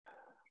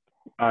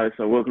All right,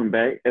 so welcome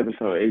back,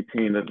 episode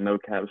 18 of the No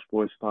Cap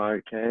Sports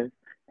Podcast.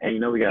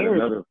 And we got Sure.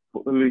 another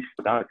fully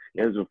stocked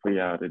schedule for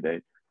y'all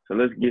today. So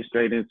let's get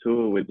straight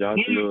into it with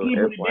Josh's little Keep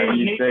it FYE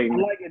Nick. I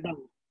segment. like it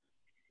though.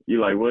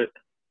 You like what?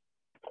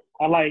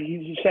 I like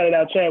you just shouted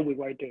out Chadwick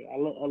right there. I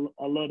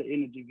love the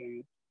energy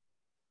game.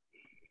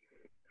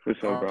 For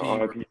sure, bro.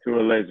 RP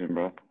to a legend,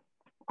 bro.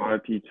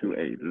 RP to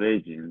a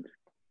legend.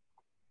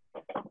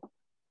 So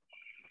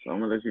I'm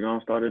gonna let you go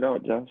and start it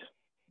out, Josh.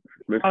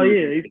 You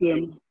feel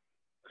me?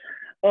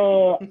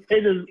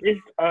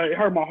 It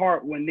hurt my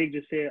heart when Nick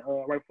just said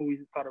right before we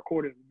started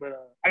recording.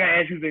 But I gotta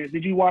ask you, Vince,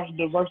 did you watch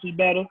the versus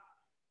battle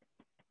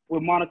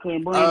with Monica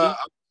and Brandy? I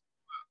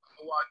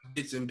watched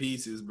bits and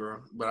pieces,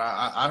 bro. But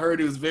I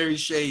heard it was very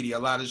shady. A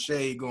lot of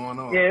shade going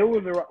on. Yeah, it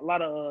was a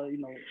lot of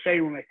shade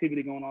room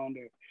activity going on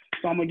there.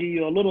 So I'm gonna give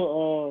you a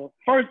little.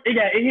 First, it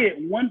hit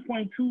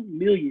 1.2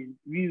 million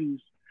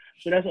views.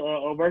 So that's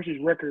a versus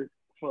record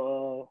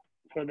for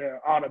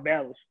all the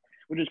battles,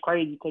 which is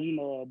crazy because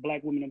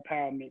Black women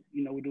empowerment.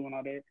 We're doing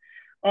all that.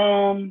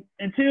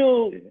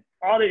 Until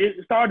all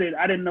it started,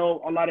 I didn't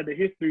know a lot of the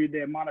history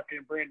that Monica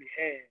and Brandy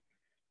had.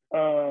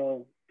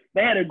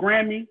 They had a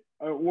Grammy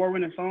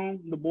award-winning song,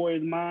 "The Boy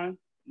Is Mine."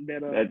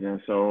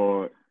 That's so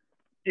hard.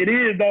 It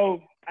is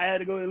though. I had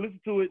to go and listen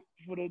to it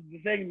for the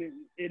segment.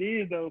 It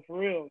is though, for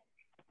real.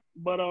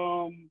 But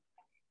on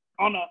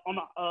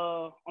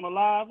a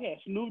live,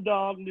 Snoop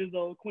Dogg,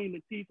 Lizzo, Queen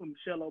Latifah,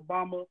 Michelle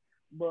Obama.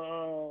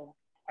 But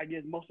I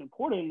guess most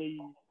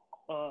importantly,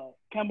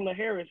 Kamala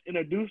Harris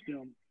introduced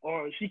them,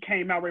 or she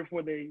came out right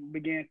before they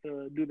began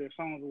to do their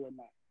songs or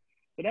whatnot.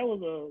 So that was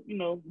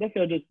that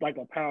felt just like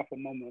a powerful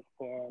moment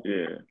for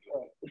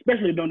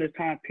especially during this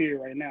time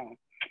period right now.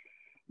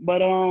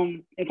 But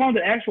in terms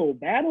of actual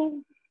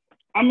battle,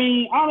 I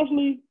mean,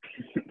 honestly,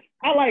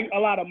 I like a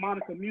lot of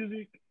Monica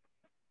music.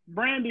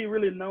 Brandy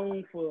really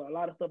known for a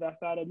lot of stuff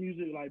outside of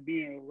music, like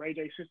being Ray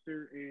J's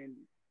sister and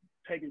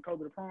taking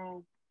Kobe to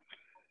prom.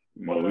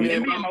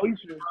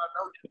 Moesha.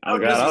 Oh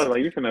God, I was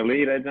like, you finna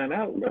leave that joint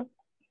out, bro.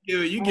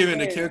 You giving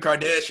the Kim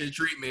Kardashian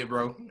treatment,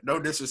 bro. No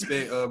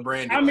disrespect,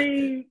 Brandy. I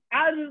mean,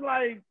 I just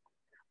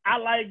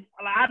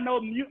I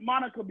know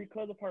Monica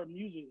because of her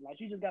music. Like,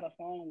 she just got a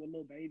song with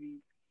Lil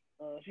Baby.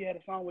 She had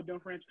a song with Dumb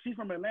French. She's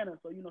from Atlanta,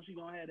 so she's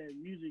gonna have that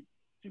music.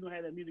 She's gonna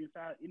have that music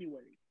inside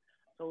anyway.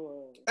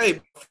 So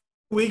hey,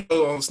 we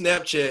go on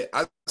Snapchat.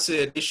 I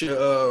said they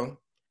should.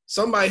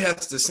 Somebody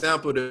has to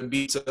sample the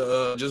beat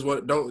to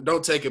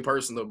don't take it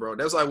personal, bro.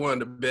 That's like one of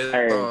the best.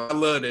 I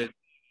love that.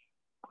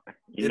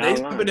 If they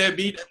sample that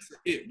beat, that's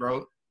it,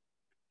 bro.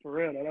 For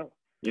real, though. As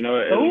a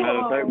matter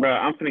of fact, bro,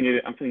 I'm finna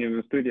get in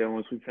the studio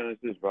once we finish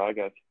this, bro. I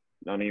got you.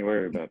 Don't even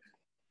worry about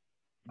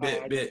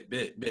it.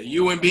 Bet.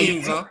 You and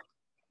Beans, huh?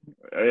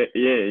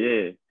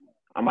 Yeah.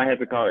 I might have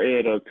to call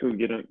Ed up too.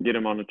 Get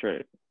him on the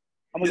track.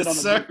 I'm gonna get on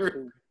the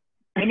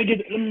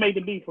beat. Let me make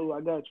the beat, fool.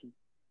 I got you.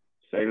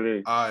 Say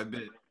less. All right,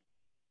 bet.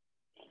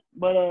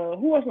 But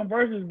who are some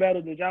versus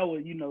battles that y'all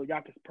would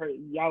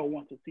y'all would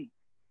want to see?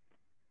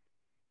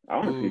 I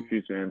want to see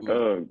Future and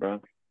Thug,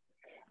 bro.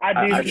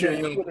 I did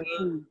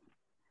too.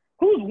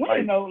 Who's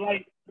winning though?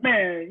 Like,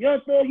 man, Young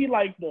Thug, he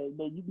like the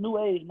new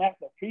age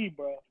Master P,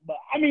 bro. But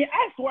I mean,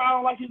 I swear I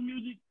don't like his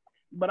music,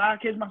 but I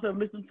catch myself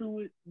listening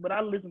to it. But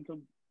I listen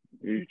to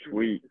you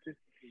tweet.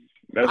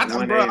 That's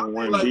 1A and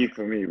 1B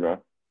for me,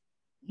 bro.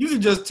 You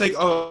can just take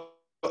a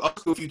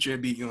school Future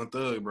and beat Young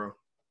Thug, bro.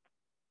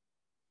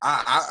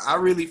 I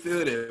really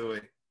feel that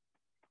way.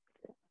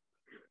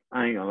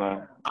 I ain't gonna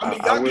lie. I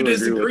mean, y'all can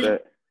disagree with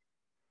that.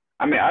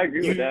 I mean, I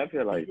agree with that. I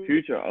feel like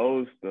Future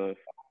old stuff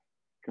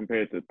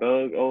compared to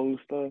Thug old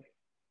stuff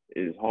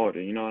is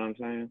harder. You know what I'm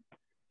saying?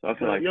 So I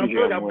feel like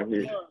Future got more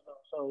hits.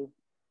 So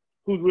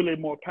who's really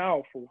more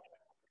powerful?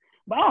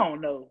 But I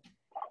don't know.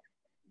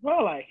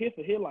 Bro, like hit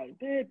for hit like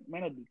that,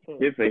 man, that'd be tough.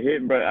 Hit for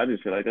hit, bro. I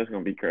just feel like that's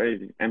gonna be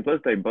crazy. And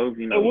plus, they both,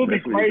 it would be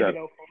crazy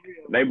though, for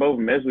real. They both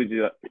mess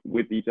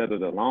with each other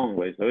the long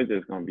way, so it's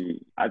just gonna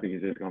be. I think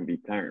it's just gonna be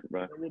turned,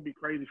 bro. It would be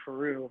crazy for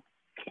real.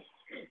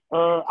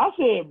 I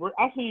seen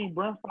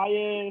Brent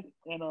Fayez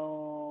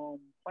and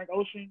Frank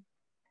Ocean.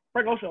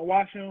 Frank Ocean, I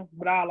watch him,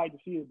 but I like to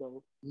see it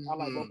though. I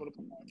like both of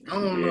them. I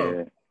don't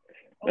know.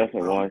 That's a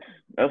watch.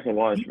 That's a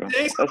watch, bro.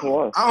 That's a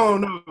watch. I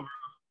don't know.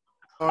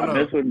 I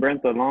mess with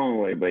Brent the long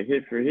way, but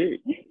hit for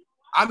hit.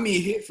 I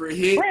mean, hit for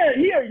hit. Brent,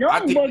 he a young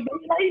buck,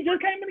 though. He just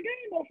came in the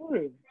game, though, for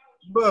real.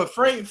 But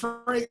Frank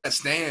got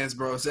stands,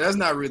 bro, so that's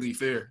not really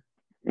fair.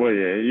 Well,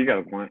 yeah, you got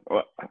a point.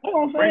 Well, that's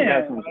what I'm Frank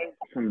saying. got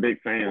some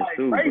big fans, like,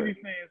 too. Crazy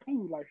fans,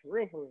 too, like, for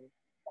real.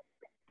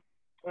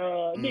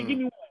 Give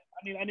me one.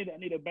 I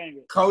need a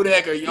banger.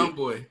 Kodak or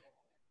Youngboy?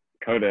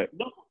 Kodak.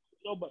 No,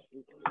 but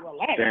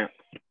relax.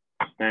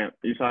 Damn.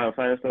 You saw how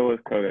fast that was?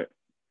 Kodak.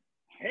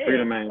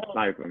 Freedom Man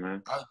Sniper,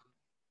 man.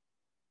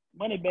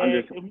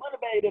 Moneybagg. If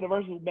Moneybagg did a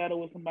versus battle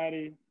with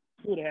somebody,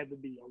 it would have had to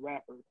be a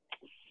rapper.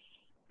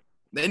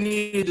 They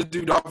needed to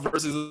do Dolph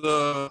versus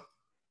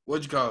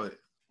what'd you call it?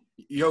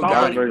 Yo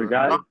Dolph versus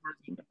Gotti.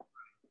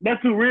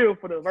 That's too real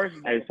for the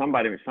versus. Hey,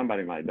 somebody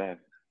might die.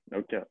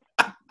 No cap.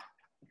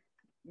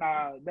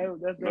 Nah,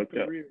 that's too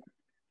real.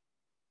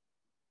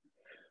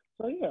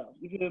 So yeah,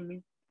 you feel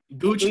me?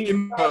 Gucci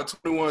Mane or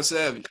 21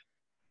 Savage?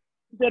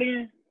 Say that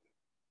again.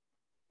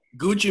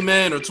 Gucci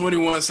Mane or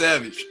 21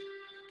 Savage?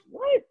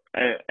 What?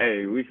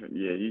 Hey,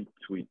 you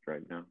tweet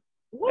right now.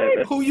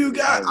 What? Who you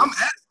got? I'm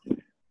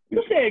asking.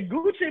 You said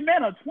Gucci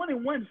Mane or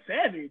 21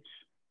 Savage?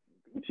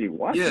 Gucci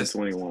watching Yes.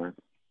 21.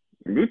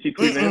 Gucci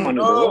tweeting him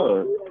under the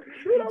rug.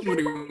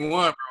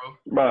 21,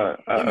 bro.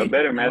 A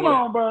better match. Come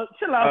on, bro.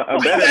 Chill out. How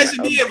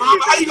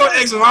you gonna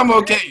ask him? I'm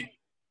okay.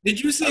 Did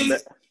you see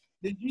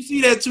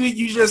that tweet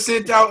you just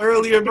sent out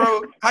earlier,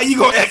 bro? How you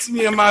gonna ask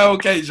me, am I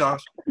okay, Josh?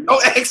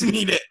 Don't ask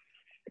me that.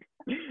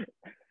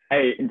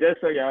 Hey,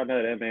 just so y'all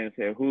know, that man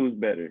said, who's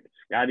better,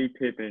 Scottie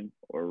Pippen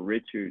or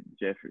Richard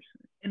Jefferson?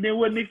 And then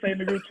what Nick said in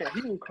the group chat,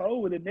 he was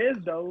cold with the Nets,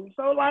 though.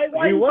 So, like,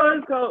 why he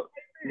was cold.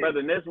 But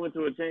the Nets went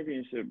to a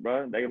championship,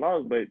 bro. They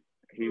lost, but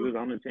he was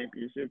on the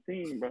championship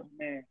team, bro.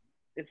 Man,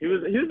 he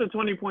was a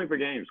 20-point per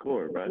game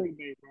scorer, bro.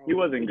 He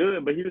wasn't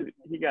good, but he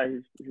got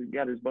his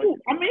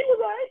bucket. I mean, he was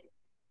all right.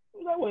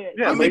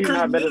 Yeah, but he's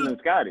not better than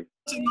Scottie.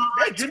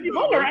 That's Jimmy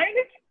Butler, ain't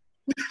it?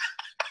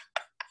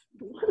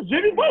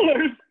 Jimmy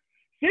Butler.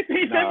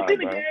 15,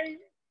 17 a game.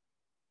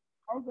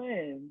 I'm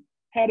saying.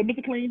 Had a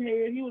Mr. Clean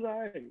head. He was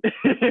all right.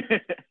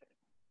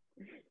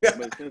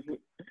 But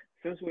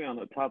since we're on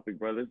the topic,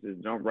 bro, let's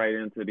just jump right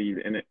into these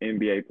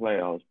NBA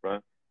playoffs,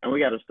 bro. And we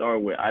got to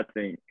start with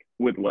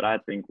what I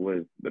think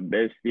was the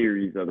best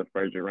series of the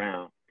first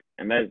round,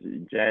 and that's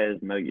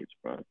Jazz Nuggets,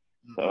 bro.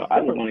 So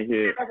I just want to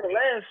hear. That's the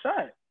last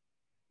shot.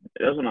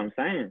 That's what I'm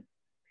saying.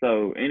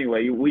 So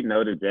anyway, we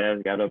know the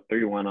Jazz got up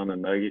 3-1 on the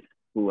Nuggets,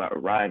 who are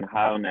riding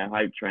high on that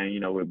hype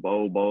train, with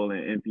Bol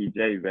and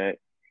MPJ back.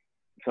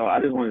 So I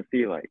just want to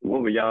see, like,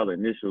 what were y'all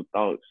initial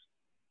thoughts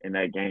in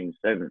that Game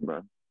 7,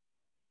 bro?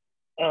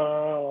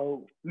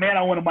 Man,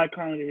 I wanted Mike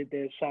Conley to hit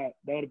that shot.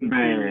 That would have been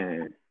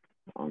man.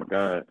 Oh my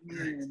God.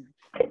 Man.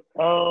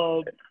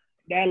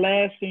 That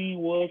last scene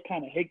was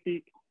kind of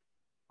hectic.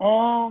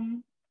 I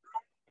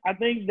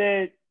think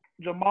that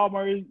Jamal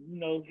Murray,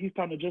 he's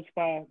trying to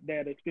justify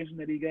that extension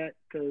that he got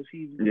because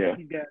he's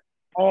got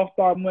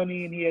all-star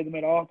money and he hasn't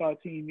made an all-star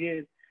team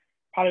yet.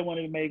 Probably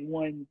wanted to make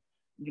one,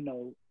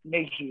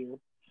 next year.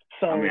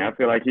 So I mean, I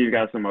feel like he's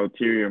got some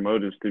ulterior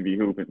motives to be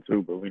hooping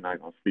too, but we're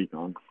not gonna speak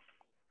on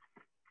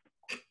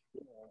it.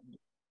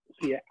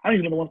 Yeah, I don't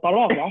even want to start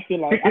off. I feel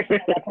like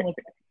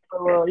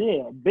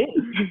big.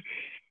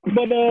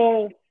 But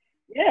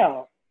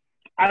yeah,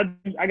 I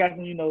got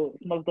some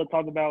some other stuff to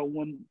talk about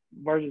him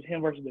versus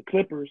the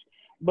Clippers.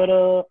 But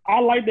I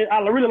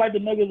really like the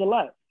Nuggets a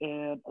lot,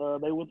 and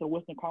they went to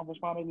Western Conference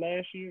Finals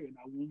last year, and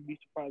I wouldn't be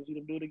surprised to see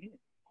them do it again.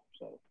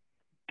 So.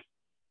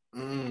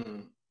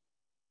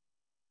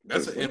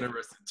 That's an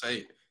interesting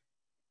take.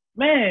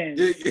 Man,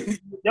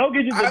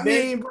 Jokic is the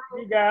best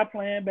guy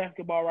playing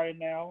basketball right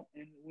now,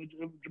 and with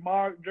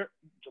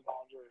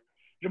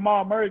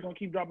Jamal Murray gonna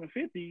keep dropping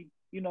 50.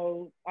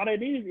 All they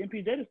need is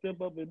MPJ to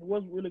step up, and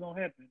what's really gonna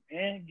happen?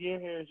 And Gil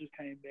Harris just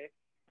came back.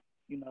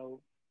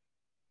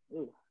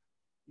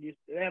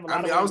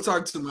 I was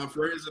talking to my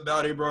friends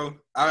about it, bro.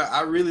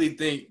 I really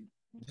think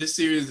this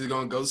series is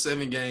gonna go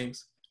 7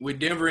 games with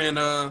Denver and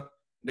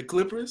the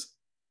Clippers.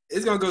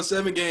 It's gonna go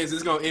 7 games.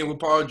 It's gonna end with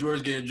Paul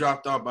George getting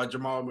dropped off by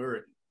Jamal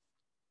Murray.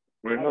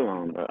 Wait, hold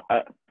on, bro.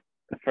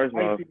 First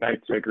of all,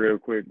 fact check real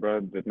quick, bro.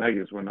 The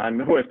Nuggets were not in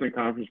the Western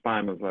Conference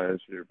Finals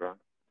last year, bro.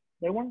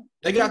 They weren't.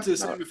 They got to the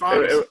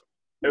semifinals.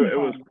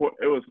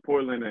 It was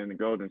Portland and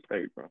Golden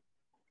State, bro.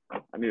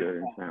 I knew that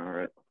didn't sound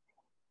right.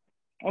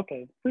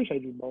 Okay,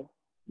 appreciate you, bro.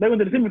 They went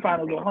to the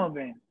semifinals with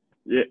Van.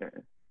 Yeah.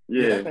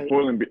 Okay.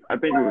 Portland. I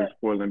think it was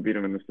Portland beat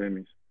them in the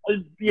semis.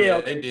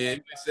 Okay. They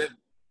did.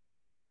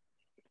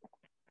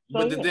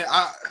 But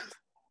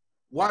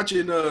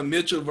watching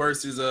Mitchell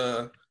versus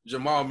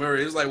Jamal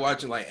Murray, it's like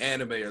watching like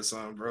anime or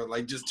something, bro.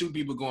 Like just 2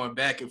 people going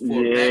back and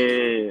forth.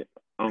 Yeah.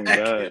 Oh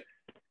God.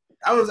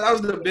 That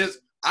was the best.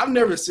 I've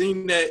never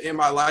seen that in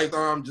my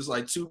lifetime. Just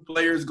like 2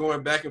 players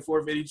going back and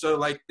forth at each other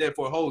like that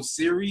for a whole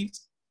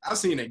series. I've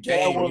seen a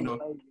game, He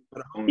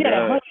had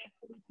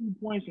 152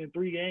 points in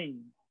 3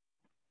 games.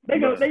 They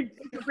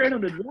compared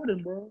him to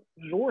Jordan, bro.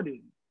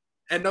 Jordan.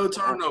 And no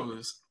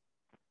turnovers.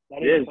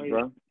 Yes,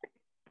 bro.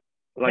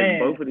 Like, man,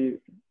 both of these.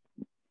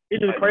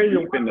 It's just crazy.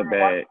 In the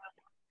bag.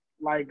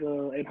 Like,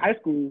 in high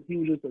school, he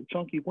was just a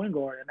chunky point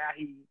guard, and now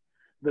he's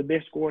the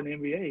best scorer in the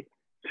NBA.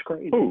 It's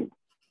crazy. Who?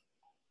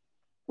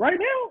 Right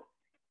now?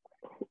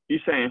 You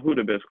saying who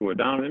the best scorer?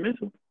 Donovan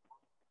Mitchell?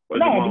 Or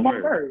Jamal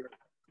Murray.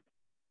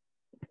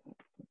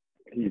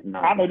 He's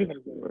not.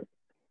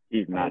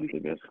 He's not the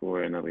best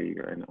scorer in the league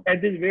right now.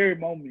 At this very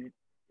moment.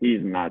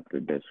 He's not the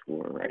best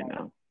scorer right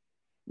now.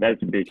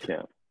 That's big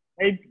cap.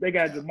 They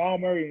got Jamal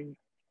Murray.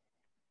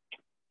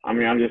 I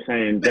mean, I'm just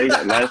saying.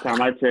 Last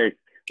time I checked,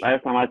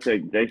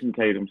 Jason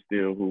Tatum's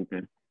still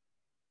hooping.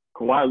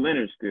 Kawhi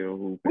Leonard's still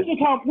hooping.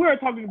 We're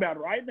talking about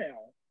right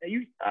now.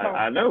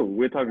 I know.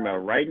 We're talking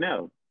about right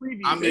now.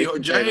 I mean,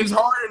 James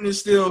Harden is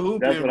still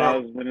hooping. That's what I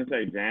was going to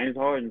say. James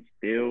Harden's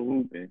still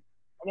hooping.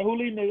 Okay, who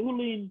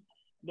leading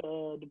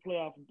the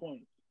playoff in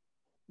points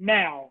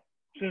now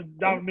since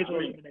Donovan Mitchell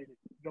eliminated?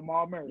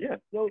 Jamal Murray. Yeah.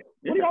 So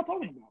what are y'all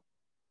talking about?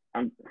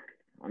 I'm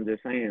I'm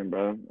just saying,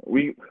 bro.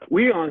 We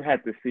gonna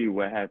have to see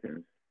what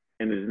happens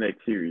in this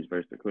next series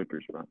versus the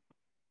Clippers, bro.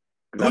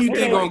 Who you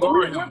think gonna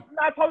guard him?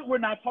 We're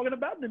not talking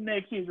about the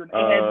next season. It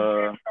Uh,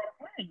 hasn't started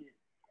playing yet.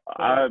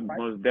 I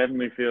most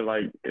definitely feel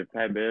like if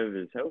Pat Bev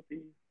is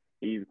healthy,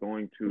 he's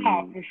going to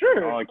for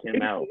sure. dog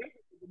him out.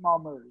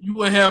 You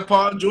wouldn't have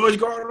Paul George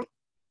guard him?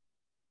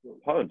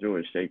 Paul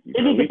George shaky,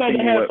 bro.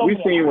 We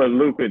seen what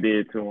Luka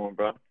did to him,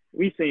 bro.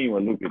 We seen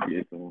what Luka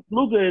did to him.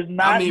 Luka is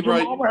not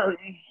Jamal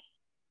Murray,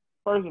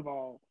 first of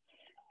all.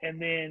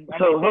 And then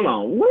hold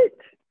on, what?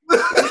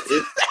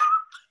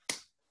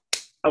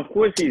 Of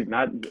course he's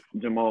not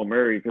Jamal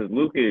Murray because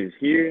Luka is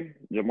here.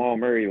 Jamal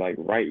Murray like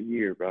right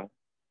here, bro.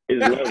 His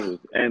levels,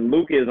 and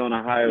Luka is on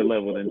a higher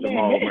level than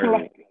Jamal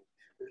Murray.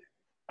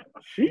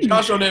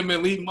 Y'all showed that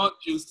Malik Monk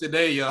juice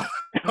today, y'all.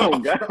 Oh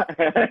God,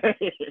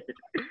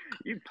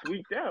 you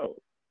tweaked out.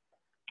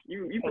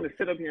 You gonna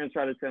sit up here and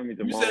try to tell me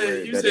Jamal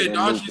Murray? You said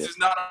Doncic is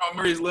not on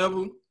Murray's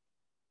level.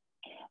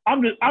 I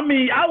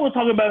was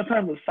talking about in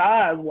terms of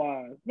size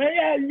wise,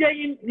 man.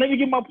 Yeah. Let me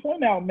get my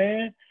point out,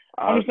 man.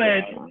 I'm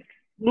saying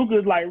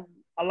Luka's like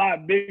a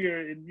lot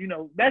bigger, and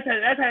that's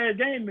how his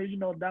game is.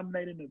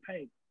 Dominating the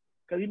paint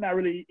because he's not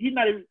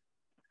even.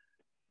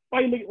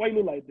 Why you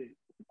look like this?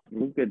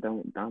 Luka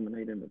don't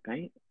dominate in the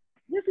paint.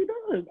 Yes, he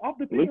does. Off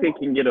the Luka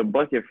can get a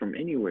bucket from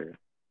anywhere.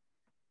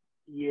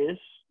 Yes,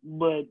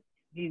 but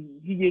he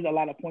gets a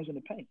lot of points in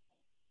the paint.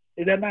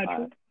 Is that not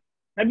true?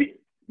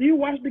 Do you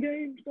watch the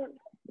game?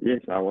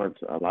 Yes, I watch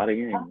a lot of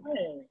games.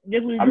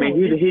 Guess what I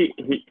mean,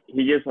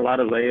 he gets a lot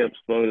of layups,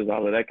 floaters,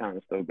 all of that kind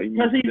of stuff. But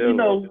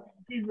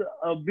he's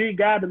a big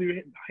guy to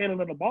be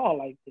handling the ball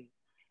like this.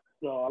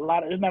 So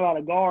there's not a lot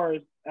of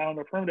guards out on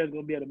the perimeter that's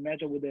gonna be able to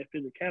match up with that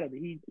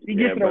physicality. He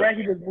gets to the rack,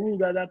 he just moves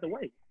that out the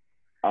way.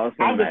 I'm just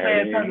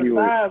saying, in terms of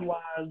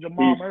size-wise,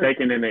 Jamal Murray.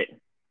 Second in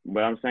it,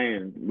 but I'm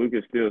saying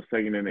Luka's still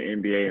second in the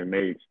NBA and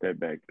made step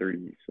back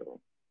threes. So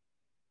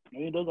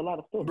he does a lot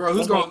of stuff. Bro,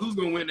 who's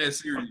gonna win that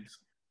series?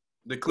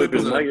 The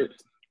Clippers or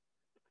Nuggets?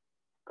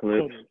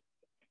 Clips.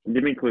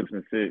 Give me Clips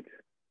in 6.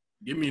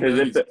 Give me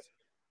Nuggets.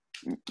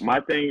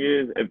 My thing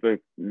is, if the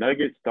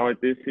Nuggets start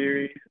this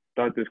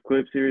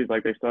Clip series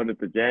like they started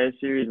the Jazz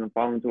series and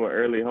fall into an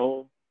early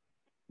hole,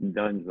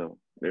 donezo.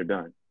 They're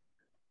done.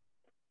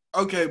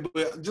 Okay, but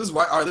let's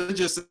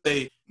just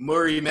say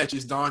Murray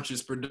matches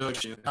Doncic's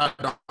production. How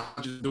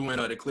Doncic doing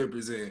the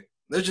Clippers in?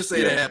 Let's just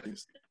say that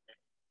happens.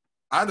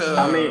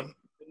 The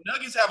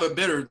Nuggets have a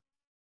better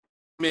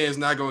man's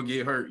not gonna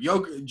get hurt.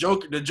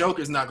 The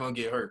Joker's not gonna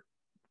get hurt.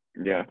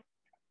 Yeah.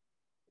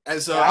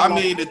 And so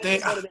the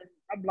thing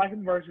I'm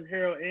liking versus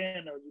Harold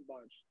and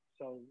Bunch.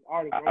 So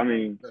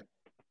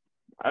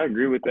I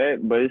agree with that,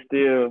 but it's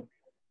still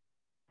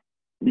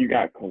you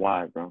got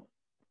Kawhi, bro.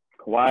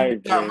 Kawhi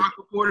is got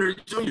Michael Porter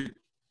Jr.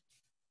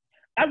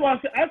 That's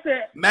why I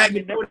said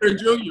Maggie Porter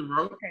Jr.,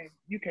 bro.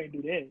 You can't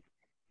do that.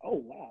 Oh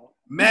wow.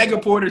 Maggie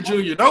Porter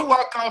Jr. Don't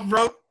walk off,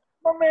 bro.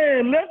 My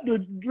man left the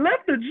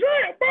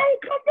jet, bro.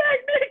 Come back,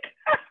 Nick.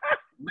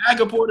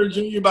 Maggie Porter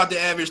Jr. about to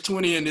average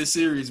 20 in this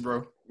series,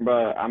 bro.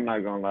 Bro, I'm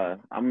not gonna lie.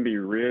 I'm gonna be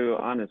real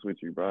honest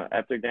with you, bro.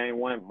 After game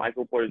 1,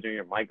 Michael Porter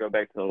Jr. might go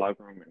back to the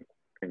locker room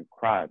and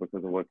cry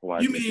because of what Kawhi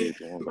did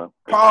to him, bro.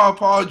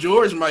 Paul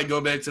George might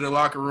go back to the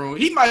locker room.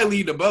 He might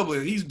leave the bubble.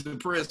 He's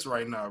depressed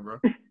right now, bro.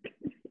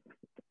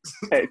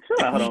 Hey,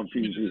 chill out on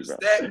PG, bro.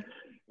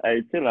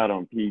 Hey, chill out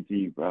on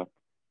PG, bro.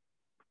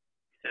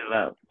 Chill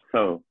out.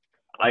 So,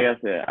 like I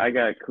said, I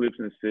got Clips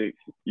in 6.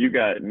 You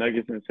got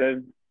Nuggets in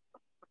 7?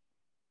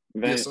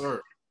 Yes,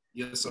 sir.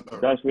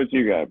 That's what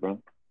you got,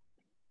 bro.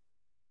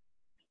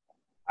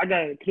 I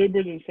got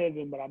Clippers in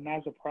 7, but I'm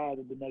not surprised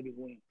if the Nuggets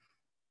win.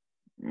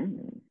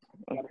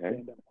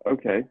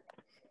 Okay.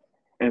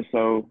 And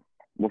so,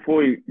 before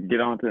we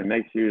get on to the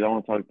next series, I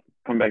want to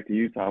come back to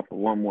Utah for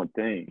one more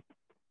thing.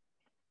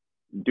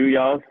 Do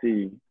y'all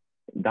see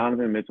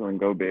Donovan Mitchell and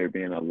Gobert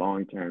being a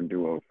long-term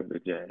duo for the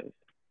Jazz?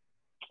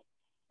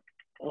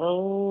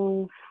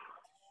 Oh,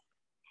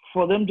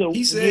 for them to.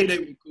 He said they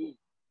were cool.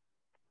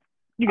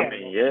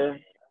 Yeah.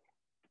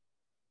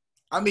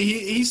 I mean,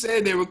 he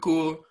said they were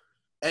cool,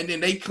 and then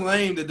they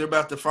claim that they're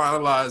about to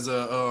finalize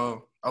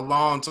a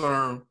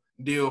long-term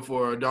deal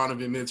for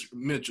Donovan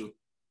Mitchell.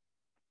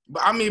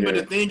 But but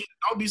the thing is,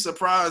 don't be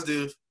surprised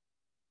if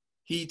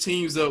he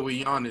teams up with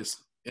Giannis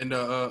in the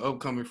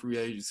upcoming free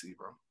agency,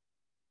 bro.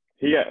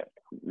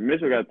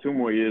 Mitchell got 2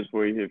 more years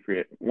before he hit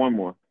free. 1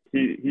 more.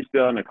 He's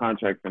still on the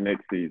contract for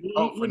next season.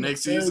 Oh, for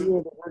next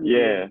season?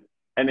 Yeah.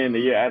 And then the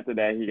year after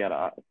that, he got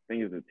I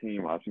think it's a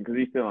team option because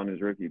he's still on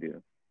his rookie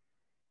deal.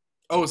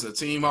 Oh, it's a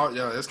team option?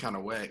 Yeah, that's kind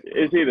of whack. Bro.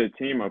 It's either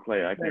team or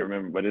player. I can't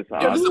remember, but it's an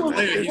option.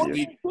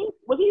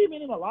 Was he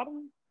even in the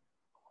lottery?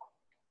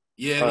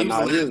 Yeah, he was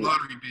the last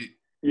lottery pick.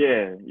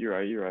 Yeah, you're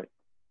right.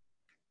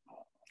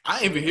 I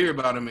didn't even hear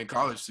about him in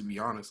college, to be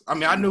honest. I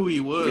mean, I knew who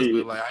he was,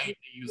 but like I didn't think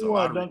he was a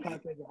lottery pick.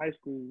 In high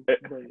school.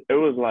 It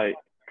was like,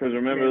 because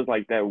remember, it was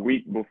like that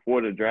week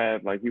before the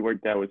draft, like he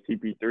worked out with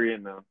CP3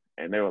 and them,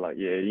 and they were like,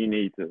 yeah, you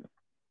need to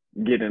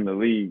get in the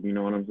league. You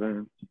know what I'm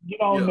saying?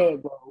 Get on there,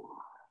 bro.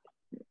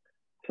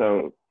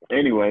 So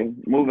Anyway,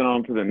 moving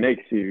on to the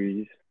next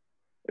series,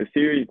 a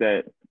series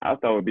that I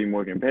thought would be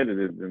more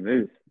competitive than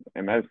this,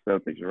 and that's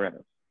Celtics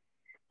Raps.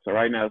 So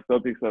right now,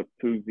 Celtics up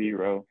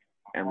 2-0,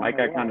 and like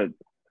I kind of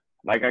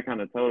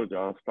told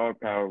y'all, star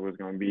power was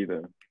going to be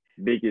the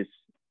biggest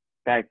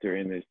factor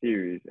in this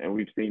series, and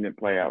we've seen it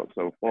play out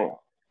so far.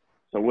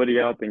 So what do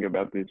y'all think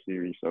about this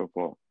series so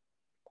far?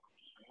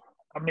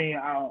 I mean,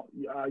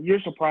 you're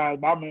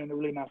surprised. My man,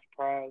 really not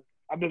surprised.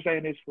 I've been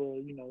saying this for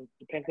the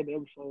past couple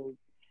episodes.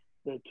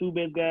 The two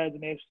best guys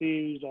in that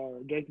series are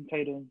Jason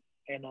Tatum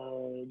and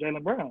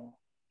Jaylen Brown,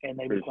 and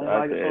they've been Pretty playing sure I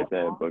like it said so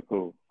far. that, but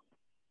cool.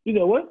 You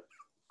know what?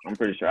 I'm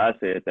pretty sure I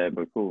said that,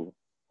 but cool.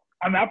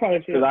 I mean, I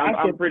probably said. Because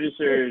I'm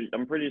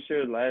pretty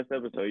sure last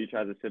episode you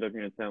tried to sit up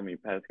here and tell me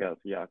Pascal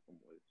Siakam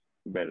was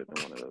better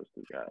than one of those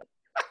two guys.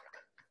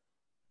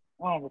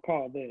 I don't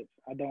recall that.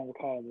 I don't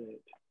recall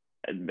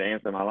that. The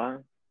answer my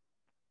line?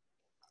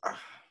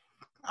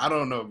 I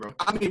don't know, bro.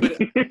 I mean, but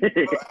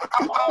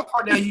how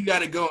far down you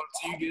got to go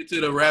until you get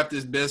to the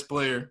Raptors' best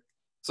player?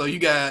 So you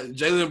got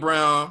Jaylen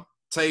Brown,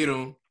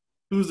 Tatum.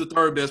 Who's the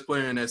third best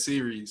player in that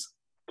series?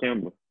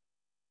 Kemba.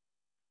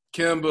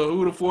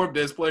 Who the fourth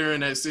best player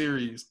in that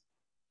series?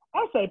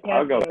 I'll say Pascal.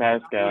 I'll go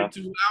Pascal.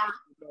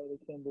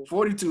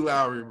 42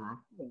 Lowry, bro.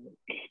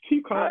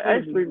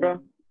 Actually, bro.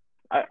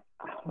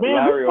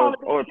 Lowry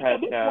or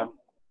Pascal.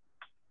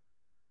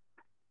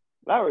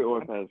 Lowry or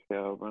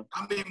Pascal, bro.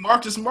 I mean,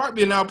 Marcus Smart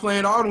been out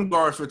playing all them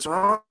guards for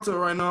Toronto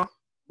right now.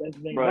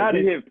 Bro,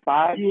 he hit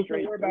 5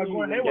 straight threes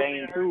in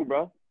game 2,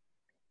 bro.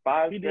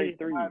 5 straight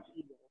threes.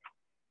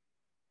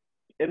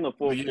 In the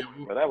fourth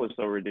quarter, bro. That was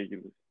so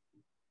ridiculous.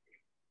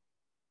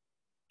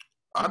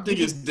 I think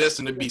it's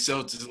destined to be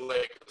Celtics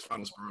Lakers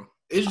finals, bro.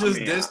 It's just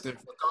destined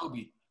for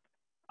Kobe.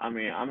 I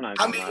mean, I'm not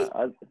gonna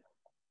lie.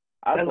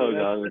 I told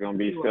y'all it was gonna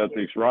be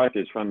Celtics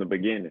Rockets from the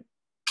beginning.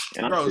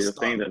 And I'm still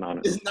standing on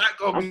it. It's not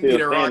gonna I'm be still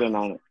the standing Rockets.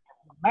 on it.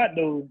 I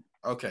do.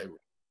 Okay.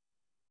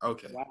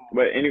 Wow.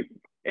 But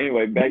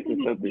anyway, back to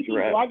Celtics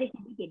Raps. Rockets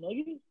beat the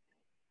Nuggets?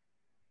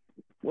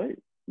 What?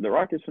 The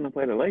Rockets gonna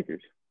play the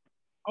Lakers.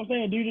 I'm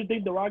saying, do you just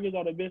think the Rockets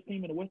are the best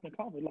team in the Western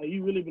Conference? Like,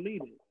 you really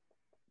believe it?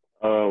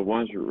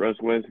 Once Russ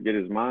West get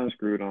his mind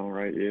screwed on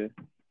right, yeah.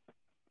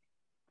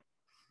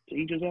 To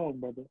each his own,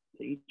 brother.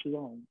 To each his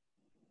own.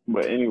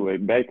 But anyway,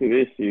 back to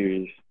this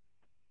series.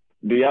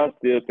 Do y'all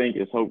still think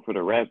it's hope for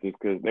the Raptors?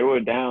 Because they were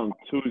down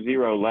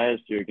 2-0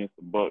 last year against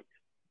the Bucks.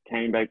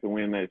 Came back to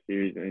win that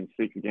series in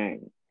 6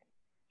 games.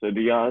 So do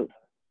y'all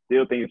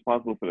still think it's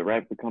possible for the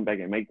Raptors to come back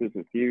and make this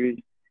a series?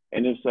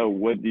 And if so,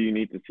 what do you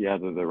need to see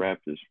out of the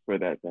Raptors for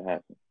that to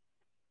happen?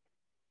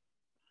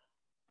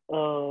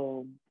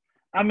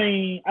 I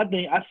mean, I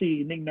think I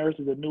see Nick Nurse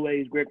as a new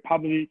age Greg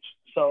Popovich.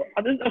 So,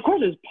 of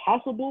course, it's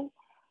possible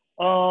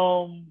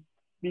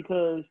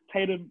because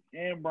Tatum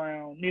and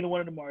Brown, neither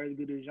one of them are as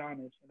good as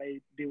Giannis, and they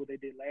did what they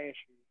did last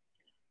year.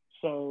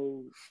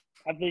 So,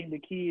 I think the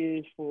key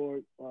is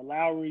for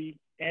Lowry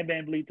and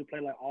VanVleet to play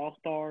like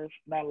all-stars,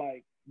 not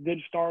like good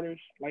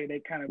starters, like they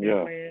kind of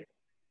been playing.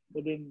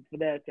 But then for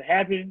that to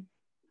happen,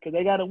 because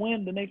they got to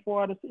win the next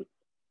 4 out of 6.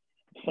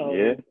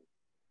 So,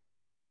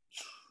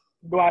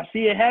 do I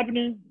see it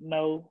happening?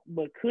 No.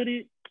 But could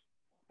it?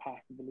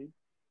 Possibly.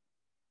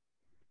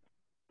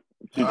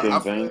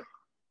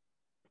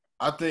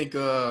 I think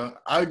I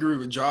agree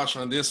with Josh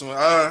on this one.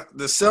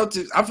 The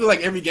Celtics, I feel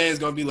like every game is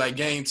going to be like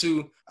game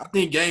 2. I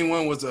think game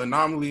 1 was an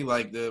anomaly.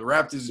 Like the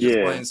Raptors just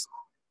playing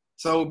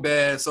so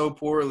bad, so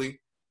poorly.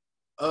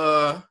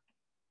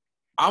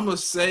 I'm going to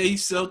say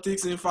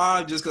Celtics in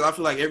 5 just because I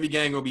feel like every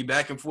game going to be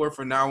back and forth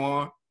from now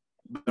on.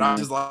 But I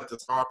just like the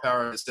star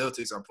power the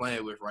Celtics are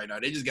playing with right now.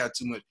 They just got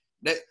too much.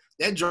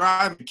 That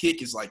drive and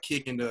kick is like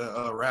kicking the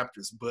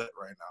Raptors' butt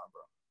right now,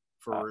 bro.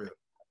 For real.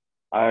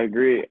 I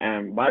agree.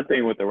 And my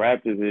thing with the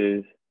Raptors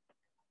is,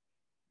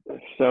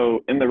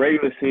 so in the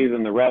regular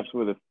season, the Raps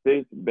were the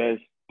 5th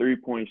best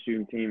 3-point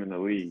shooting team in the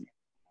league.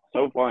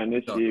 So far in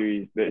this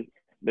series, they're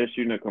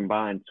shooting a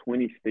combined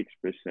 26%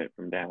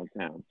 from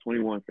downtown,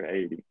 21 for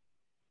 80.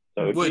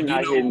 So if you're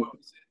not hitting,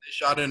 they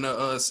shot in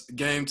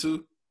game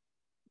 2.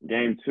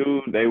 Game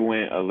 2, they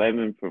went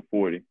 11 for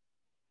 40.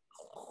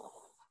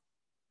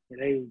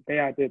 They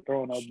out there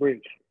throwing up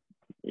bricks.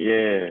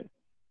 Yeah.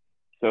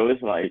 So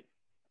it's like,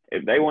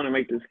 if they want to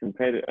make this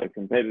a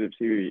competitive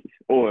series,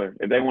 or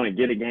if they want to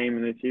get a game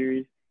in this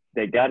series,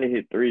 they got to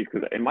hit threes.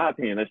 Because in my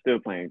opinion, they're still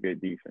playing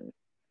good defense.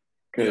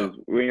 Because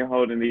when you're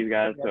holding these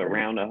guys to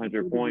around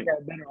 100 points, you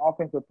got better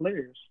offensive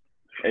players.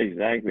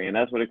 Exactly, and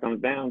that's what it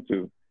comes down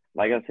to.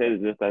 Like I said,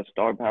 it's just that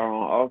star power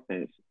on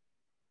offense.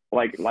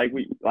 Like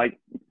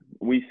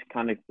we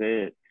kind of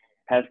said,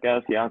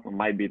 Pascal Siakam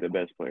might be the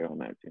best player on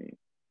that team.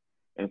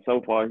 And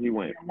so far, he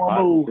went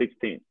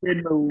 5-16.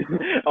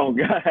 Oh,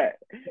 God.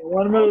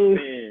 One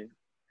move.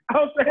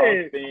 I'll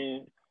say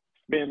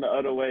spin the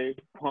other way,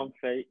 pump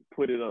fake,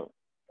 put it up.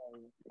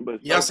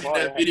 But y'all seen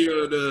that video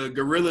of the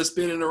gorilla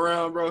spinning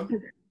around, bro?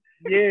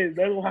 Yes,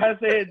 that's why I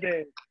said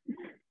that.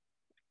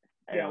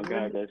 Oh,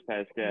 God, that's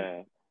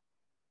Pascal.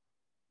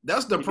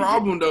 That's the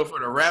problem, though, for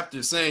the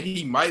Raptors, saying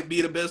he might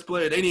be the best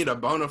player. They need a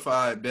bona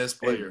fide best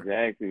player.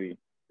 Exactly.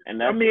 And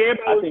that's, I mean, I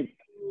everybody think,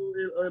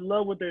 was in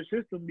love with their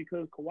system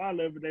because Kawhi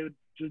left, they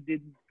just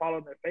didn't fall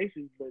on their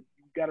faces. But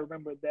you got to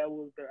remember that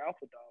was their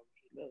alpha dog.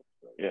 So.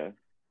 yeah.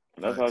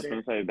 That's what I was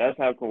gonna say. That's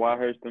how Kawhi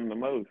hurts them the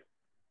most.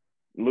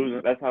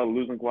 That's how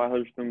losing Kawhi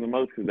hurts them the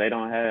most because they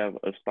don't have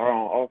a star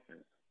on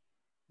offense.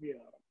 Yeah.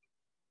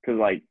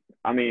 Because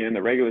in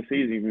the regular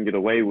season you can get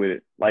away with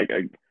it. Like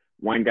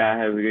one guy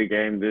has a good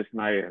game this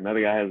night,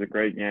 another guy has a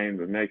great game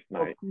the next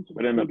night.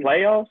 But in the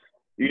playoffs,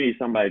 you need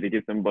somebody to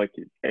get them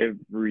buckets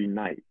every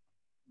night.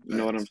 You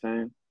know what I'm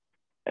saying?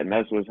 And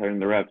that's what's hurting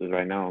the Raptors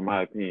right now, in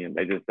my opinion.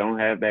 They just don't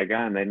have that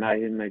guy, and they're not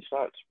hitting their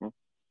shots, bro.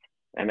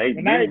 And they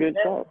get good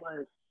shots.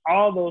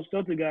 All those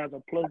Celtic guys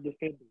are plus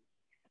defenders.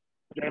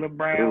 Jaylen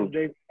Brown,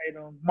 Jason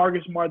Tatum,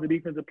 Marcus Smart, the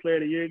defensive player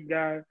of the year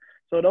guy.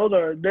 So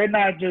they're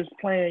not just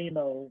playing,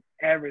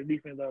 average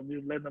defense. I'm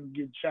just letting them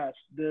get shots.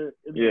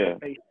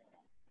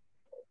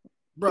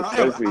 Bro, I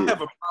have a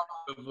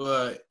problem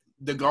with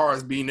the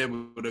guards being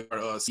able to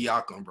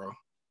Siakam, bro.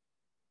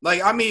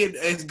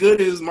 As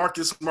good as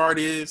Marcus Smart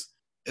is,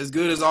 as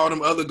good as all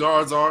them other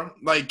guards are,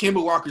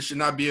 Kemba Walker should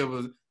not be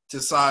able to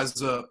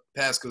size up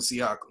Pascal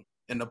Siakam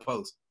in the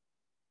post.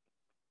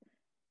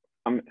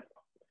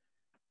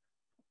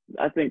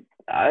 I think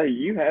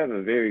you have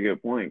a very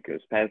good point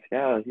because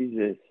Pascal, he's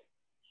just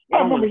 – I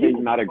don't want to say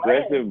he's not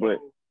aggressive, but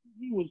 –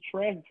 he was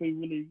trash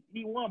until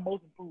he won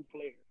most improved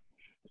player.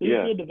 So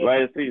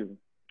last season.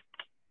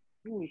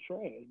 He was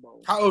trash,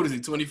 bro. How old is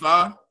he,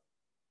 25?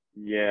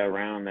 Yeah,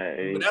 around that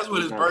age. But that's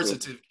what his birth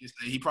certificate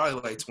say. He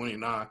probably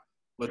 29,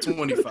 but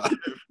 25.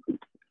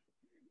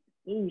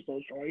 He was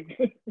so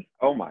trash.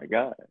 Oh, my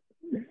God.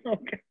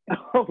 Okay.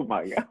 Oh,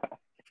 my God.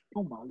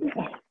 Oh, my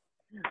God.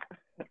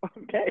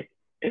 Okay.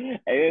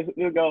 Hey,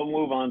 let's go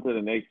move on to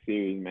the next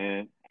series,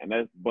 man. And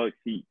that's Bucks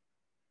Heat.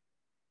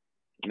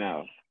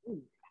 Now,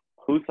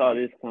 who saw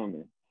this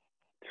coming?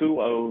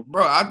 2-0.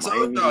 Bro, I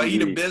told y'all he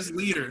the best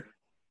leader.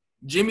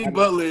 Jimmy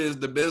Butler is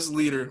the best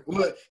leader.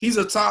 Well, he's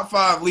a top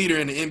 5 leader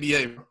in the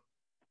NBA, bro.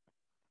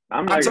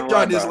 I told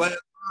y'all this last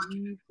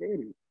time.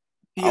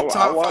 He a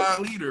top 5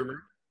 leader, bro.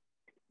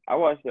 I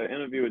watched the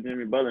interview with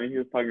Jimmy Butler, and he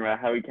was talking about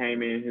how he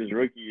came in his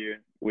rookie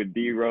year with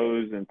D.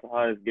 Rose and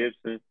Taj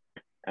Gibson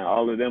and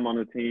all of them on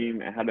the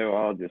team and how they were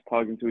all just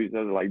talking to each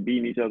other,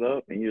 beating each other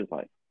up. And he was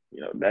like,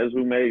 that's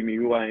who made me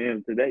who I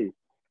am today.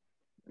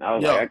 And I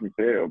was like, I can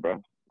tell,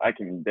 bro. I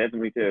can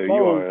definitely tell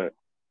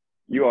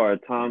you are a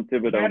Tom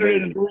Thibodeau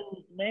baby.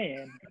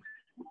 Man.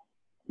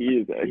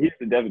 He's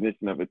the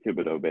definition of a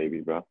Thibodeau baby,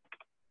 bro.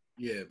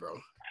 Yeah, bro.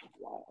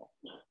 Wow.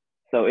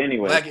 So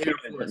anyway, Black Air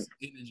Force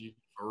energy.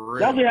 For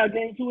real. Y'all see how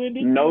game 2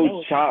 ended?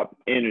 No chop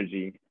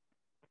energy.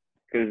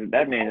 Because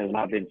that man has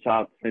not been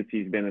chopped since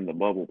he's been in the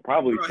bubble.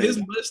 Probably bro, his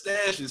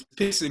mustache is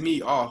pissing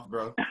me off,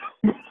 bro.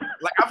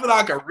 I feel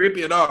like I could rip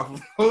it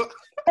off.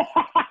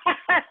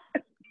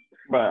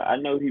 Bro, I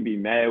know he be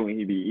mad when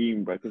he be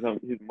eating, bro, because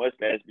his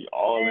mustache be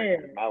all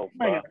in his mouth,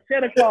 bro.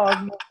 Santa Claus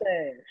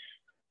mustache.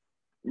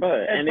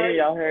 Bro, and then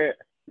y'all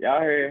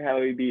heard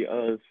how he be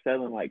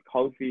selling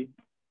coffee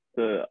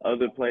to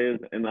other players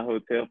in the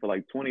hotel for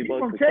 $20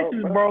 from a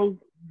Texas, cup, bro.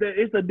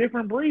 It's a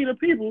different breed of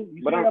people.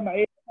 You see, I got my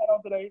head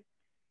on today.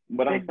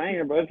 But I'm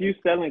saying, bro, if you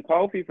selling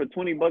coffee for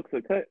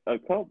 $20 a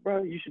cup,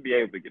 bro, you should be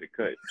able to get a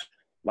cut.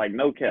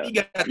 No cash.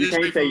 You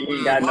can't say you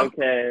ain't got no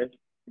cash.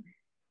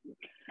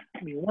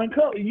 I mean, 1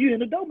 cup, you in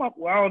the dough,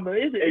 well, I don't know.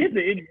 It's the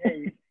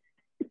NBA.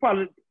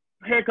 Probably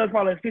haircut's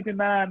probably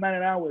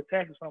 $59.99 with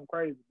tax or something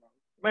crazy,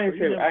 bro.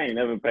 Man, I ain't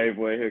never paid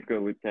for a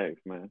haircut with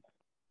tax, man.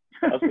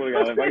 I swear to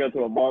God, if I go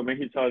to a barber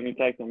and he charges me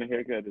tax on the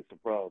haircut, it's a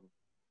problem.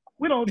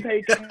 We don't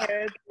take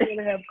cash. We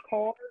only have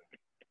cards.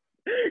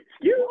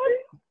 Excuse me.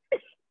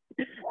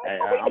 Hey,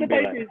 I'm gonna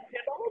take this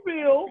 $10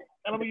 bill,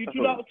 and I'm gonna give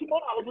you $2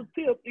 more a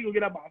tip. You gonna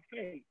get out my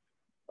face.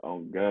 Oh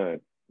God,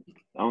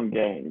 on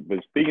game.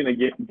 But speaking of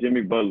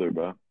Jimmy Butler,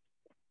 bro,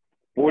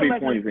 40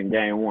 points in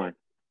game 1.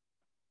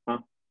 Huh?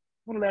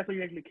 When the last time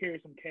you actually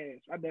carried some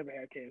cash? I never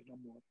had cash no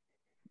more.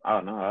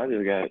 Oh no, I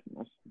just got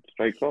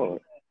straight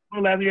card.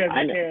 When the last time you had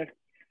some cash?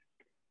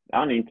 I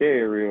don't even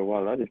carry a real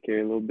wallet. I just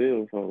carry a little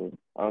bill, so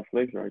I'll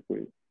flex right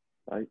quick.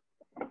 Go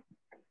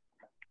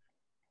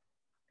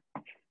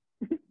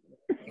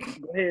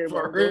ahead,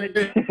 bro. Go ahead.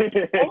 Okay,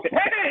 I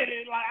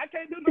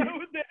can't do nothing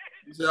with that.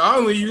 He said, I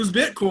only use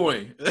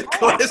Bitcoin.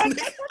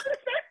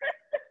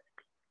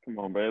 Come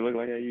on, bro. It look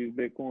like I use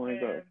Bitcoin,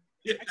 bro.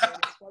 Yeah.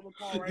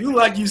 You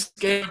you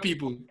scam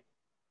people.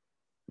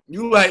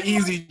 You like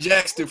Easy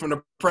Jackson from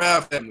the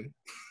Proud Family.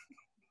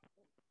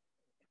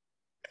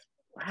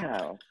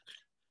 Wow.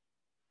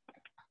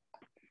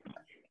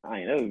 I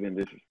ain't never been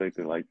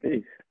disrespected like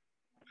this.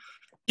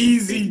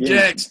 Easy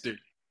Jackson.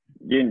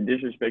 Getting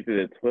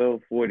disrespected at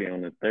 12:40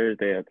 on a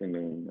Thursday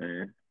afternoon,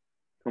 man.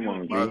 Come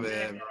on, my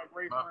bad.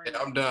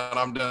 I'm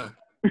done.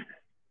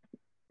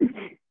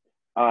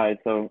 All right,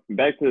 so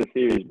back to the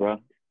series, bro.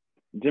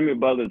 Jimmy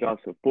Butler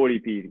drops a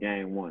 40-piece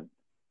game 1.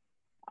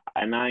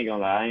 And I ain't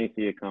gonna lie, I ain't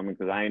see it coming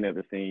because I ain't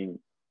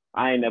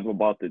never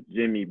bought the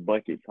Jimmy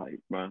bucket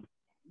type, bro.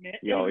 Man,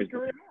 you always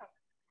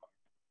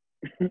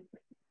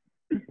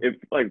if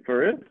for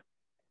real?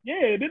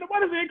 Yeah, then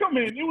nobody said come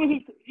in. It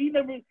was he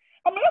never.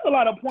 I mean, that's a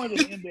lot of points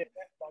at the end of that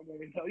basketball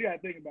game. So you got to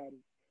think about it.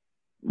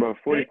 Bro,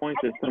 40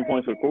 points is 10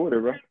 points a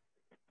quarter, bro.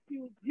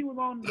 He was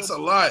on That's a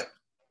lot.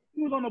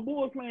 He was on the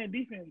Bulls playing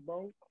defense,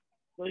 bro.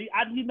 So he's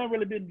never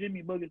really been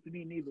Jimmy Buckets to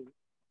me neither.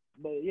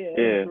 But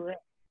yeah.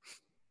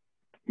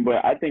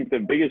 But I think the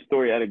biggest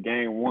story out of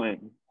game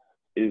one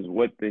is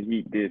what the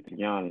Heat did to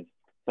Giannis.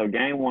 So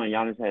game one,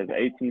 Giannis has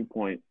 18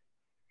 points,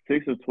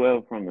 6 of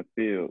 12 from the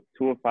field,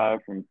 2 of 5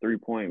 from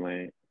 3-point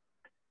land,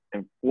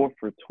 and 4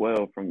 for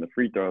 12 from the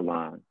free throw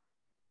line.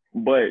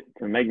 But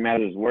to make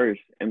matters worse,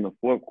 in the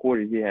fourth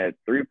quarter, he had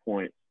 3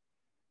 points,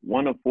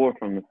 1 of 4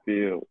 from the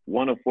field,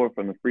 1 of 4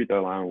 from the free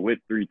throw line with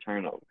 3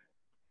 turnovers.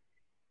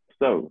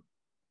 So,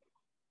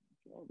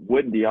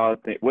 what do y'all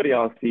think? What do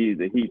y'all see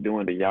the Heat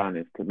doing to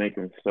Giannis to make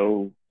him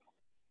so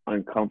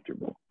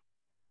uncomfortable?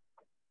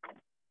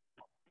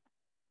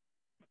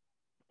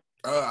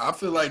 I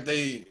feel like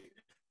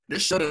they're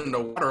shutting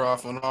the water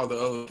off on all the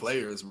other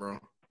players, bro.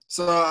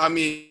 So I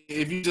mean,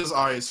 if you just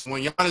so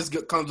when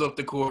Giannis comes up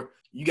the court,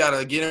 you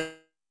gotta get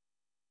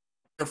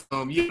in front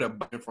of him. You gotta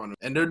body in front of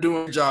him, and they're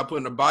doing a job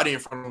putting the body in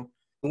front of him.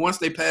 And once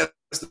they pass,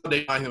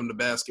 they buy him the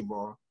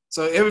basketball.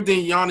 So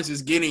everything Giannis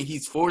is getting,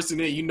 he's forcing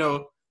it. You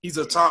know, he's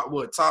a top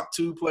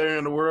 2 player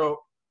in the world.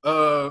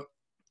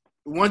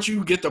 Once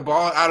you get the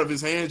ball out of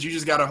his hands, you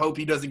just gotta hope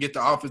he doesn't get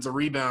the offensive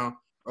rebound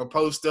or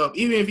post up.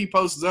 Even if he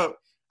posts up,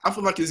 I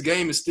feel like his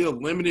game is still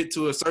limited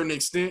to a certain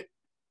extent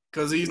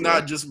because he's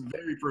not just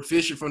very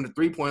proficient from the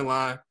 3-point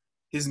line.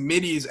 His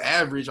midi is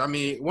average. I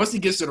mean, once he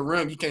gets to the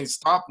rim, you can't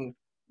stop him.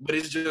 But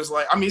it's just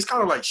like, I mean, it's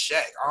kind of like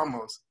Shaq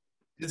almost.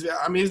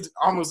 It's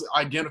almost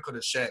identical to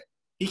Shaq.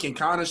 He can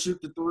kind of shoot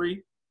the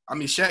 3. I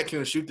mean, Shaq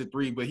can shoot the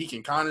 3, but he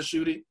can kind of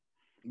shoot it.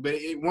 But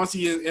once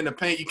he is in the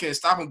paint, you can't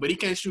stop him. But he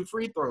can't shoot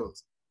free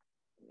throws.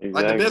 Exactly.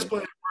 Like the best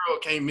player in the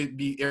world can't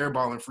be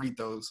airballing free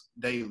throws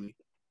daily.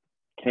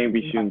 Can't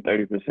be shooting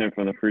 30%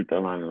 from the free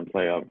throw line in a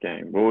playoff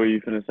game. What were you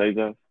finna say,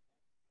 Josh?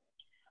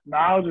 No,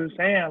 I was just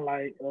saying,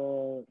 like,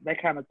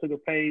 that kind of took a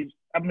page.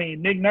 I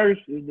mean, Nick Nurse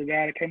is the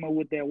guy that came up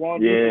with that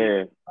wall.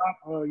 Yeah.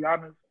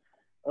 Giannis,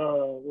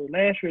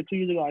 last year, 2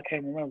 years ago, I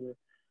can't remember.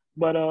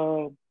 But it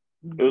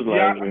was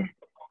last year.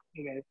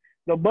 Okay.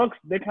 The Bucks,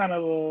 they're just kind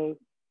of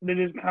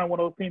one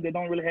of those teams that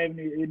don't really have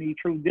any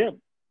true depth.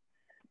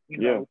 You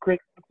know,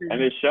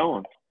 and it's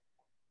showing.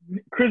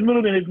 Chris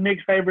Middleton is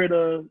Nick's favorite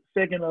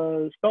second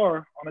star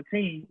on the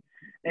team,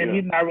 and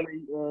he's not really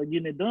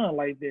getting it done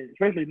like that,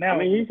 especially now. I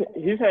mean,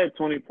 he's had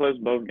 20 plus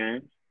both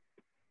games.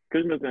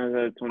 Chris Middleton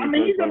has had 20. I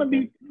mean, he's gonna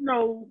be,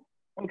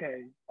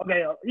 okay.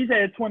 He's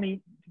had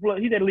 20.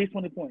 He's had at least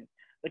 20 points.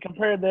 To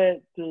compare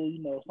that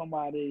to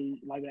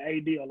somebody like an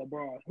AD or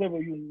LeBron, whoever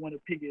you want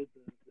to pick as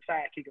the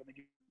sidekick on the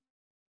game.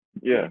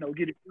 Yeah.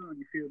 Get it done.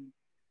 You feel me?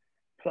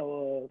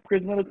 So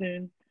Chris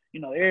Middleton,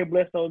 Eric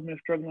Bledsoe's been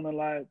struggling a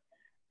lot.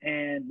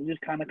 And it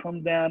just kind of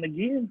comes down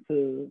again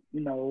to,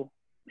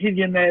 he's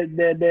getting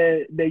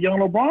that young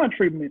LeBron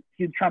treatment.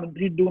 He's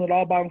doing it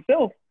all by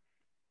himself.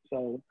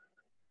 So.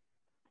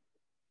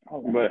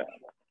 But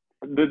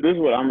this is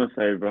what I'm gonna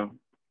say, bro.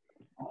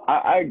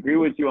 I agree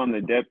with you on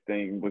the depth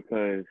thing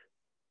because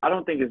I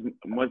don't think it's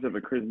much of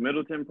a Chris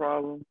Middleton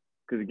problem.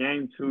 Because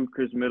game 2,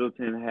 Chris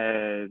Middleton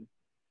had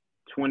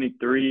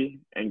 23,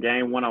 and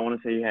game 1, I want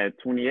to say he had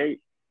 28.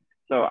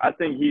 So I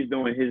think he's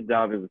doing his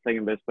job as the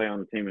second best player on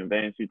the team, and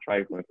Vance, you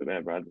trifling for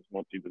that, bro. I just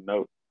want you to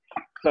know.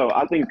 So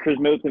I think Chris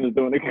Middleton is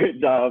doing a good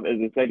job as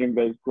the second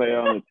best player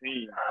on the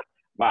team.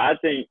 But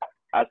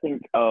I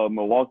think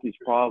Milwaukee's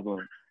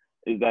problem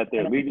is that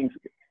their leading.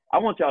 I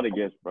want y'all to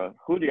guess, bro.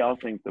 Who do y'all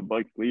think the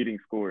Bucks' leading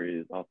scorer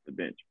is off the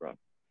bench, bro?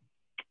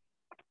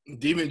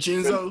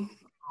 DiVincenzo?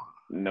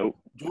 Nope.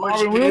 George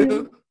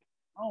Hill?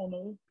 I don't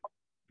know.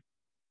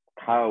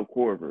 Kyle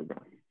Korver, bro.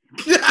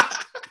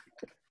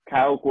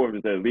 Kyle Korver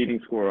is the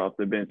leading scorer off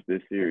the bench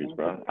this series,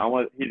 bro.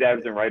 He's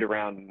averaging right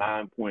around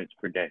 9 points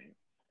per game.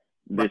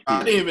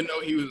 I didn't even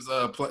know he was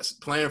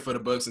playing for the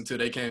Bucks until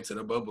they came to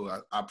the bubble.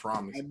 I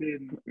promise. I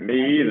didn't.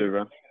 Me either,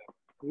 bro.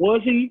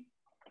 Was he?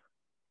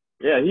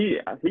 Yeah,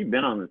 he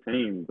been on the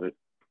team, but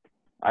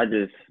I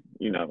just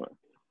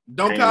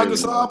Don't Pau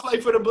Gasol play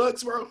for the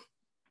Bucks, bro?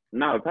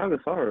 No, Pau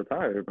Gasol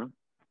retired, bro.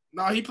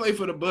 No, he played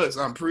for the Bucks.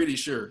 I'm pretty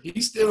sure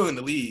he's still in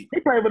the league.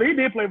 He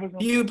did play for some.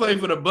 He played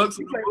for the Bucks.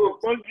 He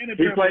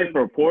played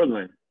for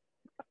Portland.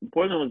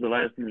 Portland was the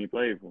last team he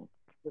played for.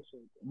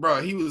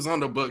 Bro, he was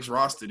on the Bucks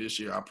roster this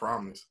year. I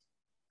promise.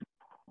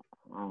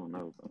 I don't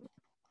know, bro.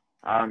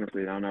 I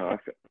honestly don't know.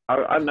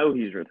 I know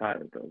he's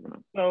retired though, bro.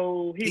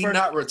 So he's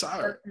not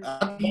retired.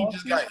 He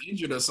just got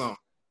injured or something.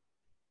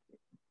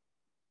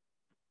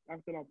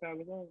 I'm still on Pau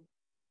Gasol.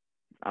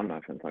 I'm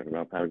not gonna talk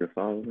about Pau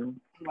Gasol, bro.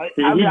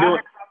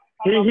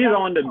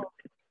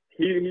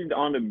 He's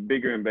on the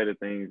bigger and better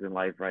things in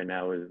life right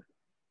now. Is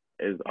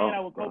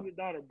with Kobe's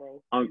daughter,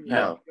 bro.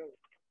 Uncle.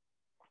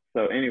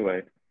 So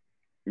anyway,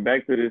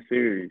 back to this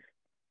series.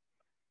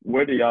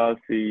 How do y'all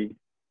see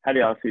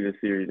the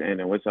series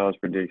ending? What's y'all's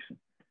prediction?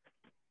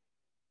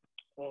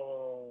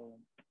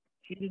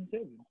 Heat in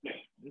 7.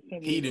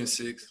 Heat in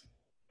 6.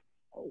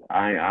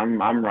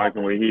 I'm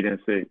rocking with Heat in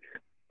 6.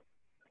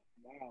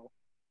 Wow.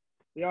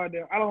 They are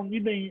there. I don't.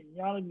 You think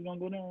Giannis is gonna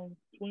go down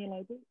swinging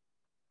like this?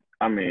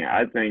 I mean,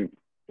 I think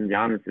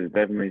Giannis is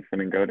definitely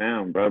finna go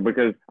down, bro,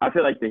 because I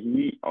feel like the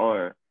Heat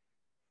are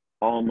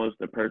almost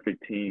the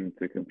perfect team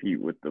to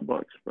compete with the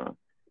Bucks, bro.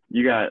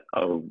 You got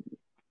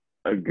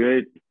a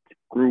good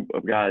group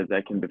of guys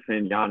that can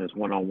defend Giannis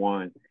one on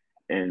one,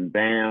 and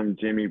Bam,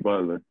 Jimmy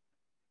Butler.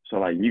 So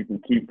like you can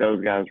keep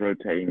those guys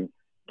rotating,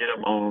 get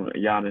them on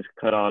Giannis,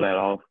 cut all that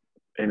off.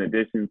 In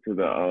addition to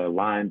the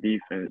line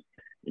defense,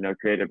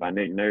 created by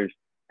Nick Nurse,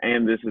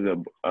 and this is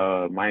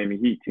a Miami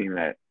Heat team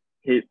that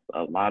hits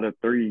a lot of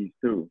threes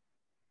too.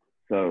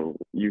 So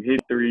you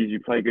hit threes, you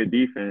play good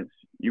defense,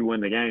 you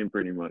win the game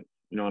pretty much.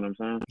 You know what I'm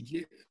saying?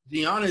 Yeah,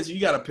 be honest, you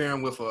got to pair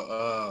him with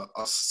a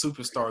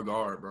superstar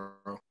guard, bro.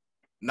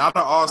 Not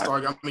an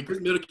all-star guy. I mean, Chris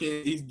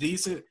Middleton, he's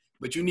decent,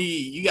 but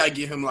you got to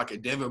get him like a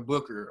Devin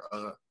Booker,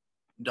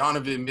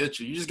 Donovan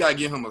Mitchell. You just got to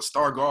give him a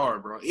star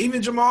guard, bro.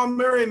 Even Jamal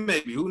Murray,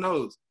 maybe. Who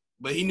knows?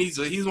 But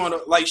he's one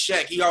of, like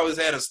Shaq, he always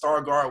had a star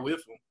guard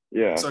with him.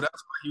 Yeah. So that's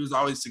why he was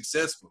always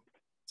successful.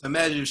 So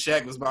imagine if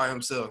Shaq was by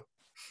himself.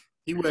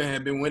 He wouldn't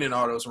have been winning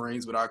all those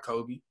rings without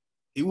Kobe.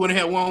 He wouldn't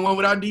have won one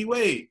without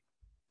D-Wade.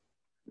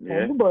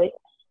 Yeah. I'm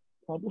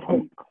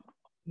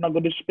not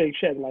going to disrespect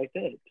Shaq like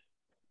that.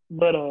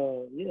 But,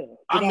 yeah.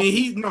 I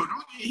mean,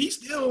 he's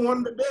still one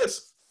of the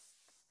best.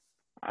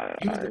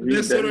 He was the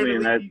best center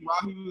in the league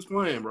while he was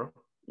playing, bro.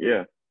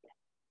 Yeah.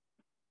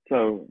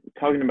 So,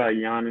 talking about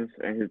Giannis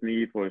and his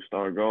need for a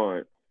star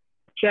guard.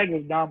 Shaq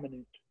was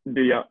dominant.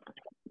 Do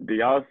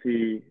y'all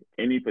see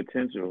any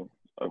potential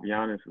of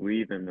Giannis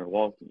leaving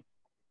Milwaukee?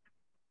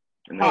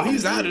 No,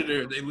 he's out of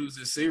there. They lose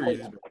this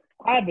series.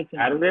 Out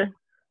of there?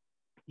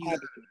 He's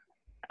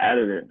out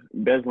of there.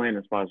 Best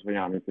landing spots for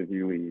Giannis if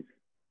he leaves.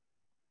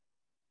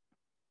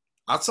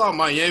 I saw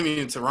Miami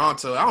and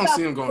Toronto. I don't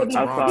see him going to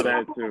Toronto. I saw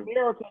that too.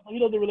 America, he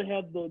doesn't really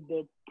have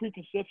the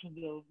preconceptions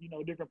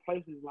of different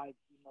places like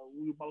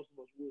we most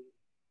of us would.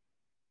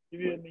 You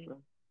feel me?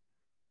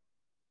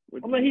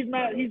 I mean,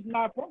 he's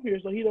not from here,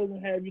 so he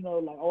doesn't have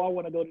like, I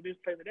want to go to this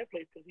place or that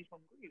place because he's from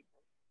Greece.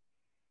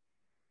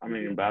 I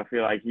mean, but I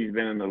feel like he's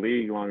been in the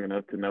league long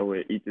enough to know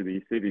what each of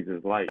these cities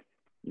is like.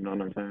 You know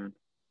what I'm saying?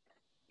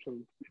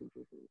 True.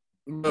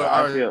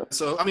 But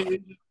so I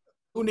mean,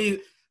 who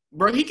need?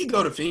 Bro, he could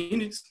go to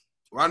Phoenix.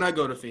 Why not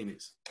go to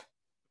Phoenix?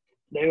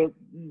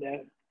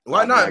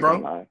 Why not,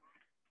 bro?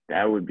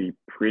 That would be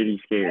pretty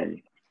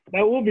scary.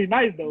 That would be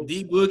nice, though.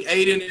 D-Book,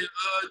 Aiden, and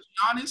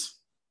Giannis?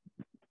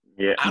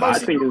 Yeah, I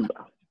think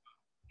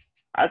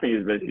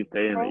it's best you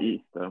stay in the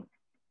East, though.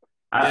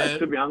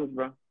 To be honest,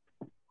 bro.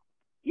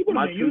 Even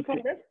in Utah,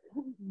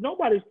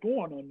 nobody's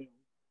scoring on them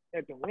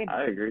at the rim.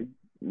 I agree,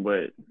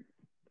 but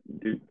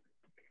dude,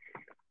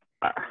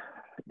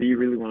 do you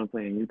really want to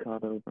play in Utah,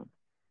 though, bro?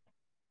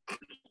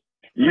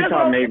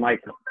 Utah made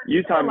Mike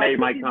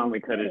Conley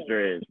cut his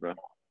dreads, bro.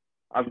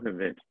 I'm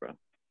convinced, bro.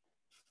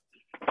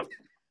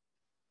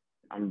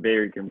 I'm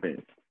very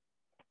convinced.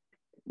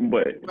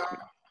 But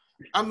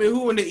I mean,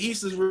 who in the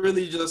East is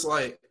really just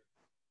like?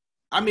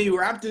 I mean,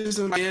 Raptors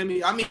in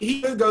Miami. I mean,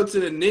 he could go to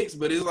the Knicks,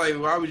 but it's like,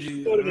 why would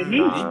you? He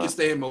can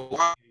stay in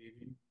Milwaukee.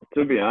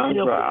 To be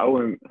honest,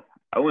 bro,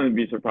 I wouldn't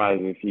be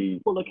surprised if he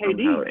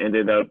somehow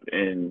ended up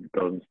in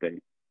Golden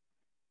State.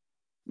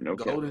 No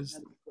Golden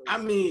State. I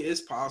mean, it's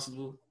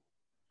possible.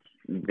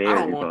 Very I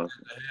don't want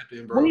possible. that to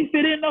happen, bro. When he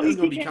fit in, though, it's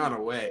gonna be kind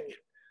of whack.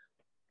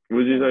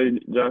 Would you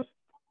say, Josh?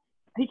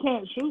 He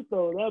can't shoot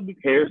though. That'd be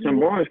Harrison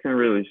Barnes can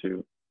really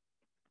shoot.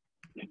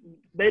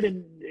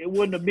 It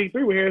wasn't a big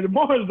three with Harrison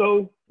Barnes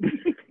though.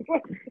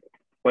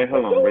 Wait,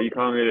 hold on, bro. You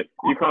calling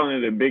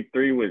it a big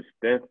three with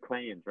Steph,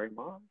 Clay, and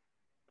Draymond?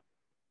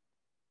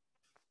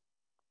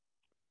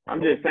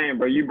 I'm just saying,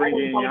 bro. You bring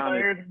in Giannis.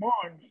 Harrison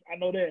Barnes, I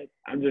know that.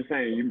 I'm just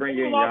saying, you bring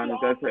in Giannis.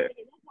 That's it.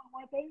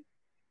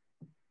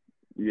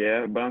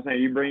 Yeah, but I'm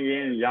saying you bring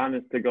in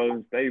Giannis to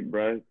Golden State,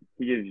 bro.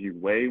 He gives you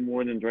way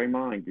more than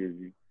Draymond gives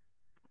you.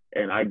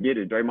 And I get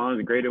it. Draymond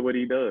is great at what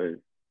he does.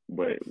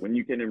 But when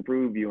you can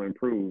improve, you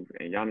improve.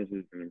 And Giannis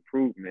is an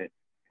improvement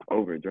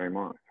over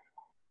Draymond.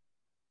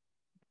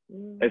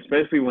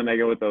 Especially when they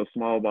go with those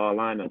small ball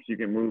lineups. You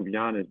can move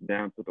Giannis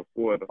down to the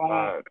 4 or the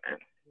 5.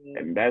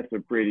 And that's a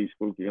pretty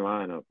spooky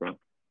lineup, bro.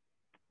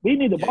 We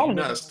need the ball. You're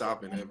not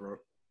stopping that, bro.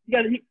 He's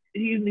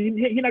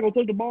not going to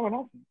touch the ball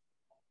often.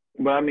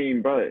 But, I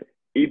mean, bro,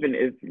 even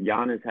if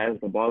Giannis has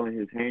the ball in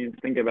his hands,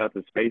 think about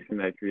the spacing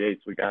that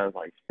creates with guys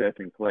like Steph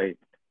and Clay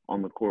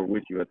on the court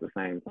with you at the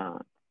same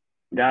time.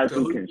 Guys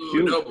who can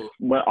shoot,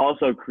 but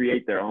also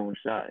create their own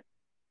shot.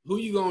 Who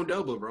you gonna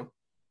double, bro?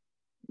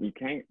 You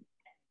can't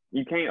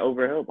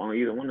overhelp on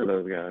either one of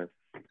those guys.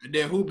 And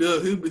then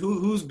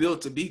who's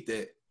built to beat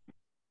that?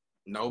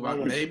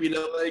 Nobody. Maybe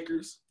the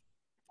Lakers.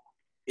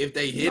 If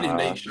they hit and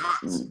make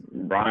shots.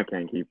 Bron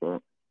can't keep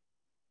up.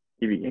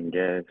 He be getting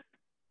gas.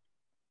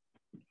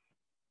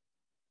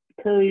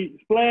 Curry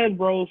Splash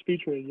Bros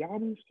featuring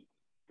Giannis.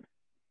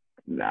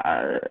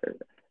 Nah,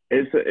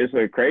 it's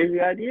a crazy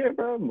idea,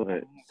 bro.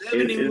 But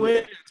 70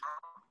 wins.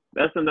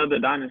 That's another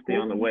dynasty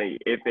on the way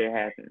if it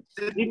happens.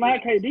 He's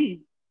not KD.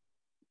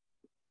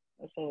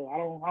 So I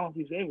don't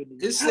see 70.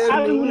 It's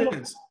 70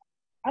 wins.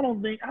 I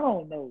don't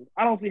know.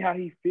 I don't see how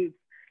he fits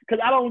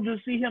because I don't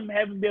just see him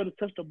having to be able to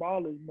touch the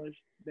ball as much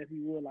that he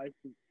would like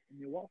to in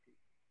Milwaukee.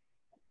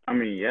 I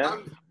mean, yeah,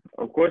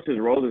 of course his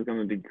role is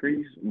going to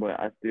decrease, but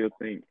I still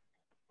think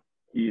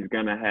he's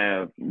going to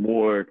have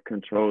more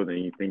control than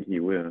you think he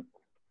will.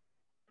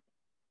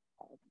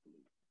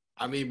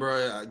 I mean,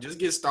 bro, just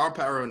get star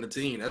power on the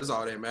team. That's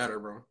all that matter,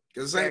 bro.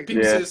 Because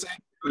people Yeah. say the same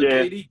thing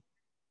about KD.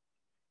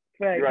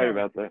 You're right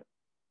about that.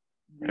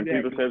 And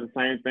people say the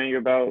same thing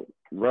about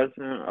Russ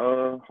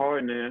and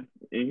Harden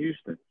in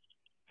Houston.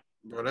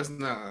 Bro, that's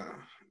not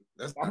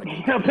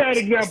a bad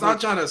example. Stop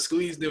trying to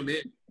squeeze them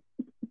in.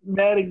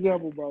 Bad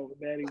example, bro.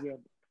 Bad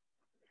example.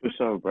 For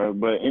sure, bro.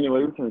 But anyway,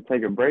 we're going to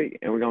take a break,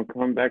 and we're going to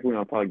come back. We're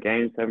going to talk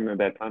Game 7 of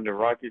that Thunder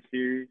Rockets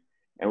series,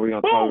 and we're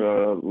going to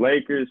talk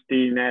Lakers,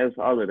 Steve Nash,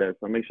 all of that.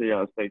 So make sure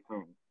y'all stay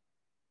tuned.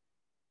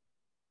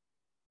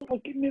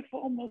 Give me a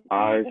phone.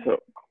 All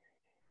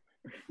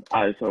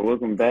right, so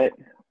welcome back.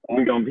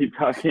 We're going to be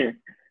talking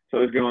 – so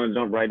we're going to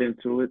jump right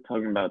into it,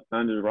 talking about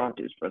Thunder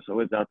Rockets, bro. So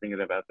what y'all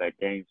thinking about that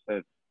Game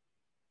 7?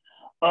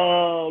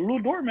 Lou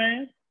Dort,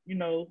 man,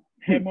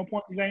 had more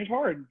points than James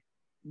Harden.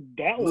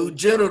 That was Lou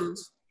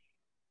Genitals.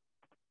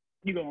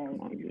 You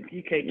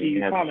can't keep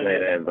you have to say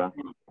that, bro.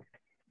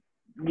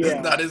 Yeah.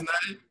 That's not his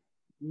name?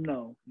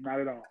 No, not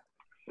at all.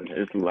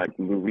 It's like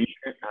Louis.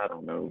 I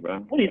don't know, bro.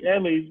 One of these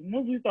athletes,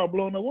 once we start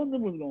blowing up, one of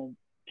them was going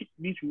to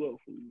beat you up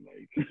for you.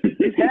 Like,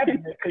 it's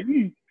happening because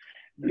you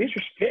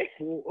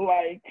disrespectful,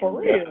 like, for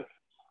real.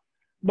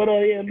 But,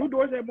 Lou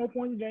Dort had more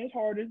points than James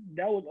Harden.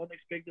 That was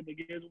unexpected, but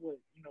guess what?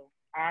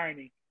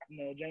 Irony.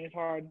 James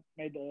Harden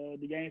made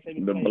the game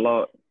 7 The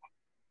block.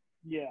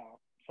 Yeah.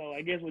 So,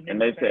 I guess with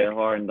and they said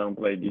Harden don't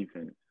play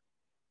defense.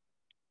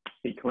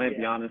 He clamped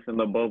Giannis in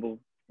the bubble,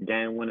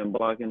 game-winning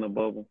block in the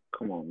bubble.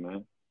 Come on,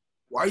 man.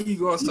 Why are you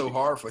going so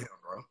hard for him,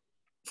 bro?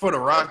 For the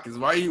Rockets,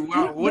 what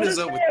is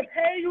up with that?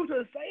 Pay you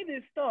to say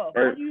this stuff.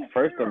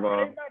 First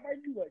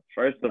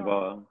of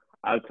all,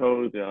 I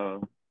told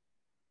y'all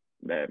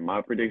that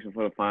my prediction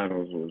for the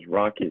finals was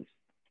Rockets,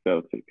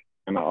 Celtics.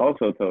 And I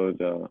also told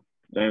y'all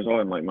James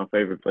Harden like my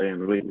favorite player in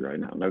the league right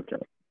now. No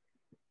cap.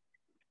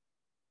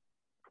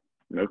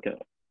 No cap.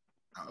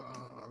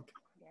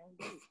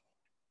 Okay.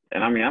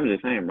 And I mean, I'm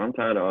just saying, bro, I'm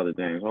tired of all the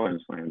James Harden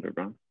slander,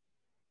 bro.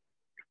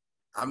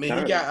 I mean,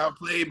 he got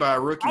outplayed by a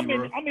rookie,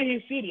 bro. I'm in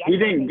his city. He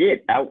didn't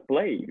get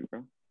outplayed,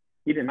 bro.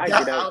 He did not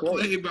get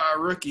outplayed by a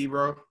rookie,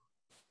 bro.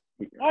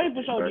 Oh, he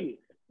for sure did.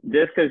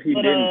 Just because he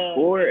didn't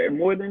score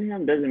more than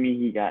him doesn't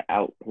mean he got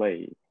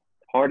outplayed.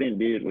 Harden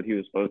did what he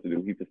was supposed to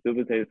do. He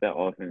facilitated that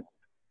offense,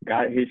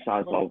 got his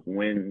shots off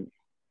when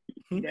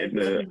the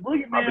boogeyman, bro.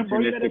 You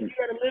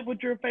gotta live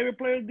with your favorite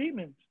player's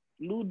demons.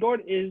 Lou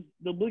Dort is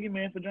the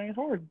boogeyman for James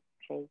Harden.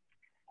 So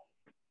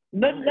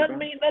nothing that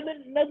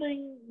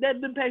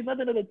impacts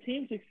nothing of the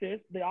team success.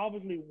 They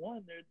obviously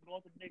won. They're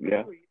going to the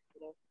next series.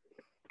 So,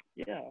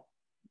 yeah.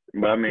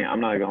 But I mean,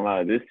 I'm not gonna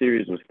lie. This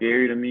series was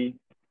scary to me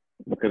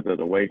because of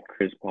the way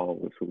Chris Paul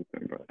was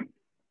hooping, bro.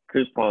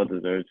 Chris Paul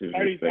deserves his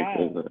respect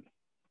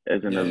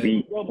as an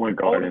elite point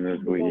guard in this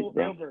league,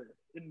 bro.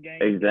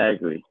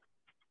 Exactly.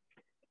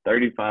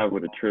 35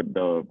 with a trip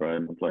dub, bro,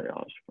 in the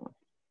playoffs, bro.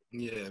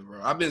 Yeah,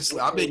 bro. I've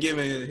been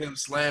giving him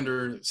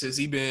slander since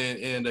he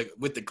been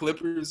with the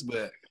Clippers,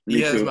 but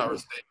he has my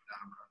respect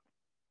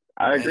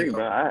now, bro. I agree,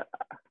 bro.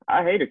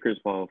 I hated Chris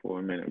Paul for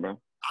a minute, bro.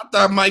 I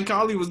thought Mike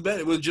Conley was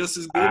better. Was just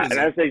as good as him.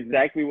 That's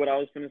exactly what I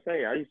was going to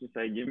say. I used to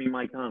say, give me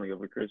Mike Conley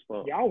over Chris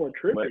Paul. Y'all were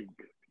tripping.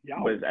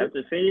 But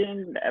after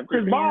seeing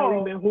Chris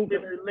Paul been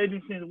hooping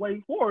legend since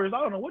Wake Forest. I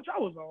don't know what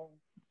y'all was on.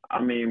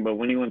 I mean, but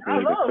when he went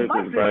to the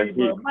Clippers,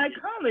 bro, but Mike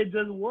Conley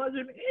just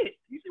wasn't it.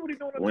 You see what he's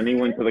doing? When he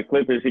went to the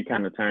Clippers, he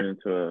kind of turned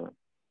into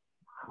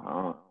I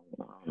don't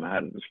know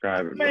how to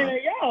describe it, bro. Man,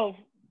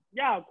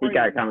 y'all crazy. He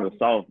got kind of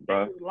soft,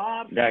 bro.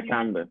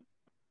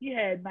 He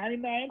had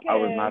 99 passes. I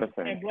was not a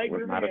fan. And Blake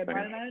Griffin had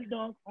 99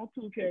 dunks on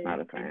 2K. Not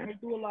a fan.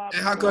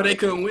 And how come they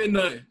couldn't win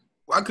nothing?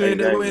 Why couldn't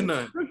they win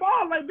nothing? Chris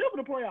Paul like built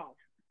for the playoffs.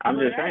 I'm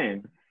just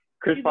saying.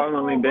 Chris Paul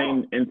only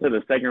been into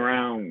the second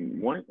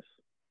round once.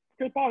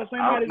 Chris Paul the same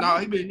height as No,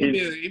 he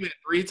been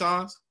 3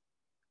 times.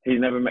 He's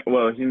never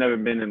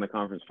been in the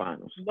conference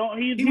finals. No,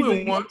 he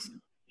went once.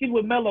 He's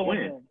with Melo with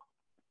him.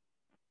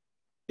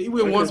 He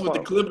went once with the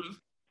Clippers.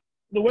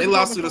 They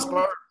lost to the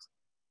Spurs.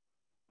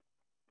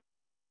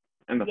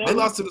 They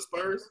lost to the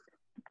Spurs.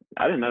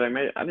 I didn't know they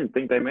made it. I didn't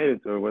think they made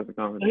it to a Western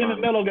Conference. Him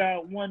and Melo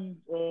got one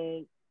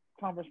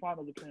conference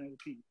finals appearance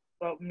each.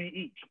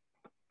 Each.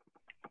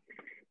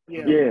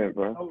 Yeah,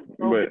 bro.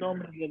 But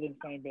together in the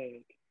same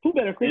bag. Who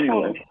better? Chris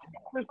Paul.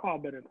 Chris Paul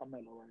better than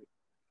Carmelo, right?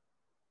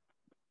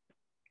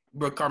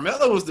 But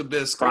Carmelo was the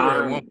best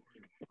scorer at one point.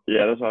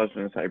 Yeah, that's what I was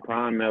going to say.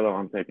 Prime Melo,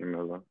 I'm taking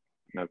Melo.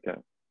 No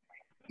cap.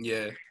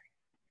 Yeah.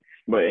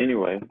 But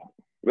anyway,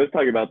 let's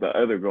talk about the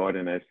other guard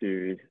in that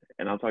series,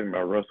 and I'm talking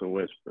about Russell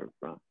Westbrook,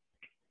 bro.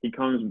 He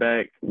comes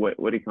back. What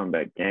did he come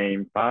back?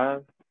 Game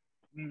 5?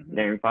 Mm-hmm.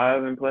 Game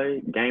 5 and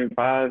play. Game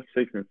 5,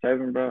 6, and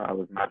 7, bro. I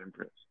was not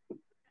impressed.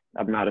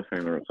 I'm not a fan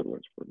of Russell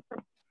Westbrook, bro.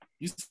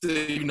 You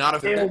said you're not a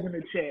fan? L's in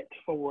the chat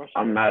for us.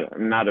 I'm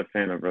not a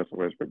fan of Russell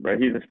Westbrook, bro.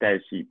 He's a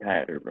stat sheet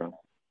patter, bro.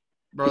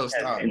 Bro,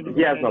 stop.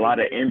 He has a lot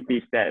of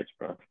empty stats,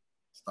 bro.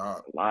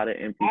 Stop. A lot of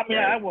empty I mean,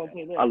 stats. I won't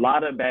say that. A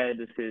lot of bad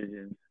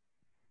decisions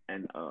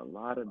and a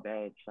lot of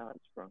bad shots,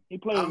 bro. He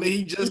plays. I mean,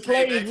 he just he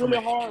came plays back from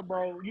really it. hard,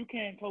 bro. You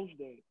can't coach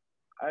that.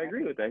 I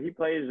agree with that. He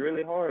plays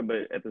really hard,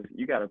 but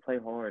you got to play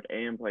hard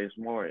and play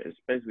smart,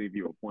 especially if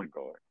you're a point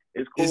guard.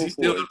 It's cool. Is he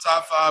still the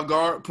top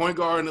 5 point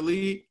guard in the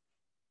league?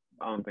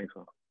 I don't think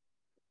so.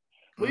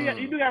 But yeah,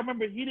 you do gotta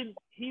remember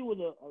he was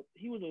a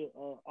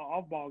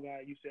off ball guy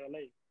at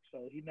UCLA,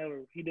 so he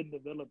didn't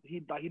develop. He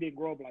didn't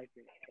grow up like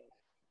that.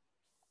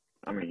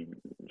 I mean,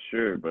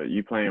 sure, but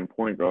you playing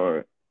point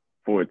guard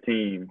for a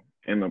team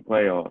in the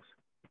playoffs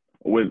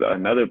with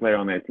another player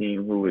on that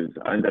team who is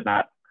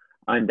not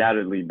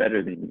undoubtedly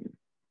better than you.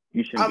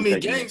 You shouldn't. I mean,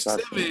 game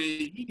 7,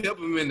 you kept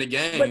him in the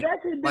game. But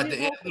that's his like the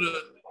end of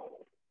the.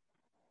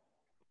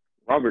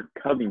 Robert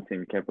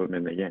Covington kept him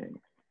in the game.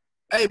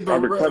 Hey, bro,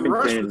 Robert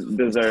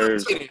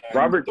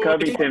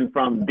Covington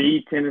from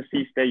the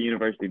Tennessee State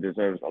University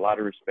deserves a lot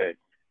of respect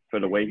for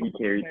the way he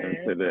carried them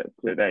to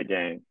that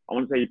game. I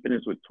want to say he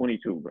finished with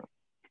 22, bro.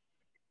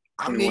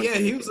 I mean, yeah,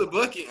 he was a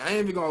bucket. I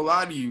ain't even gonna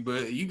lie to you,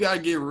 but you gotta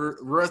give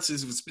Russ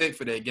his respect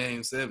for that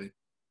game 7.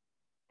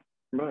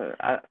 Bro,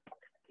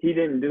 he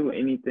didn't do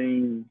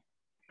anything.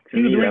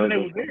 He was the reason they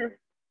were there.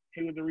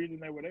 He was the reason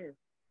they were there.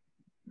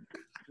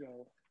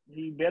 So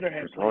he better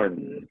have played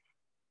good.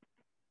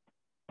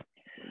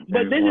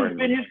 But this has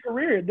been his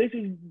career. This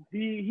is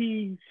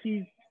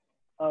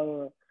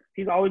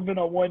he's always been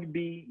a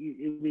 1B,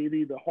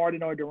 either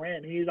Harden or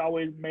Durant. He's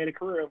always made a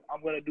career of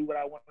I'm gonna do what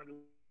I want to do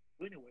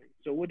anyway.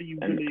 So what do you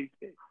really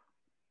expect?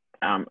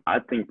 I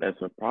think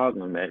that's a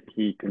problem that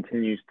he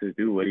continues to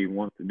do what he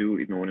wants to do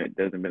even when it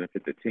doesn't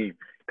benefit the team.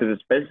 Because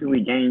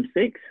especially Game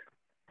 6,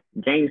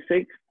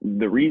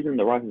 the reason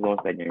the Rockets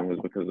lost that game was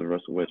because of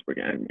Russell Westbrook,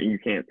 and you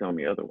can't tell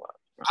me otherwise.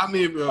 I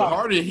mean,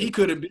 Harden, he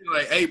could have been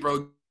like, "Hey,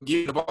 bro,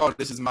 give the ball.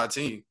 This is my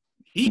team."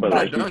 But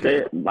like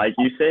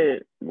you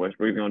said,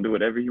 Westbrook's gonna do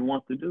whatever he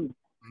wants to do.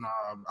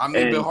 Nah, I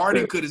mean, but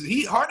Harden could have.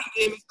 Harden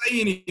didn't even say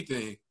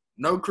anything.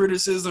 No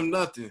criticism,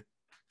 nothing.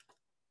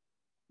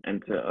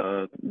 And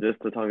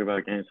just to talk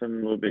about Game 7 a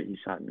little bit, he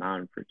shot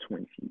 9 for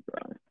 20,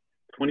 bro.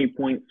 20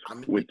 points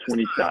with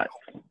 20 shots.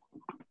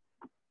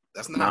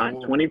 That's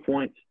not 20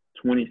 points,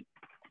 20.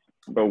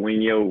 But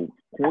when your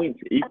points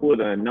equal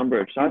the number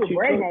of shots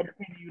you took,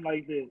 you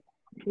like that.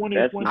 20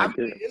 that's points. not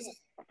good.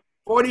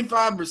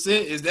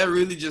 45%, is that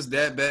really just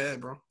that bad,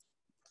 bro?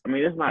 I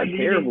mean, it's not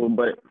terrible,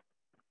 but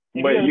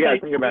you got to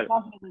think about it.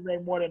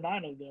 More than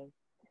 9 of them.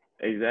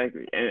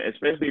 Exactly. And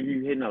especially if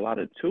you're hitting a lot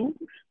of twos.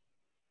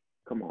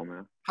 Come on,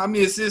 man. How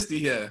many assists did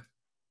he have?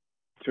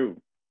 2.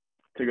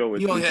 To go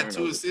with he only turnovers.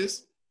 had 2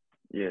 assists?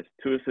 Yes,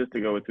 2 assists to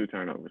go with 2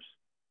 turnovers.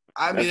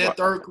 I mean, that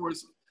third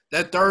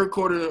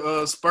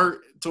quarter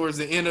spurt towards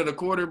the end of the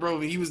quarter, bro,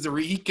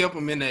 he kept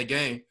him in that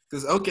game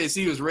because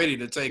OKC was ready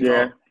to take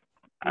off.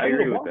 I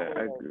agree with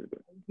that.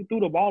 He threw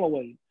the ball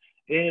away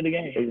end of the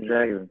game.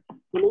 Exactly.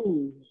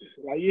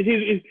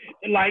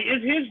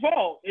 It's his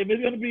fault if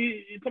it's gonna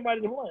be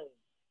somebody to blame.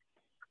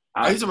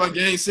 Are you talking about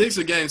Game 6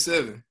 or Game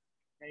 7?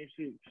 Game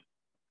 6.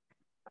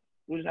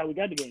 Which is how we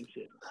got to Game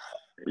 6.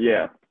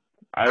 Yeah,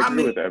 I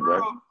agree with that, bro.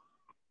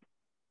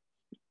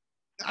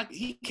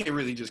 He can't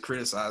really just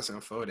criticize him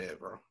for that,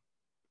 bro.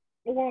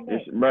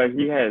 Bro,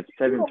 he had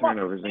 7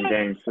 turnovers in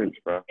Game 6,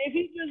 bro.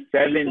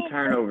 7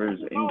 turnovers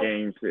in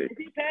Game 6. If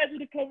he passes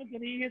to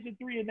Covington, he hits a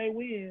 3 and they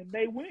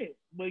win.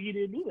 But he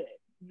didn't do that.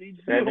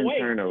 7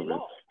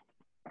 turnovers.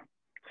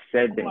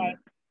 7.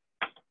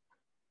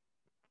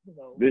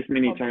 This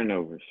many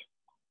turnovers.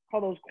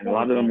 And a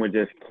lot of them were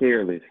just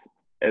careless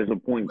as a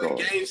point guard.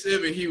 Game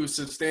 7, he was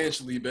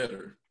substantially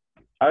better.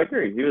 I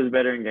agree. He was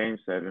better in Game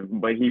 7,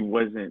 but he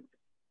wasn't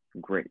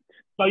great.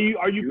 So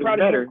are you proud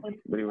of him?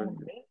 But he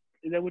wasn't.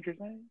 Is that what you're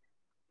saying?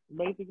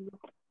 Basically,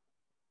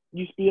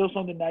 you spill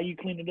something, now you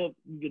clean it up,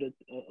 you get a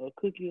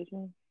cookie or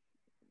something.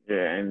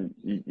 Yeah, and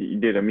you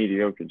did a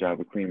mediocre job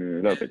of cleaning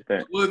it up at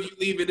that. What if you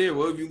leave it there?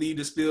 What if you leave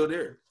the spill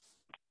there?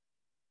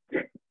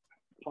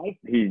 I'm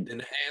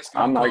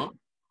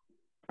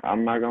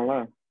not gonna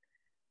lie.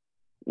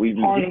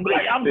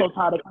 I'm so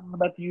tired of coming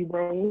back to you,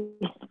 bro.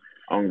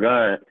 On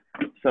God.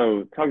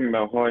 So talking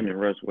about Harden and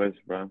Russ West,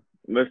 bro.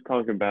 Let's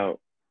talk about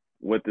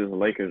what this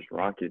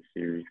Lakers-Rockets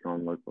series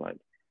gonna look like.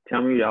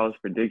 Tell me y'all's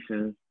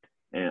predictions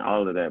and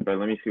all of that, but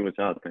let me see what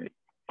y'all think.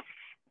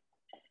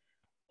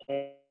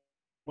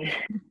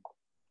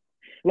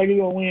 Lakers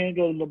gonna win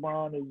because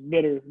LeBron is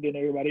better than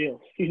everybody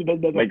else.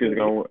 Lakers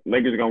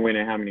gonna win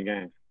in how many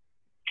games?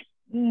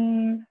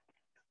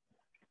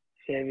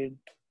 7.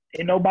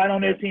 And nobody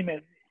on their team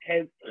has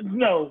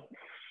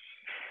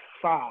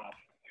 5.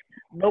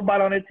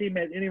 Nobody on their team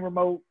has any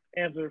remote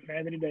answer for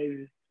Anthony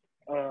Davis.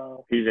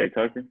 PJ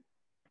Tucker,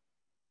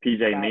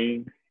 PJ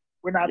Means,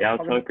 we're not y'all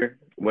Tucker,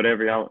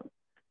 whatever y'all.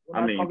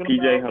 I mean,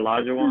 PJ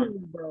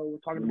Olajuwon, bro. We're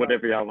talking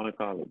whatever y'all want to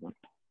call it, man.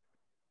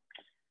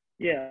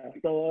 Yeah.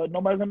 So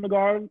nobody's on the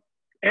guard.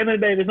 Anthony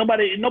Davis.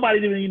 Nobody's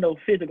even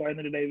fit to guard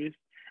Anthony Davis.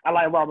 I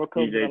like Robert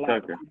Covington a lot.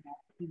 Tucker.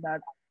 He's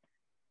not.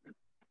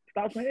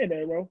 Stop saying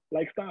that, bro.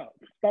 Like, stop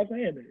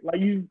saying that.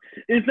 Like,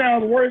 it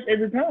sounds worse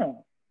every time.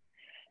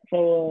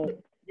 So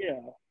yeah,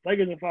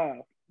 Lakers in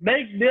 5.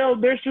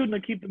 They're shooting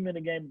to keep them in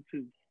the game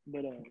too.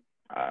 But all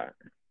right.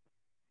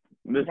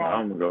 This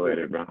I'm gonna go at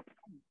it, bro.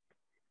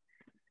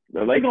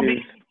 The Lakers gonna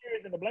be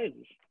than the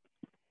Blazers.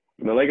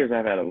 The Lakers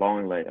have had a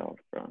long layoff,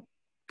 bro,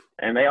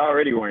 and they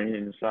already weren't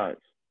hitting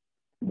shots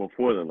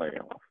before the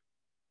layoff.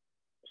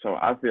 So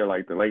I feel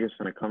like the Lakers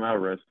gonna come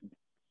out resting.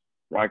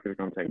 Rockets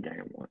gonna take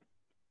game 1.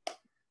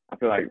 I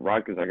feel like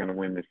Rockets are gonna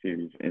win the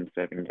series in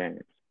 7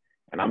 games,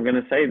 and I'm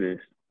gonna say this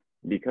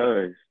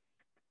because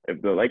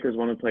if the Lakers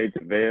want to play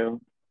JaVale,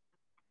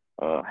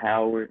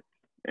 Howard,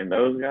 and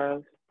those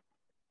guys,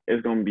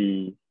 it's gonna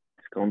be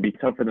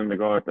tough for them to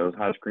guard those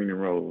high screening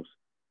roles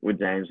with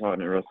James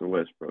Harden and Russell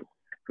Westbrook.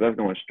 So that's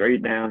going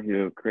straight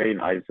downhill, creating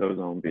ISO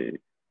zone big.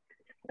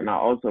 And I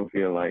also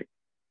feel like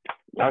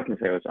y'all can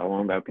say what y'all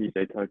want about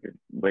PJ Tucker,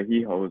 but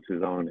he holds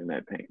his own in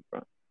that paint,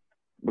 bro.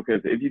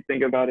 Because if you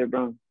think about it,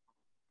 bro,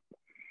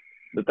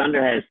 the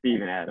Thunder had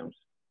Steven Adams,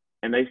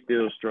 and they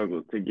still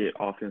struggled to get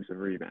offensive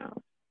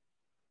rebounds.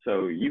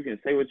 So you can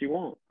say what you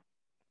want,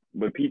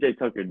 but PJ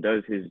Tucker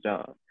does his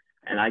job.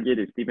 And I get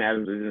it, Steven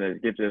Adams isn't as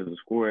gifted as a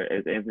scorer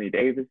as Anthony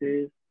Davis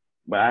is,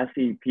 but I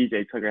see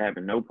PJ Tucker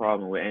having no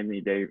problem with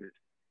Anthony Davis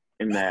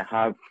in that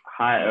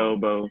high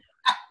elbow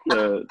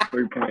to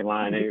 3-point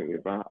line area,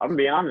 bro. I'm gonna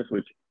be honest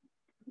with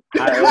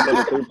you. High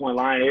elbow to 3-point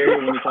line area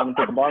when you're trying to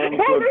put the ball on the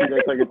floor,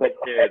 PJ Tucker takes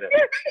care of that.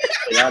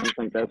 So y'all just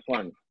think that's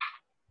funny.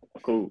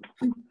 Cool.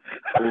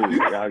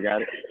 Y'all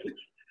got it.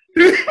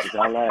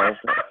 Y'all laugh.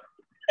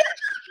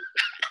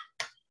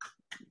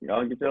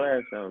 Y'all get your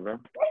ass out, bro.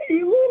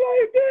 You look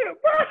like that,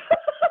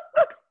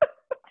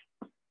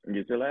 bro.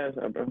 Get your ass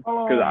out, bro.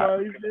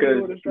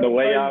 Because the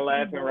way y'all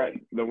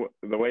laughing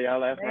the way y'all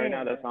laughing right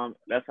now, that's how I'm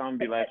gonna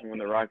be laughing when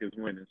the Rockets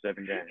win in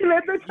 7 games. You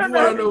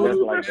wanna know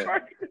what's like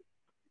that.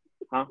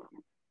 Huh?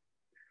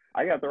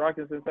 I got the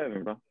Rockets in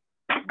 7, bro.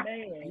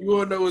 Man. You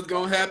wanna know what's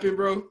gonna happen,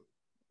 bro?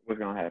 What's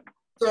gonna happen?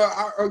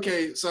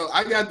 So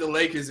I got the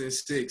Lakers in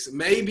 6,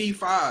 maybe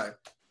 5.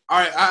 All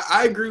right,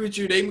 I agree with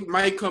you. They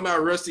might come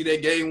out rusty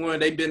that game 1.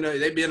 They've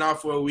been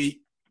off for a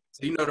week.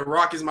 So, the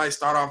Rockets might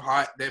start off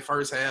hot that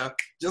first half,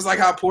 just like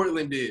how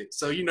Portland did.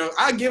 So,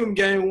 I give them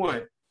game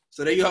 1.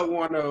 So they up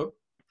 1-0.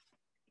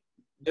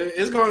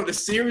 The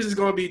series is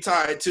gonna be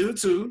tied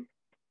 2-2,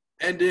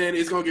 and then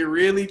it's gonna get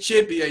really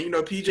chippy. And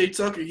PJ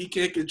Tucker, he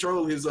can't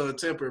control his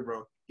temper,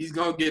 bro. He's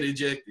gonna get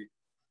ejected,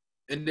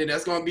 and then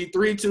that's gonna be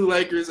 3-2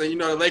 Lakers,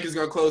 and the Lakers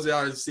gonna close it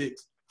out in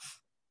 6.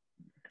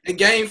 In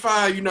game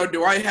 5,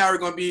 Dwight Howard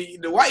might be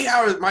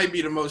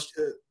the most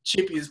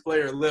chippiest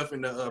player left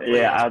in the playoffs.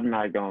 Yeah, I'm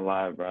not gonna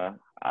lie, bro.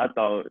 I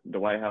thought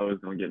Dwight Howard was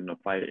gonna get in a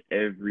fight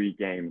every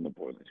game in the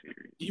Portland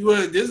series. He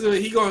would.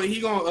 He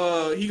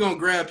gonna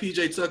grab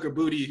PJ Tucker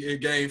booty in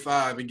game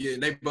 5 and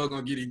they both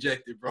gonna get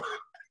ejected, bro.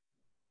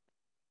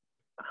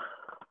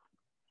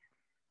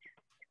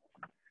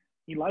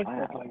 He likes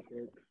stuff like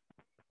that.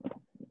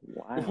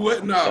 Wow.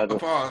 What? No,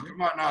 pause.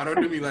 Come on, no,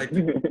 don't do me like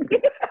that.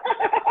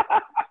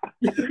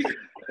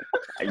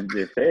 You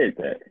just said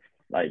that.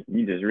 Like,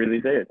 you just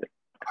really said that.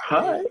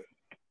 Huh?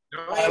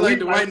 Like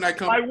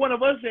one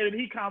of us said it,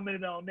 he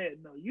commented on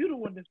that. No, you the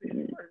one that said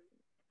it first.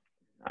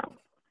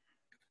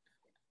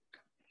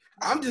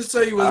 I'm just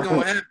telling you what's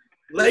going to happen.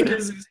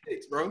 Lakers in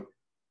 6, bro.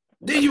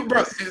 Then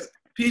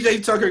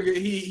PJ Tucker,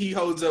 he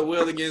holds up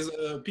well against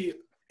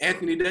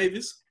Anthony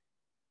Davis.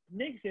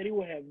 Nick said he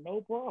would have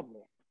no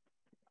problem.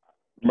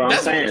 Bro, I'm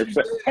saying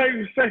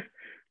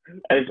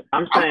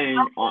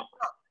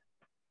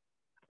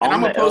and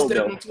I'm going to post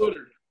that on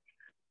Twitter.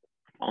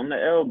 On the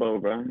elbow,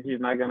 bro, he's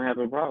not going to have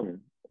a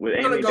problem. With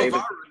Anthony Davis.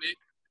 Viral, Nick.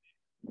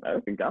 I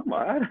think I'm all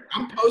right.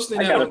 I'm posting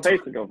I that got on a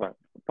face Twitter. to go by.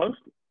 Post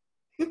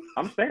it.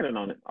 I'm standing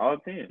on it. All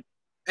 10.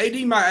 AD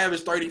might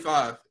average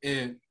 35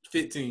 and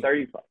 15.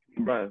 35.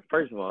 Bro,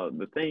 first of all,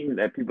 the thing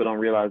that people don't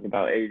realize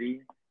about AD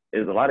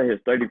is a lot of his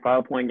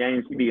 35-point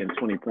games, he be getting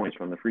 20 points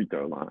from the free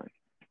throw line.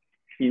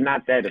 He's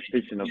not that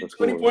efficient of a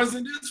scorer. 20 points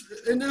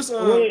in this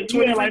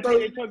 20 like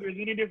PJ Tucker is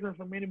any different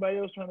from anybody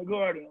else trying to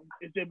guard him.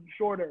 It's just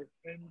shorter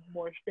and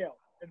more stealth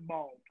and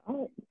ball.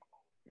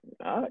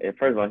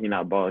 First of all, he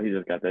not bald. He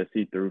just got that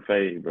see-through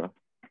fade, bro.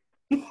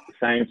 The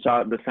same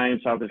shot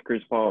as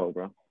Chris Paul,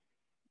 bro.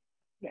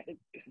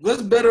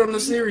 What's better on the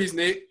series,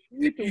 Nick?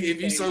 If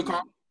you so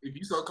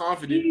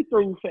confident.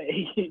 See-through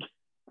fade.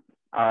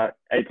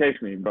 Hey,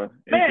 text me, bro.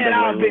 Man,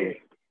 I'll bet.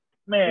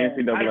 Man,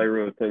 NCAA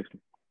rules, text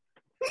me.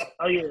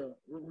 Oh yeah.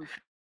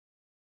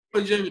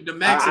 The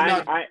max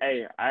amount.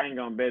 I ain't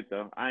gonna bet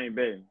though. I ain't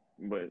betting,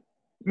 but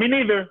me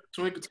neither.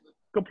 Twinkle.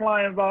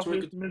 Compliance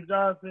office, Ms.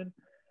 Johnson.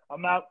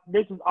 I'm not.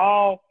 This is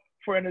all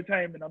for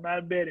entertainment. I'm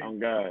not betting. Oh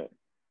God.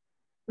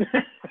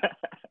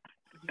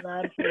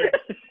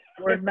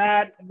 We're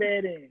not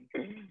betting.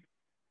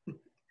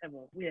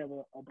 we have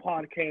a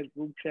podcast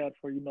group chat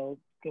for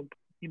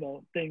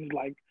things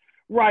like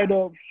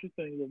write-ups,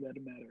 things of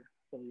that matter.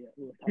 So yeah,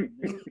 we'll talk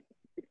about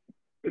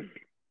that.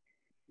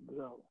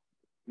 So,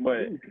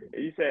 But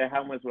you said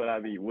how much would I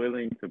be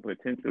willing to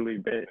potentially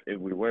bet if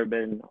we were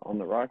betting on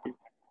the Rockets?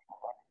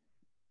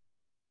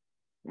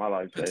 My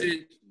life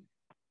savings.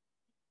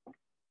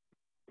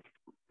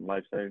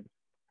 Life savings.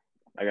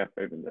 I got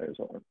faith in that.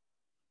 So.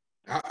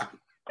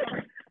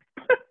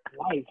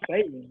 Life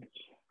savings.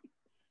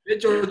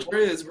 Bet your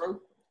dreads, bro.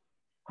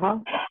 Huh?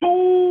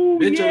 Oh,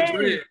 Bet yes.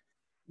 your dreads.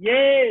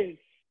 Yes.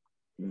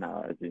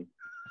 Nah, G.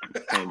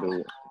 Can't do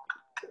it.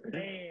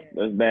 Man.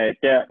 That's bad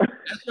cap.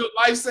 That's your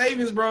life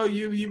savings, bro.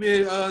 You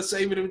been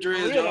saving them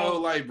dreads your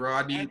whole life, bro.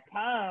 I need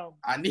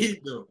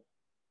them.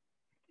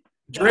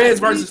 Dreads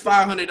versus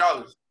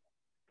 $500.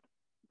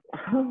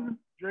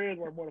 Dreads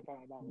worth more than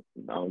 $5.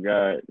 Oh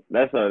God,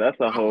 that's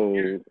a whole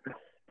it's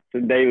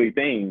a daily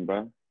thing,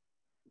 bro.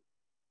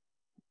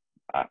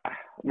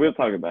 We'll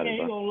talk about it,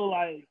 bro.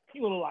 He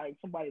gonna look like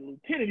somebody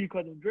lieutenant you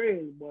cut them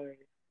dreads, boy.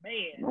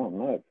 Man. No, I'm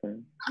not,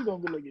 man. He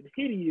gonna be looking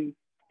hideous.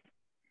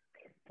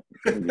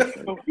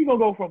 So he gonna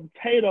go from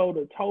Tato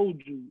to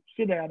told you,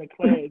 sit down in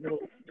class,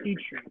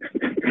 teacher.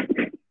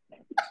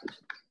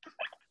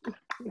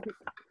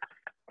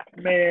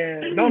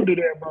 Man, don't do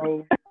that,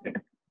 bro.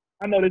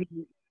 I know this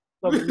is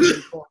something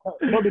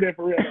don't do that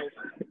for real, though.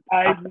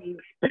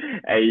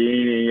 Hey,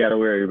 you ain't gotta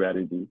worry about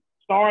it, D.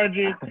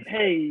 Sergeant,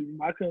 hey,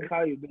 I couldn't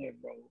call you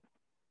that, bro.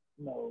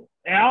 No.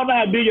 And I don't know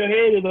how big your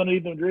head is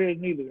underneath them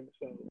dreads neither,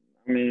 so.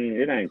 I mean,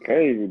 it ain't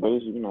crazy, but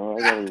it's, I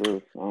got a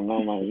little, I don't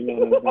know, man, you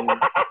know what I'm saying?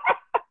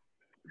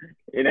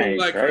 It ain't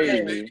like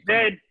crazy.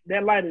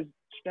 That light is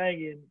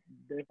stinging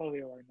their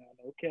forehead right now,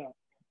 no cap.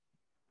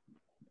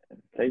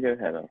 Take your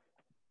hat off.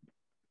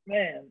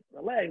 Man,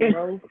 relax,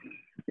 bro.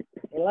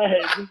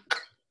 Relax.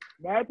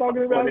 Not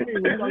talking about me.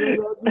 We're talking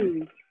about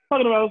you.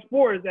 Talking about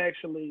sports,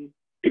 actually.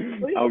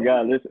 Oh,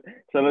 God.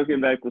 So let's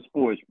get back to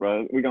sports,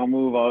 bro. We're going to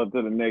move on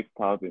to the next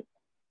topic.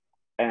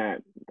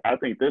 And I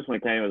think this one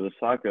came as a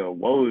shock of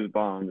Woes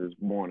bomb this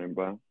morning,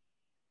 bro.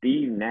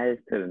 Steve Nash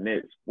to the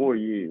Nets, 4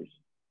 years.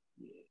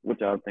 What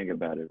y'all think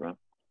about it, bro?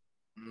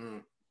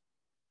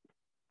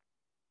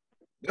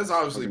 That's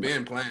obviously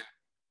been planned.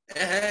 It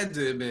had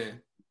to have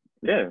been.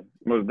 Yeah,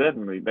 most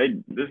definitely.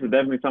 This is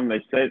definitely something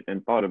they said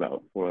and thought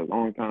about for a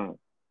long time.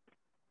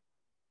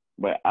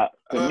 But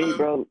to me,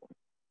 bro,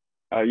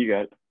 you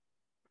got it.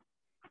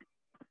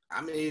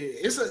 I mean,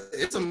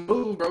 it's a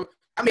move, bro.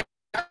 I mean,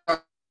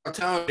 I'm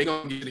telling you, they're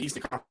gonna get to the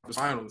Eastern Conference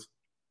Finals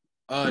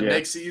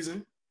next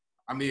season.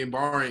 I mean,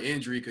 barring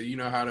injury, because you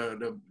know how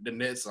the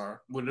Nets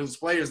are. Well, those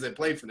players that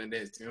play for the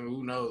Nets,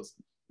 who knows?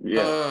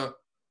 Yeah.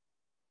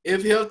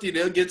 If healthy,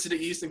 they'll get to the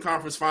Eastern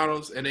Conference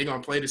Finals, and they're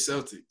going to play the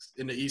Celtics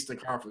in the Eastern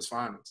Conference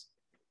Finals.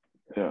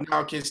 Yeah.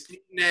 Now, can Steve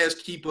Nash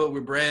keep up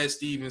with Brad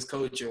Stevens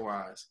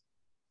coaching-wise?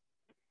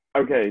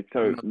 Okay,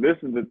 so this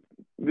is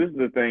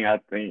the thing I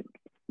think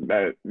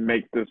that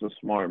makes this a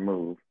smart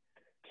move.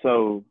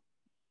 So,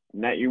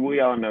 we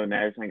all know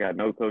Nash ain't got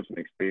no coaching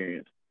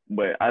experience,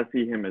 but I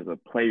see him as a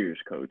player's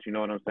coach. You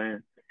know what I'm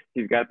saying?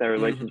 He's got that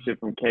relationship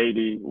from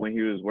KD when he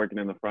was working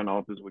in the front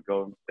office with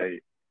Golden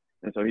State.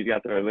 And so he's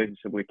got the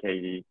relationship with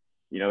KD.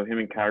 Him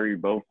and Kyrie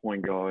both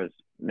point guards.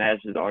 Nash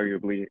is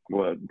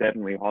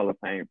definitely Hall of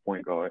Fame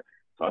point guard.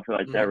 So I feel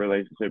like that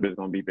relationship is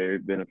going to be very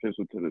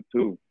beneficial to the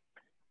two.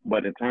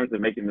 But in terms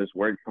of making this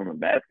work from a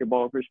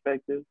basketball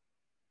perspective,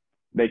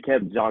 they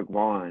kept Jacque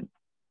Vaughn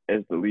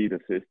as the lead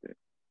assistant.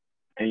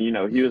 And,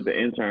 he was the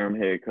interim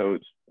head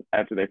coach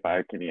after they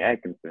fired Kenny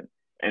Atkinson.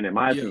 And in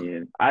my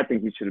opinion, I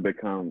think he should have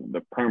become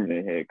the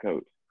permanent head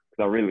coach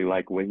because I really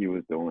like what he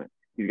was doing.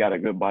 He's got a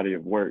good body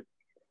of work.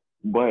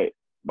 But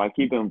by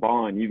keeping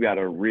Vaughn, you got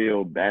a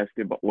real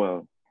basketball –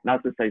 well,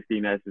 not to say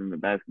Steve Nash is in the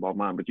basketball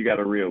mind, but you got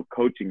a real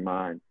coaching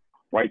mind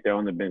right there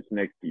on the bench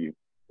next to you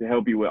to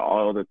help you with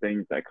all the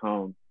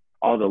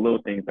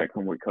little things that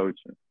come with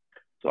coaching.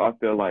 So I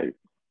feel like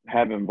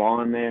having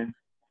Vaughn there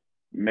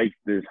makes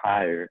this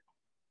hire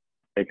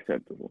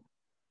acceptable.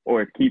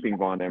 Or keeping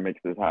Vaughn there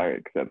makes this hire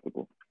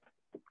acceptable.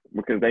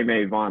 Because they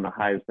made Vaughn the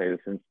highest paid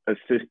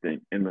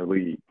assistant in the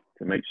league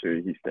to make sure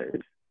he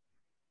stays.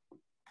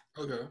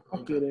 Okay.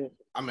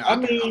 I mean,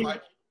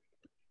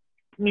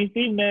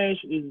 Steve Nash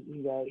he's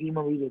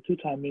a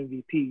two-time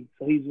MVP,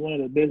 so he's one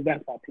of the best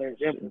basketball players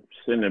ever.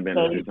 Shouldn't have been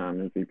a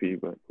two-time MVP,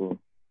 but cool.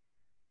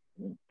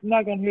 I'm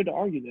not gonna hear to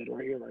argue that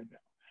right now.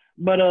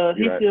 But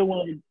he's still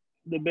one of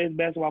the best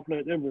basketball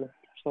players ever.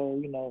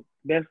 So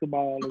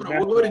basketball.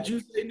 What did you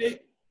say,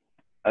 Nick?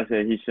 I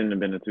said he shouldn't have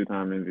been a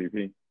two-time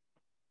MVP.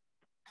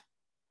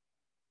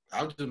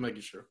 I was just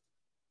making sure.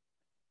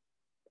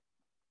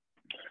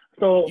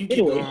 So you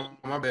keep going.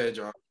 My bad,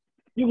 y'all.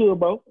 You good,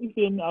 bro. You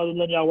feel me? I was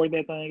letting y'all work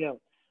that thing out.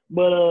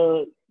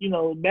 But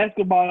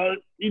basketball,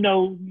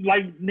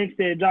 like Nick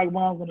said, Jacque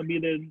Vaughn's gonna be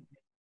the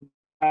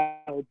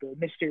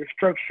necessary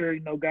structure,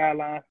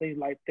 guidelines, things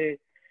like that.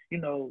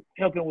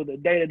 Helping with the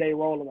day-to-day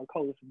role of a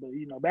coach.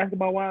 But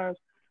basketball wise,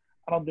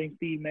 I don't think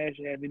Steve Nash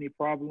should have any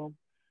problem.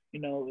 You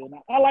know, and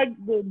I like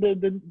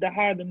the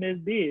hire the Nets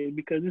did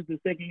because it's the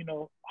second, you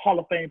know, Hall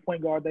of Fame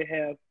point guard they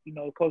have, you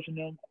know, coaching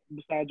them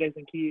besides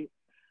Jason Kidd.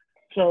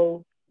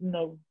 So, you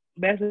know,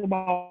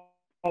 basketball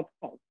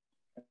talks.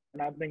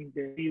 And I think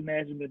that Steve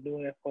Nash has been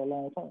doing that for a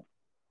long time.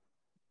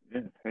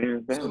 Yeah,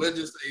 So let's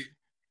just say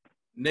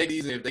next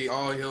season, if they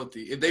all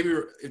healthy, if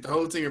the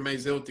whole team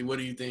remains healthy, what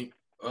do you think?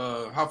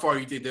 How far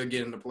do you think they'll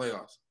get in the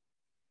playoffs?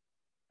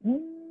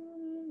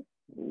 In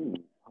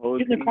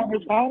the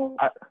conference finals?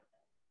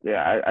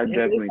 I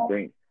definitely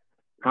think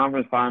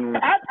conference finals.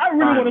 I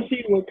really want to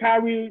see what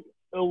Kyrie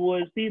or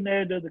what Steve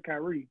Nash does to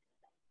Kyrie.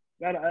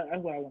 That's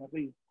what I want to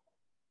see.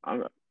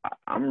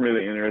 I'm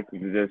really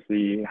interested to just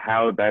see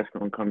how that's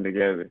gonna come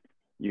together.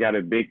 You got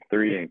a big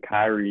three in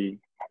Kyrie,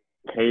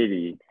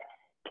 KD,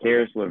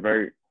 Karis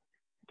LeVert,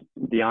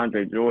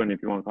 DeAndre Jordan,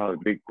 if you want to call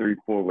it big 3-4,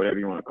 whatever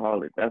you want to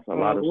call it. That's a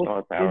lot of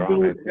star power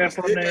on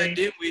that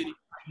team.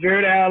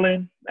 Jared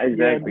Allen.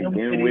 Exactly.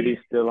 Dinwiddie's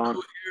still on.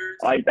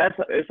 Like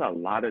it's a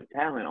lot of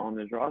talent on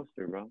this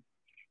roster, bro.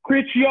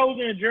 Chris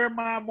Yoder and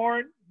Jeremiah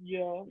Martin.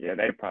 Yeah. Yeah,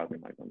 they probably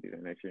not gonna be there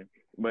next year.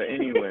 But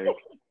anyway.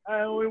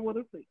 I only want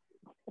to see.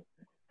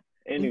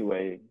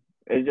 Anyway,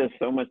 there's just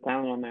so much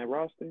talent on that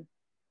roster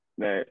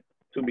that,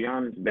 to be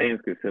honest, Baines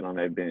could sit on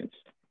that bench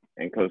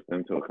and coach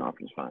them to a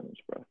conference finals,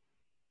 bro.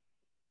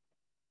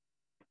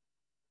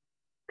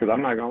 Because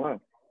I'm not going to lie.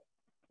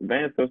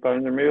 Baines could start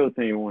in the middle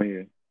team 1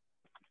 year.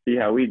 See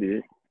how we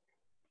did.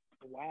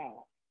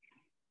 Wow.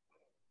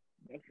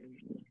 That's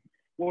interesting.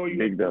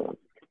 Big dogs.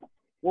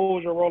 What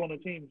was your role on the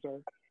team, sir?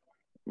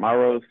 My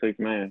role is 6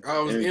 man. I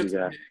was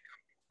internet.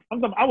 I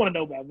want to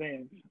know about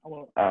Vance.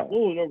 What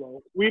was your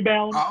role?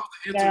 Rebound? I was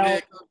the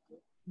internet.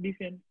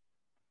 Defense?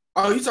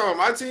 Oh, you talking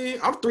about my team?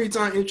 I'm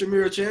 3-time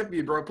intramural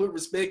champion, bro. Put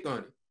respect on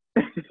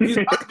it. He's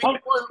about to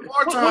be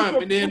 4-time,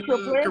 and then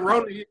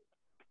Corona.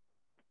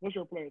 What's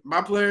your player?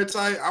 My player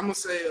type, I'm gonna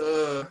say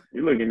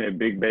You're looking at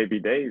Big Baby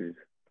Davis.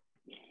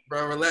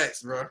 Bro,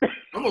 relax, bro.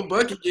 I'm a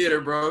bucket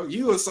getter, bro.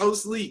 You are so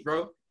sleep,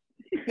 bro.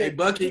 Hey,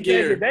 bucket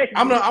getter.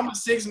 I'm a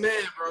 6-man,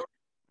 bro.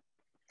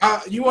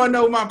 You want to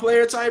know my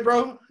player type,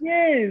 bro?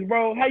 Yes,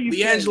 bro. How you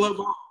LiAngelo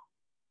Ball.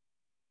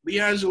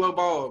 LiAngelo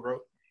Ball, bro.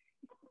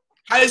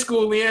 High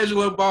school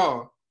LiAngelo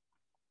Ball.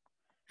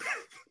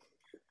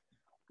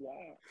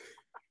 Wow.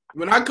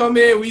 When I come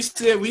in, we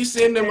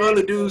send them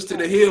other dudes to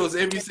the hills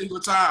every single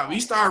time.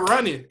 We start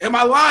running. Am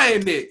I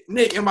lying, Nick?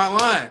 Nick, am I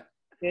lying?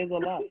 There's a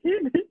lot.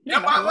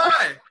 Am I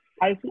lying?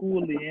 High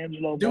school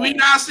LiAngelo Ball. Do we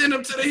not send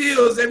them to the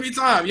hills every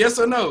time? Yes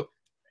or no?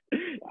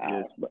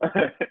 Yes,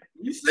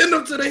 You send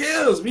them to the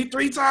hills. We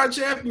 3-time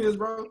champions,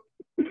 bro.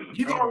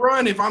 You gonna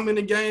run if I'm in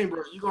the game,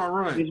 bro. You gonna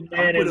run. I'm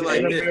gonna put it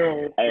like this.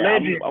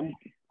 Hey, I'm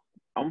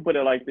gonna put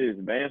it like this.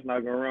 Van's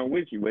not gonna run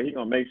with you, but he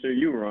gonna make sure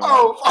you run.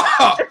 Oh,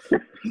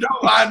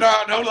 don't lie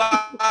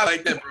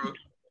like that, bro.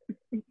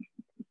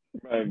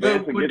 Right,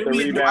 Vance will get the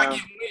rebound. Do I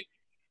get win?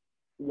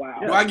 Wow.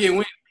 Do I get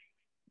win?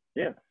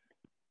 Yeah.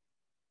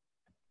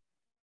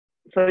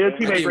 So your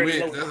teammate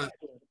graded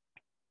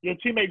your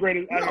teammate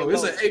graded. No,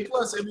 it's an A+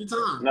 every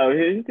time. No,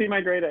 his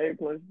teammate graded A+,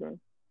 bro.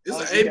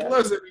 It's an A+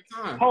 every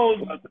time.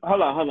 Hold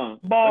on.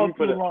 Ball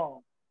too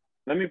long.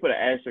 Let me put an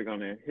asterisk on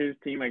there. His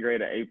teammate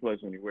graded A+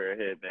 when he wear a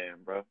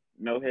headband, bro.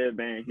 No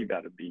headband, he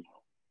got a B.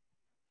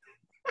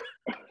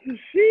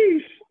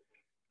 Sheesh.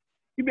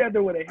 You be out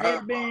there with a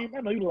headband.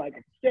 I know you like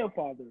a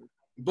stepfather.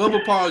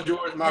 Bubba Paul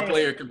George, my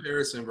player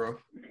comparison, bro.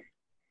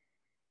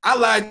 I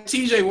like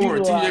TJ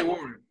Warren.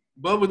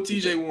 Bubba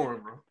TJ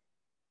Warren, bro.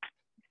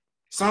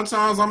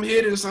 Sometimes I'm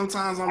hitting,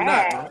 sometimes I'm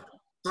not, bro.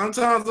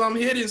 Sometimes I'm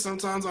hitting,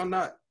 sometimes I'm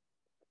not.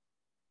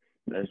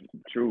 That's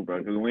true, bro.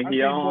 Because when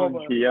he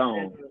on, he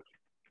on.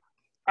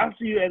 I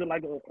see you as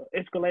like a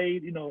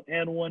Escalade, you know,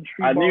 and one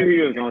street. I knew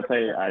he was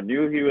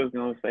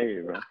gonna say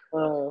it.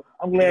 Bro.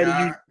 I'm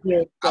glad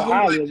you.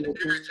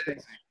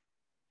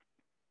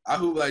 I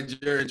hoop like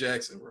Jared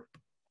Jackson, bro.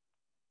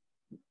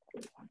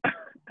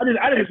 I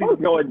didn't see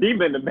him going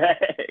deep in the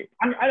bag.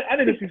 I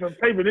didn't see some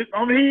tape.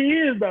 I mean, he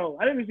is though.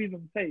 I didn't see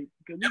some tape.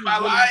 Am I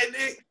lying,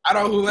 Nick? I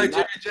don't hoop like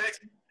Jared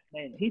Jackson.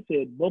 Man, he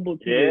said bubble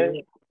tea.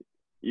 Yeah,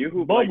 you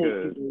hoop like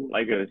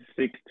a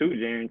 6'2"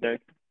 Jared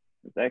Jackson.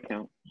 Does that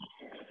count?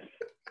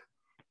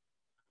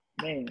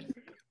 Man,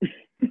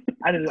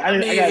 I got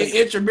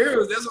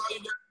intramurals. That's all you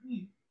got to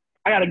do.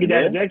 I gotta get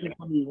that Jackson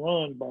from you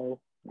run, bro.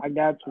 I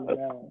got to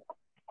now.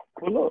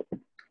 Pull up.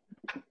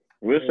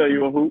 We'll show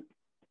you a hoop.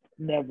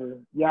 Never.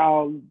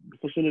 Y'all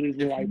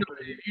facilities are like.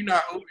 If you're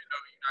not hooping,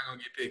 though, you're not gonna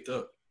get picked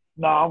up.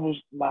 No,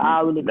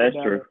 I really. That's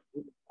true.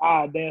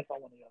 I dance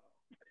on one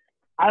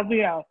of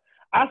y'all.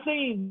 I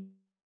seen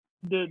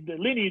the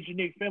lineage in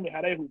Nick family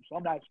how they hoop, so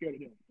I'm not scared of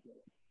them.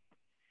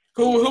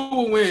 Who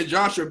will win,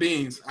 Josh or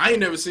Beans? I ain't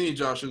never seen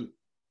Josh hoop.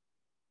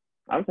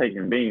 I'm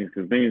taking Beans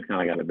because Beans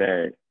kind of got a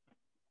bag.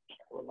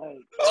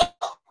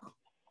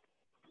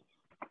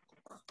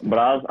 But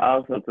I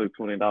also took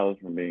 $20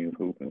 from Beans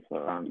hooping, so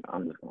I'm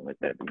just gonna let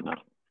that be known.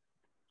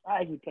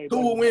 Who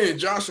will win,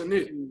 Josh or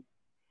Nick?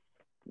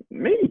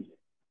 Me.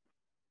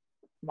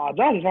 Nah,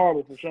 Josh is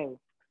horrible for sure.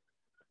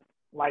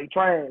 like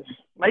trash.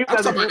 Like,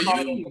 I'm talking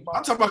about you.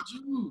 I'm talking about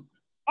you.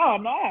 Oh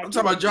no, I'm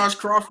talking about Josh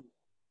Crawford.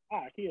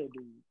 I kill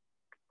dude.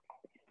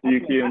 You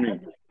kill me.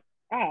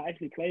 I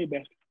actually played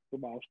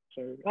basketball,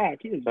 sir. I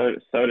kill you.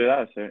 So did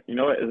I, sir. You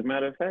know what? As a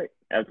matter of fact,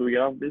 after we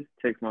get off this,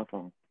 text my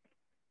phone.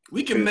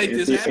 We can make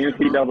this happen.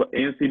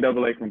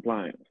 NCAA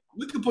compliance.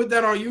 We can put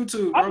that on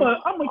YouTube, bro.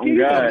 I'm a kid.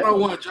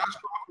 One-on-one, Josh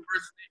Crawford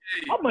versus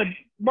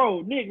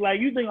bro, Nick. Like,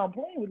 you think I'm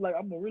playing with? Like,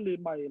 I'm gonna really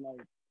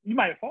you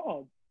might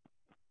fall.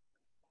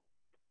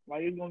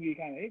 Like, it's gonna get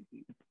kind of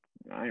hectic.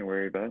 I ain't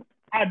worried about it.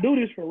 I do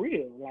this for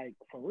real, like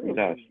for real.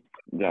 Josh.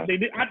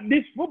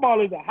 This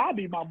football is a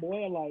hobby, my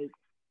boy. Like,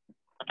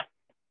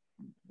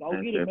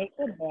 don't get it messed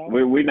up,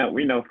 man.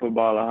 We know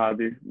football a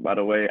hobby. By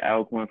the way,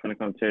 Alcorn finna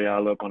come tear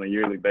y'all up on a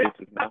yearly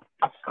basis now.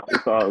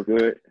 It's all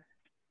good.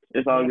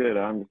 It's all good.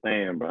 I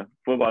understand, bro.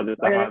 Football just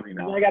a hobby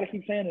now. I gotta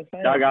keep saying the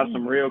same. Y'all got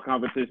some real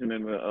competition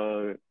in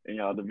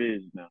y'all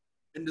division now.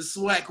 In the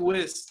SWAC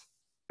West.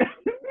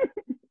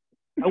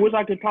 I wish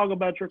I could talk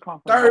about your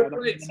conference. Third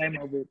place. The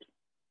name of it.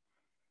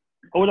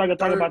 I wish I could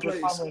talk about your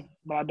conference,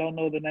 but I don't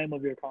know the name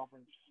of your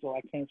conference, so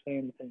I can't say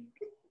anything.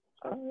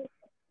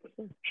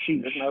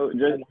 Sheesh. Just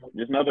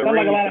know the ring.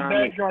 Like a lot of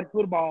backyard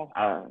football.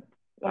 I'm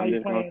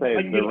just gonna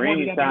say the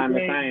ring shine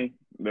the same.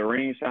 The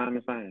ring shine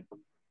the same.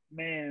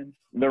 Man.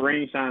 The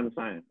ring shine the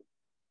same.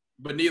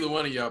 But neither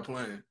one of y'all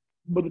playing.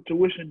 But the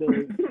tuition does.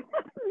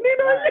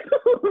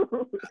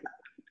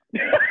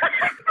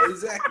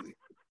 Exactly.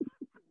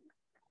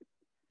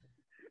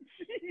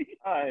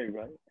 All right,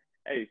 bro.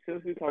 Hey,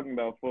 since we're talking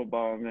about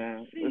football,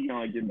 man, let's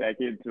kind of get back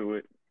into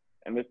it,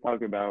 and let's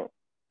talk about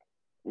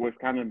what's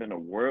kind of been a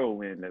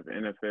whirlwind of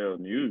NFL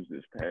news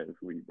this past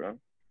week, bro.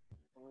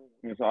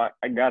 And so I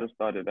got to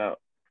start it out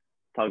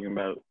talking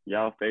about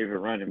y'all favorite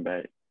running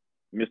back,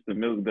 Mr.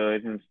 Milk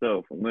Dud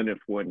himself, Leonard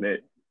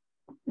Fournette.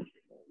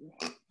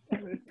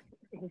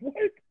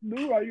 What?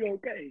 Dude, are you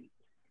okay?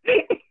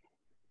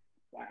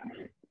 Wow.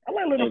 I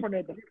like Leonard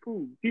Fournette. He's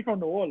cool. He's from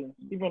New Orleans.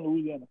 He's from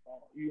Louisiana.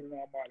 You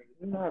know,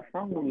 He's not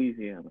from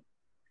Louisiana.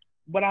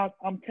 But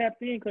I'm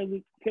tapped in because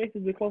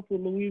Texas is close to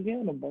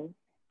Louisiana, bro.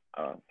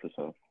 For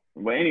sure.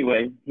 But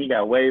anyway, he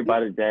got waived by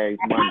the Jags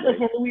Monday. I'm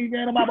from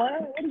Louisiana, my boy.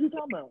 What are you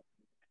talking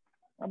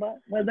about?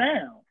 We're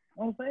down.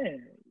 I'm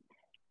saying.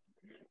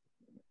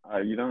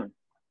 You done?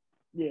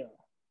 Yeah.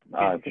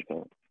 All right, for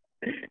sure.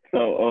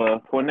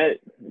 So, Fournette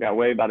got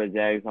waived by the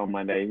Jags on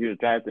Monday. He was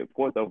drafted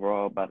 4th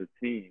overall by the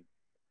team.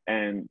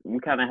 And we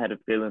kind of had a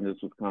feeling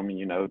this was coming.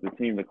 You know, the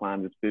team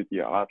declined this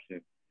 5th-year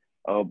option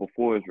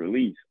before his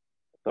release.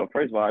 So,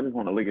 first of all, I just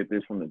want to look at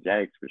this from the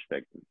Jags'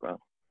 perspective, bro.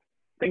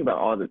 Think about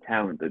all the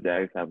talent the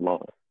Jags have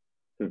lost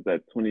since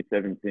that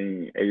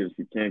 2017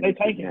 AFC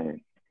Championship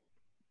game.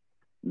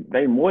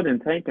 They more than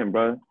tanking,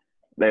 bro.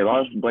 They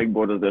lost Blake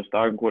Bortles, their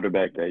starting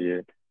quarterback that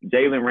year.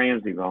 Jalen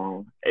Ramsey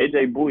gone.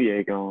 A.J.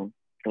 Bouye gone.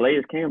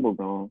 Calais Campbell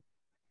gone.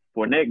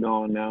 Fournette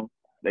gone now.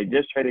 They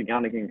just traded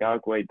Yannick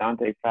Ngakoue,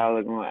 Dante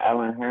Fowler gone,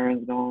 Alan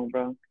Hearns gone,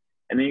 bro.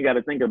 And then you got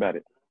to think about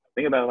it.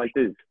 Think about it like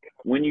this.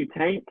 When you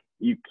tank,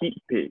 you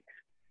keep picks.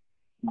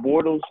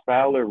 Bortles,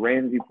 Fowler,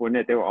 Ramsey,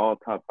 Fournette, they were all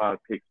top 5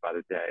 picks by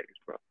the Jags,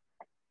 bro.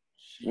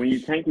 When you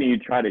tank and you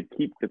try to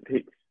keep the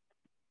picks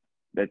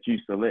that you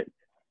select,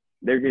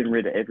 they're getting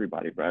rid of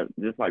everybody, bro.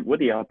 Just like, what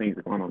do y'all think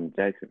is going on in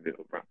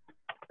Jacksonville, bro?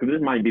 Because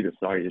this might be the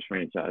sorriest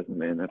franchise in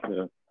the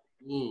NFL.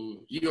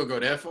 Ooh, you gonna go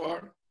that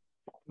far?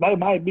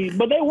 Might be,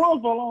 but they won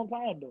for a long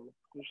time though,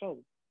 for sure.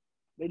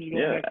 They just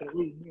go back to the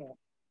league,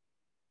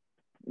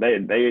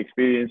 They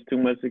experienced too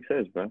much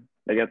success, bro.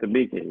 They got the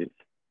big heads.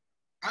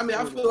 I mean,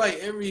 I feel like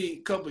every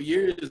couple of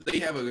years they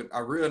have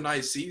a real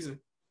nice season.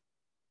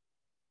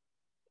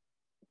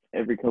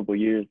 Every couple of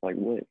years, like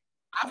what?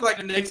 I feel like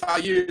the next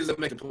 5 years they'll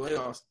make the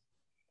playoffs.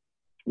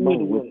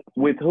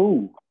 With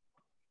who?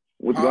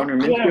 With Gardner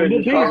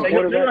Minshew?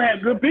 They're gonna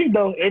have good picks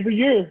though every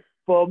year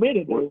for a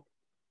minute though.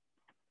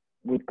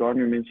 With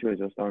Gardner Minshew as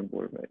your starting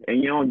quarterback,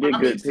 and you don't get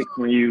good picks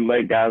when you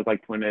let guys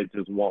like Fournette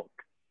just walk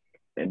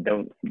and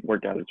don't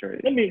work out a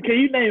trade. Can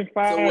you name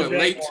 5 Jaguars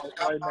right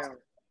now?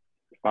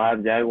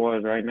 5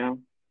 Jaguars right now?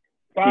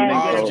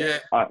 5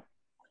 Jaguars.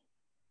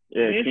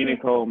 Keenan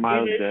Cole,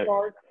 Miles Jack.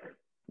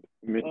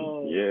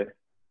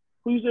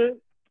 Who said?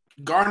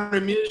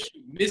 Gardner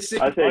Minshew,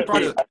 Mississippi. I said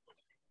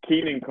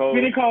Keenan Cole.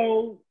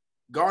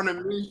 Gardner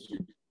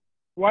Minshew.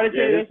 Why did you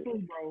say that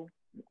too, bro?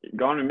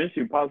 Gardner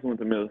Minshew possibly went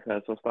to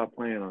Middlesex, so stop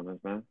playing on this,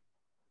 man.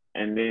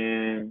 And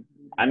then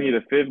I need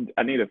a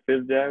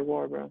fifth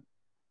Jaguar, bro.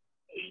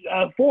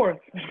 4th.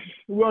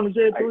 We only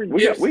said 3.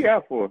 We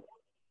got 4.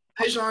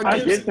 Hey,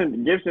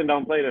 Gibson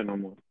don't play there no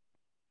more.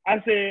 I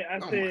said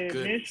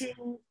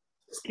Minshew,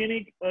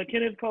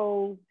 Kenneth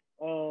Cole,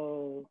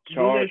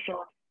 Sharp,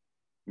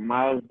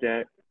 Miles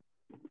Jack.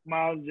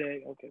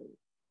 Okay.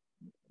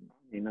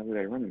 You know who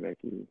their running back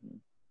is,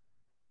 man.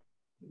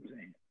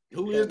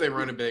 Who is their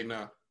running back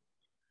now?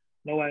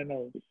 Nobody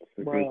knows.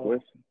 Bro.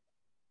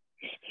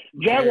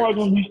 Jaguars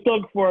gonna be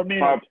stuck for a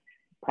minute.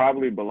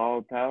 Probably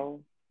Bilal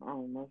Powell. I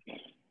don't know.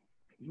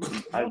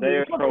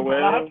 Isaiah I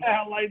Crowell.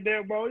 like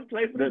that, bro. He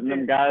played for the Them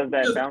Jets. guys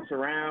that bounce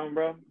around,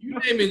 bro. You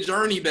naming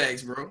journey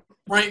backs, bro.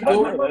 Frank I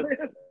Gore. know,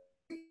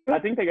 I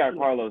think they got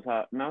Carlos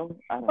Hyde. No,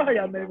 I don't Why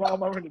y'all know, name bro. all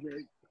my running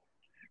backs?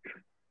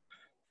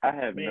 I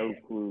have Man. no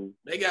clue.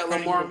 They got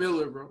Lamar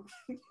Miller, bro.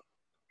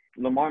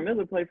 Lamar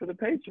Miller played for the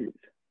Patriots.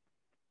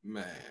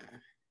 Man.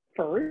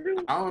 For real?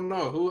 I don't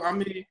know who. I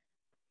mean,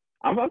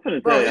 I'm not gonna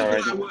bro, tell it's y'all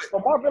right like now. what?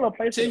 Lamar Miller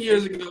played for 10 the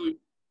years Patriots. ago,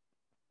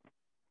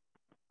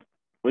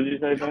 What did you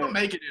say, I'm gonna man?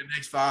 make it in the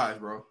next 5,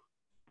 bro.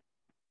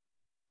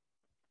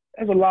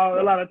 That's a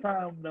lot of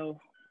time though,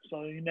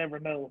 so you never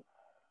know.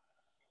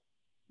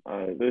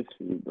 Let's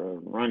see,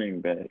 bro.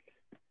 Running back.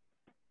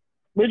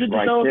 Which just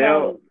Raquel-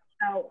 shows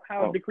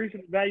how Oh.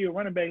 decreasing the value of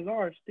running backs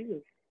are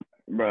still.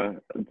 Bro,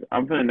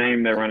 I'm gonna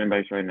name their running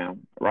backs right now.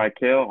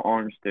 Raquel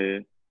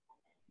Armstead,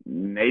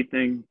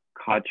 Nathan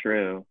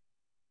Cottrell,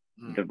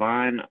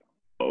 Divine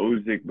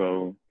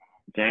Ozigbo,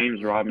 James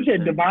You Robinson.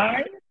 said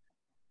Divine?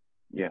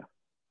 Yeah.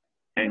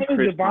 And His name is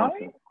Chris Divine?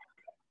 Thompson.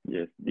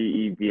 Yes,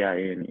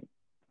 Devine.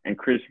 And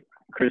Chris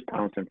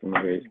Thompson from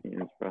the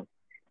Redskins, bro.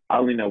 I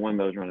only know one of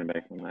those running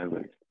backs on that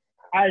list.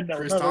 I know.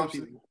 Chris none of those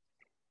Thompson. people.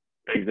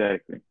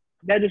 Exactly.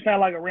 That just sounds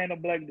like a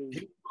random black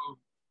dude.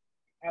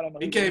 I don't know.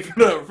 He who came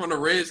that is. from the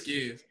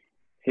Redskins.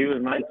 He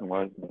was nice and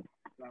watch though.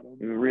 I don't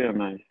He know. was real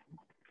nice.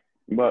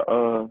 But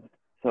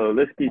so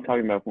let's keep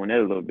talking about Fournette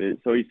a little bit.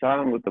 So he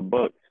signed with the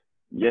Bucks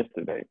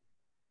yesterday.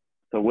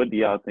 So what do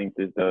y'all think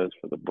this does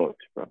for the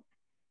Bucks, bro?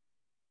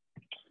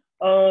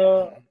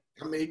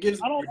 I mean, it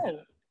gives. I don't know.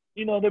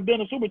 You know, they're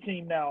building a super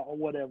team now or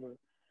whatever.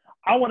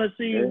 I want to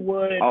see Yeah.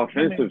 what him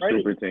Offensive and Brady.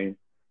 super team.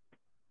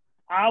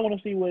 I want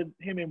to see what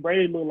him and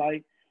Brady look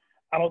like.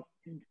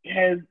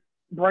 Has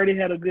Brady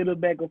had a good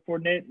back of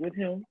Fournette with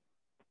him?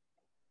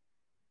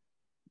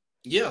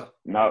 Yeah.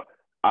 No,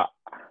 I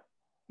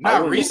Not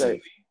wouldn't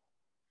recently.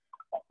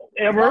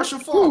 Ever? Marshall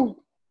Falk.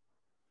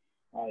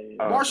 Oh,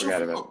 yeah. I Marshall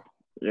forgot about Falk.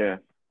 it. Yeah.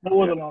 That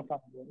was a long time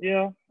ago.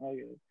 Yeah. Oh,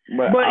 yeah.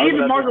 But But I was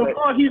even about to Marshall say-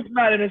 Falk,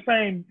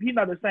 he's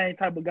not the same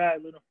type of guy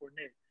as Leonard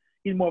Fournette.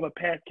 He's more of a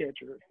pass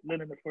catcher.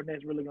 Leonard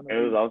Fournette's really gonna.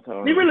 it was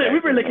also We really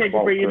can't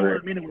Falk compare either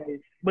career. one anyway.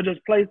 But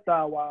just play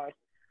style wise,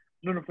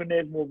 Leonard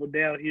Fournette's more of a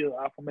downhill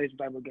formation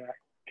type of guy.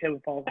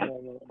 Kevin Falk's more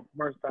of a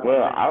versatile.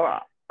 Well,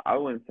 guy. I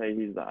wouldn't say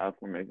he's the I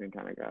formation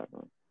kind of guy,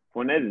 bro.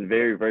 Fournette is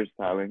very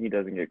versatile and he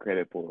doesn't get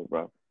credit for it,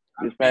 bro.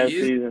 This past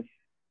season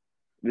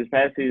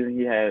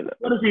he had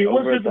What is he?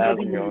 What over system does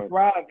he 1,000 really yards.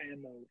 thrive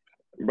in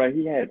though? Bro,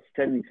 he had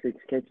 76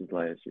 catches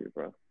last year,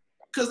 bro.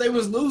 Because they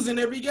was losing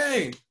every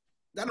game.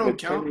 That don't But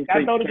count. 76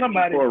 Gotta throw to catches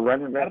somebody. for a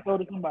running Gotta back. throw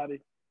to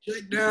somebody. Check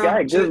He down. got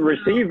check good down.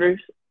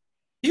 receivers.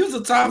 He was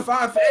a top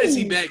 5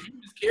 fantasy back. He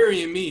was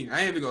carrying me.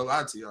 I ain't even gonna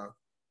lie to y'all.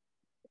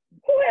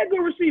 Who had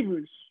good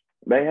receivers?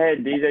 They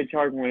had DJ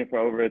Chark winning for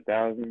over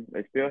 1,000.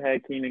 They still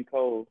had Keenan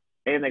Cole,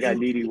 and they got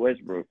D.D.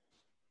 Westbrook.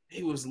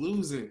 He was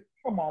losing.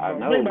 Come on, I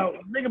bro. know.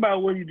 Think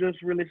about what you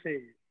just really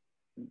said.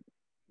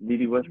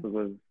 D.D. Westbrook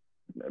was.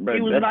 Bro,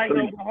 He was that's nice in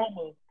three,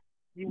 Oklahoma.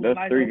 He was that's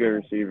nice three in good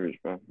Oklahoma. receivers,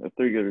 bro. That's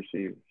 3 good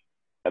receivers.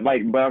 But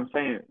I'm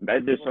saying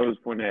that just shows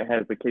Fournette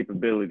has the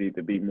capability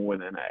to be more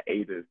than an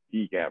A to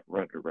D gap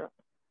runner, bro.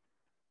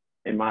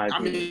 In my I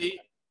opinion. mean,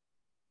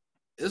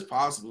 it's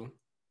possible.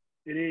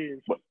 It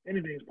is. But-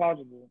 Anything's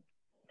possible.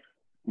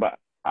 But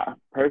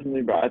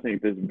personally, bro, I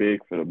think this is big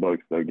for the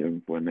Bucks though,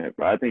 giving Fournette,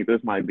 bro. I think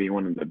this might be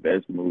one of the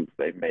best moves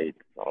they made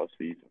all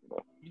season,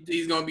 bro. You think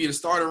he's gonna be the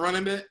starter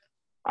running back?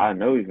 I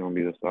know he's gonna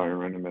be the starting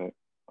running back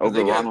over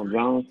They got- Ronald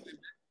Jones.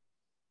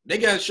 They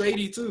got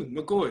Shady too.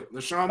 McCoy.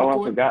 LaShawn Oh,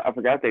 McCoy. I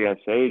forgot they got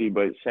Shady,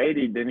 but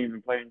Shady didn't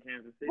even play in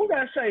Kansas City. Who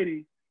got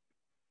Shady?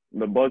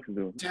 The Bucks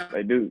do.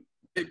 They do.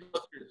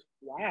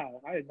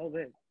 Wow, I didn't know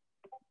that.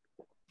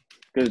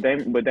 Because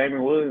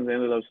Damon Williams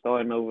ended up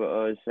starting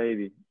over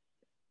Shady.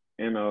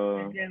 And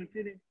In Kansas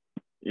City.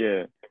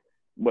 yeah.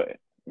 But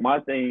my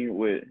thing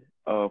with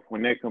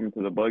Fournette coming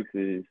to the Bucks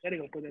is They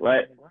gonna put that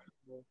Right. on the ground,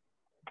 bro.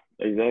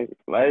 exactly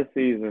last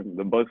season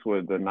the Bucks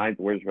were the 9th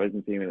worst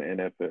rushing team in the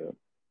NFL.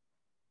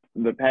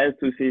 The past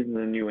 2 seasons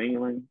in New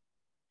England,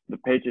 the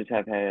Patriots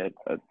have had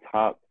a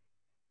top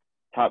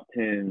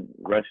 10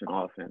 rushing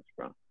offense,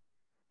 bro.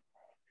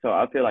 So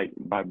I feel like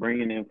by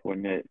bringing in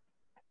Fournette,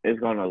 it's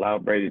going to allow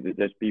Brady to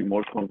just be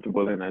more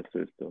comfortable in that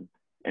system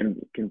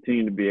and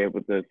continue to be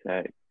able to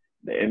attack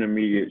the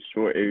intermediate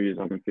short areas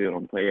on the field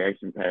on play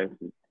action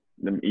passes,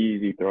 them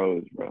easy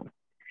throws, bro.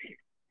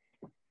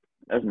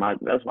 That's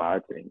why I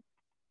think.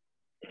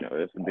 You know,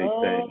 that's a big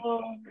thing.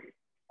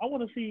 I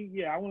want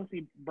to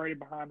see Brady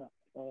behind.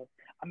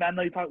 I mean, I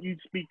know you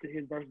speak to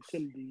his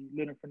versatility,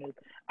 Leonard Fournette.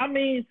 I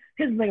mean,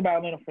 here's the thing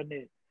about Leonard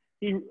Fournette.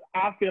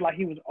 I feel like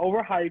he was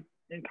overhyped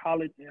in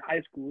college and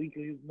high school. He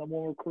was the number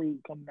one recruit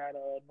coming out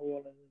of New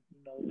Orleans.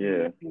 You know,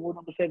 Yeah. He was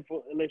number 7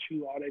 for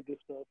LSU, all that good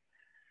stuff.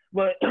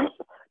 But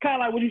kind of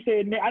like what you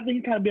said, Nick, I think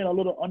he's kind of been a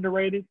little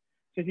underrated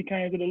since he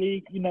came to the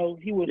league. You know,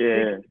 he was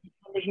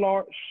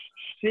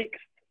sixth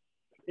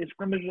in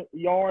scrimmage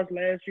yards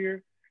last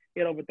year.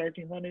 He had over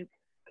 1,300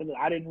 because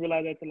I didn't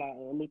realize that until I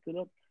looked it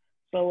up.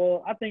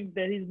 So I think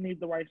that he needs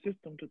the right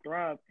system to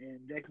thrive, and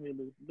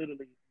Jacksonville is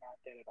literally not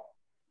that at all.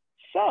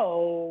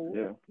 So,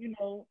 Yeah.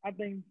 I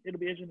think it'll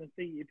be interesting to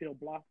see if he'll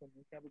blossom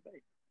in Tampa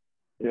Bay.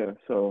 Yeah.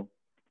 So,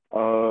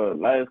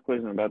 last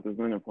question about this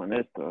Leonard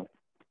Fournette stuff.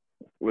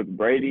 With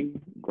Brady,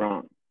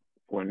 Gronk,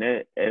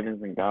 Fournette,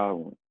 Evans, and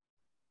Godwin,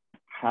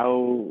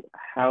 how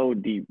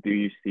deep do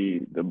you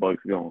see the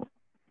Bucks going?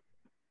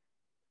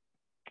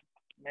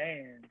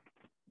 Man,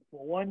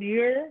 for 1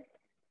 year,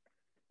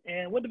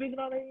 and what division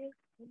are they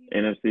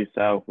in? NFC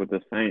South with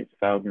the Saints,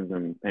 Falcons,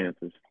 and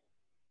Panthers.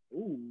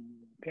 Ooh,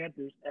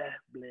 Panthers,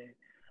 bleh.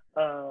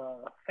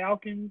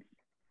 Falcons,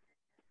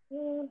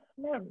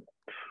 man,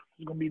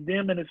 it's gonna be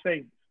them and the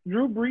Saints.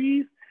 Drew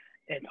Brees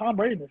and Tom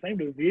Brady in the same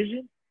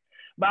division.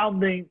 But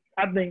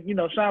I think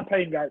Sean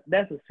Payton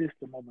that's a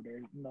system over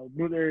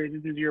there.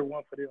 This is year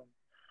one for them.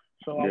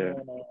 So Yeah.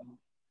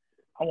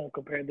 I won't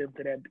compare them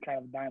to that kind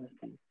of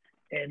dynasty.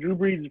 And Drew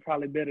Brees is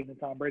probably better than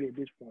Tom Brady at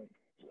this point.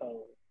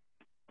 So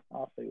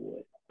I'll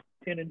say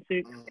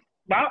 10-6.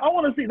 But I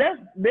want to see that.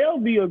 They'll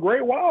be a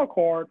great wild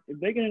card if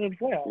they get into the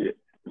playoffs.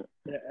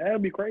 Yeah, that'll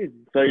be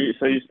crazy. So you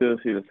still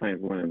see the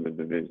Saints winning the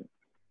division?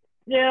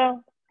 Yeah.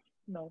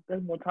 No,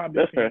 that's more time.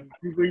 That's fair.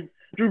 Drew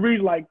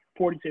Brees like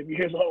 47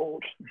 years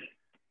old.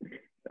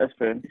 That's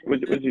fair.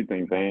 What you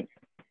think, Van?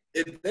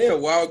 If they're a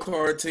wild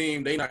card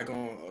team, they're not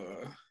gonna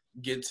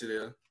get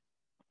to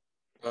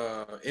the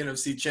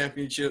NFC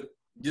Championship.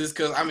 Just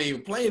because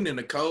playing in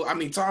the cold.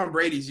 Tom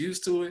Brady's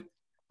used to it,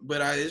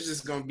 but it's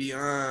just gonna be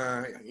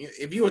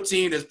if you're a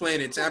team that's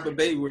playing in Tampa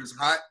Bay where it's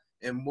hot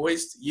and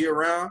moist year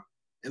round,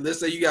 and let's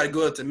say you got to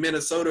go up to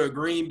Minnesota or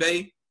Green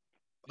Bay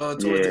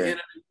towards the end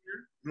of the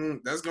year,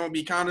 that's gonna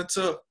be kind of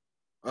tough.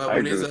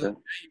 When it's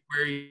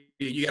January,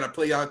 you got to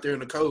play out there in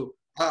the cold.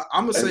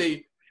 I'm gonna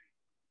say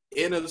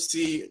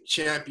NFC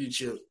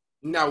Championship.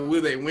 Now,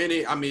 will they win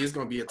it? It's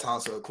gonna be a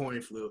toss up, a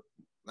coin flip.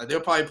 Like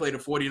they'll probably play the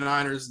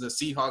 49ers, the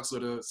Seahawks, or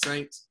the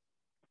Saints.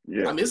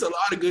 Yeah. It's a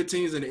lot of good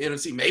teams in the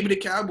NFC. Maybe the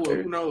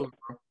Cowboys. Who knows,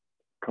 bro?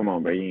 Come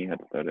on, bro. You ain't have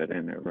to throw that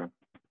in there, bro.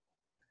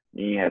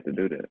 You ain't have to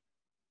do that.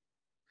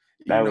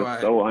 That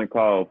was so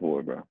uncalled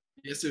for, bro.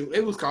 Yes,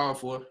 it was called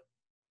for.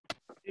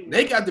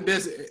 They got the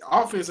best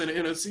offense in the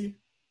NFC.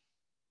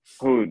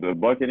 Who, the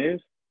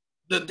Buccaneers?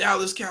 The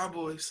Dallas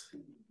Cowboys.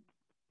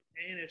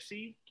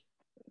 NFC?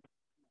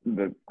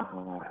 I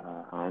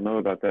don't know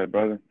about that,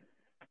 brother.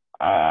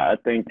 I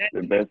think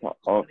the best. That's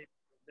all it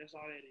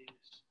is.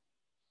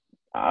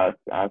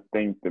 I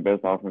think the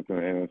best offense in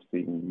the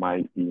NFC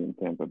might be in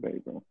Tampa Bay,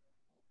 bro.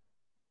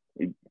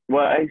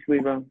 Well, actually,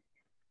 bro,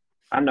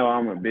 I know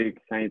I'm a big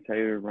Saints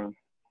hater, bro,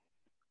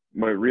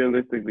 but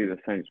realistically, the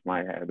Saints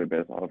might have the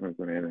best offense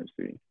in the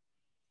NFC.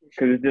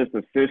 Because it's just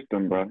a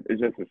system, bro.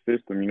 It's just a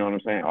system, you know what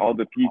I'm saying? All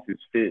the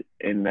pieces fit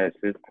in that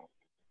system.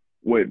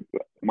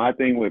 My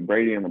thing with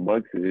Brady and the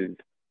Bucks is,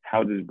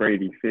 how does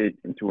Brady fit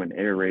into an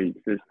air raid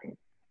system?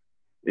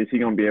 Is he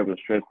going to be able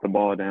to stretch the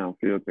ball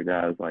downfield to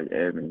guys like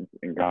Evans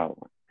and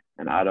Godwin?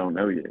 And I don't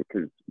know yet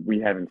because we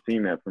haven't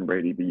seen that from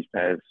Brady these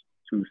past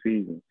 2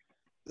 seasons.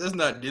 That's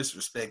not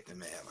disrespecting,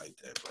 man, like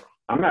that, bro.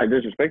 I'm not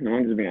disrespecting him.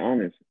 I'm just being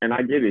honest. And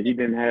I get it. He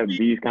didn't have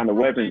these kind of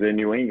weapons in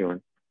New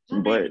England.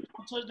 But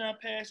touchdown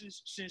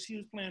passes since he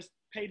was playing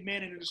Peyton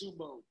Manning in the Super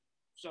Bowl.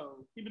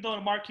 So he been throwing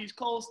to Marquise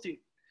Colston,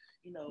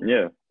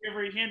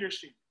 Avery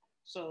Henderson.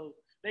 So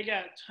they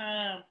got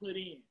time put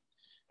in.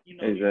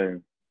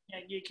 Exactly.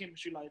 Can't get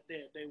chemistry like that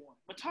if they want.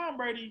 But Tom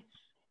Brady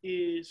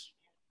is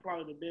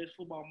probably the best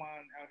football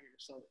mind out here.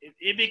 So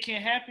if it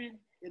can happen,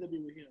 it'll be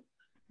with him.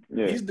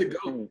 Yeah. He's the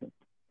GOAT.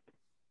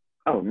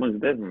 Oh,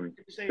 most definitely.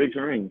 6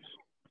 rings.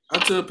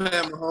 Until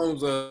Pat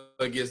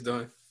Mahomes gets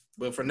done.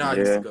 But for now,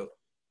 he's the GOAT.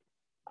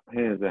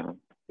 Hands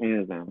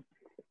down.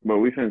 But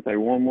we finna take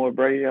one more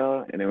break,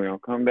 y'all, and then we're going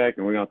to come back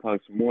and we're going to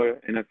talk some more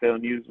NFL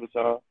news with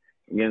y'all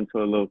and get into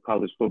a little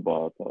college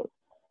football talk.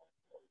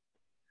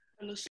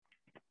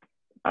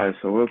 All right,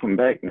 so welcome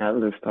back. Now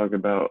let's talk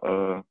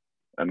about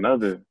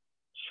another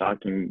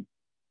shocking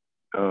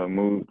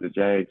move the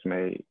Jags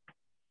made,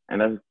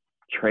 and that's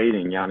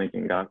trading Yannick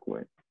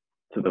Ngakoue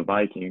to the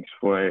Vikings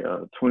for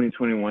a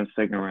 2021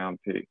 second-round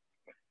pick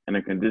and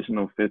a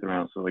conditional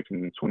 5th-round selection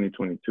in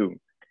 2022.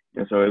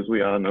 And so as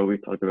we all know,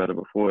 we've talked about it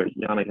before,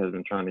 Yannick has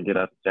been trying to get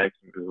out of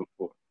Jacksonville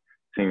for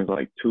seems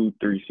like 2-3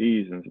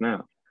 seasons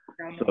now.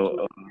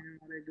 So,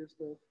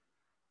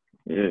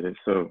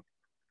 so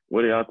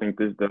what do y'all think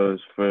this does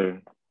for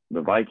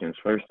the Vikings,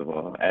 first of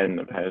all, adding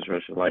a pass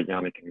rusher like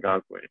Yannick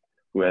Ngakoue,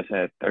 who has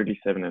had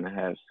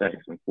 37.5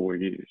 sacks in 4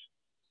 years?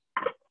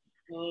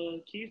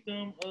 Keep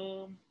them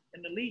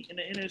in the league, in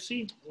the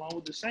NFC, along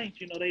with the Saints.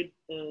 They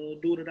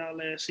dueled it out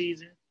last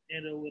season,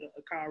 ended with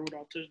a Kyle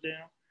Rudolph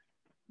touchdown.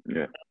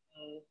 Yeah.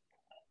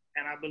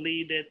 And I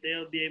believe that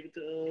they'll be able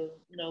to,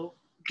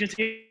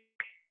 continue.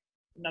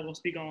 I'm not going to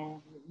speak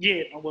on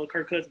what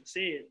Kirk Cousins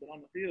said, but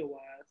on the field wise,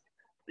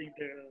 I think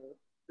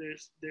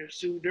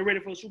they're ready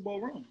for a Super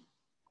Bowl run.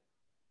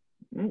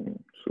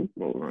 Super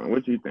Bowl run.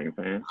 What do you think,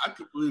 man? I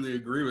completely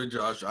agree with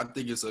Josh. I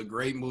think it's a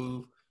great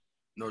move.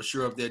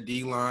 Sure up that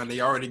D line. They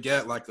already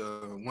got like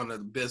one of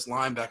the best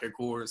linebacker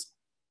cores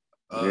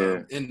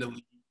in the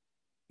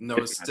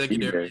league.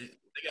 Secondary.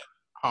 They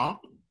got,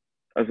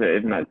 I said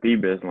it's not the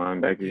best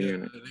linebacker Yeah,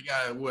 unit. they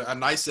got a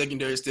nice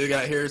secondary. Still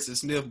got Harrison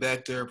Smith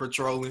back there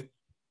patrolling.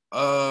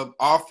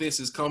 Offense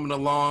is coming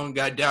along.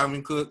 Got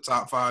Dalvin Cook,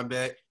 top 5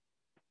 back.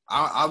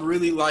 I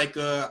really like.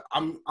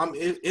 I'm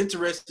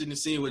interested in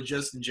seeing what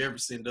Justin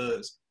Jefferson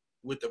does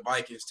with the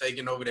Vikings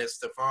taking over that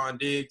Stephon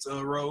Diggs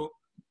role.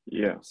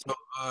 Yeah. So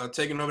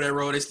taking over that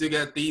role, they still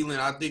got Thielen.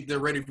 I think they're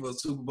ready for a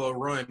Super Bowl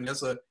run.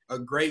 That's a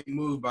great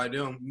move by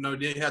them. You know,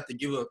 they didn't have to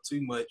give up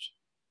too much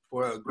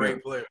for a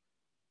great player.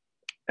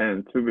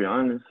 And to be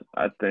honest,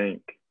 I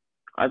think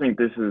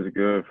this is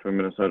good for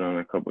Minnesota on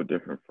a couple of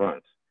different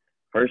fronts.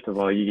 First of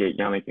all, you get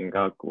Yannick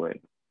Ngakoue,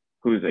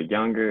 who's a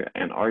younger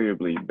and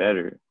arguably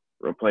better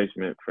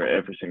replacement for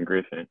Everson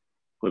Griffin,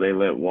 who they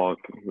let walk,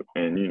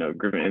 and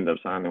Griffin ended up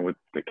signing with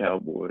the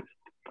Cowboys.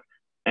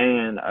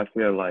 And I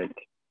feel like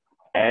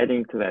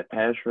adding to that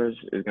pass rush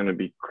is going to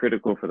be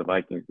critical for the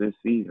Vikings this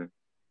season.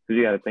 So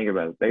you got to think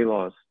about it. They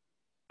lost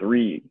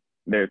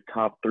their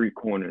top 3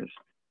 corners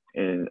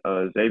in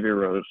Xavier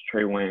Rhodes,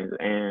 Trey Waynes,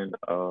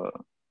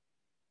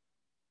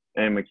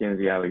 and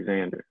Mackenzie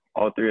Alexander.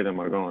 All 3 of them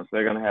are gone. So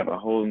they're going to have a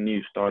whole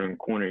new starting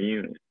corner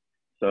unit.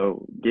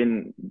 So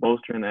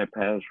bolstering that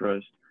pass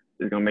rush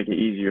is going to make it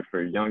easier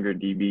for younger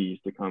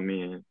DBs to come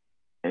in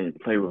and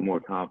play with more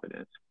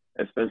confidence,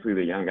 especially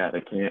the young guy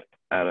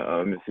out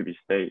of Mississippi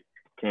State,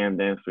 Cam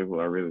Dantzler, who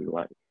I really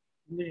like.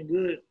 Really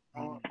good.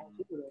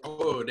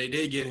 Oh, they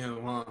did get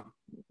him, huh?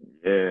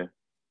 Yeah,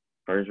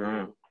 first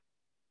round.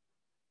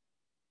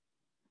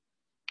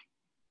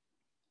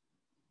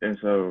 And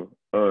so,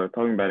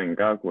 talking about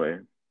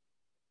Ngakoue,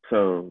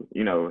 so,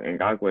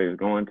 Ngakoue is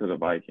going to the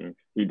Vikings.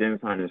 He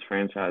didn't sign his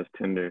franchise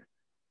tender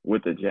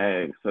with the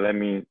Jags, so that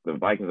means the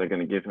Vikings are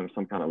going to give him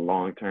some kind of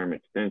long-term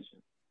extension.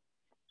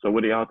 So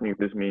what do y'all think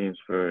this means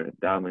for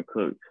Dalvin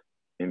Cook's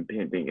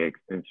impending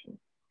extension?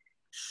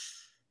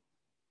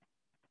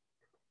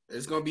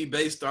 It's going to be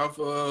based off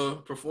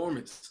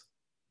performance.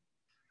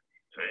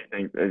 So you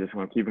think they just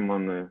want to keep him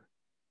on the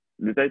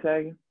 – did they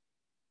tag him?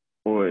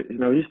 Or,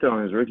 he's still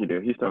on his rookie deal.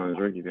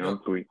 I'm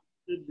sweet.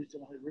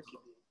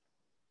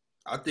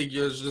 I think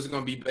it's just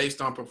going to be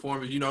based on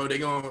performance. They're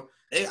going to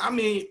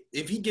 –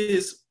 if he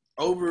gets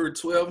over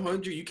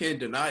 1,200, you can't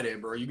deny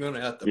that, bro. You're going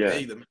to have to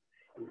pay them.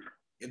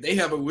 If they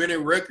have a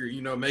winning record,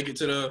 make it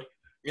to the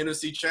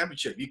NFC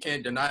Championship, you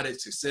can't deny that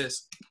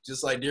success.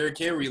 Just like Derrick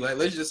Henry. Like,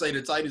 let's just say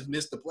the Titans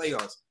missed the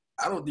playoffs.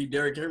 I don't think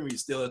Derrick Henry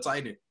is still a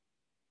Titan.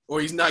 Or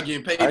he's not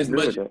getting paid as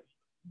much.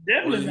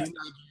 Definitely he's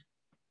not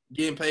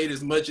getting paid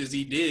as much as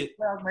he did.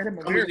 How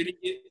much did he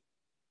get?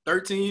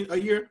 13 a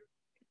year?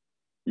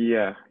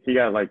 Yeah, he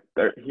got I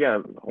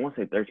want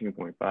to say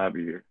 13.5 a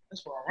year.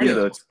 That's what I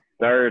the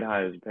third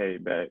highest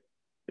paid back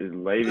is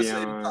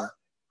Le'Veon.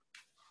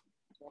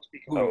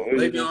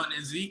 Le'Veon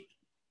and Zeke?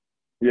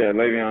 Yeah,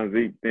 Le'Veon,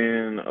 Zeke,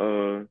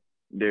 then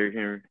Derrick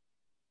Henry.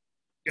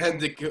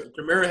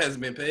 Kamara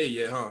hasn't been paid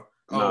yet, huh?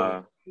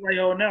 Nah.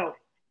 No.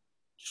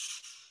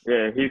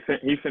 Yeah, he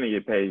finna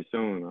get paid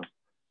soon,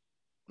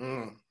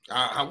 though.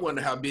 I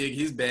wonder how big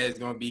his bag is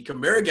going to be.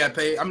 Kamara got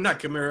paid. I'm not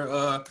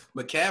Kamara.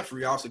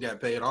 McCaffrey also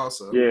got paid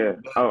also. Yeah.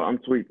 Oh, I'm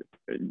sweet.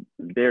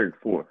 Derek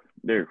fourth.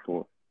 Because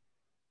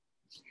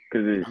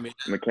it's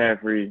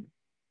McCaffrey,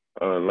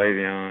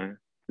 Le'Veon,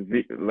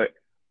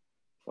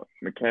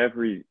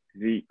 McCaffrey,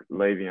 Zeke,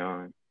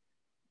 Le'Veon,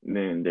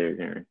 then Derrick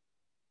Henry.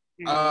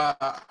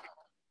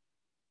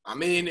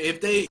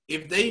 If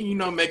they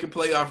make a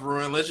playoff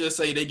run, let's just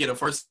say they get a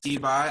first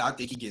seed bye, I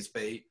think he gets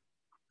paid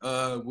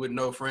with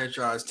no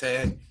franchise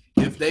tag.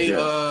 If they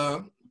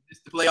miss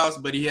the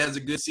playoffs but he has a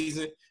good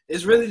season,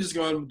 it's really just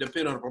going to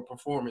depend on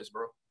performance,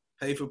 bro.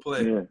 Pay for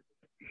play. Yeah,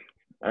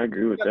 I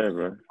agree with that,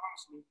 bro.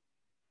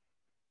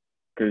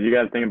 Because you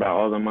got to think about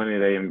all the money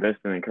they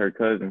invested in Kirk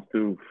Cousins,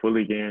 too,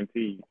 fully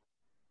guaranteed.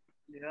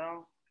 Yeah.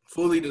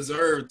 Fully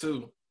deserved,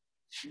 too.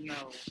 No,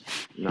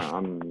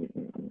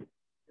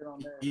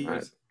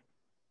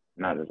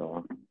 not at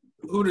all.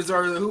 Who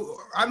deserves who?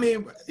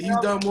 He's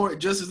done more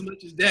just as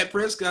much as Dak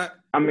Prescott.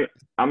 I'm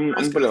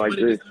put it like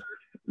this.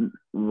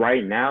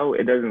 Right now,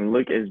 it doesn't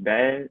look as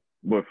bad,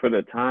 but for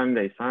the time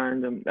they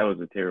signed him, that was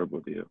a terrible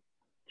deal.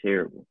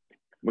 Terrible.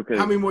 Because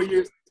how many more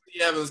years do he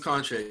have in his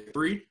contract?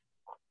 3?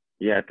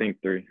 Yeah, I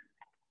think 3.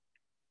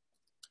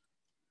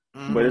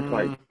 But it's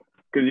like,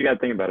 because you got to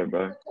think about it,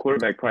 bro.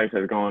 Quarterback price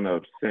has gone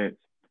up since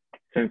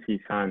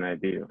he signed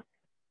that deal.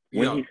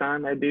 When he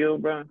signed that deal,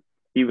 bro,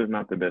 he was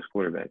not the best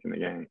quarterback in the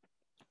game.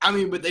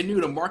 But they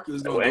knew the market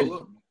was going to go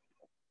up.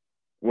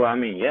 Well,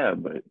 yeah,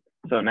 but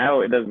so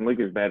now it doesn't look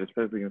as bad,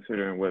 especially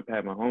considering what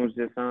Pat Mahomes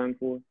just signed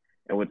for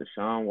and what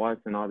Deshaun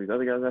Watson and all these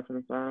other guys have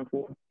been signed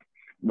for.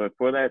 But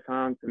for that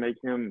time to make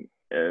him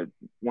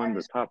one of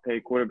the top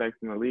paid quarterbacks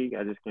in the league,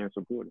 I just can't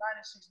support it.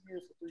 96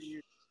 years for 3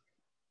 years.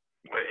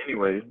 But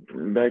anyway,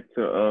 back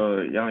to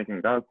Yannick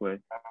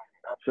Ngakoue.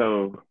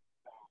 So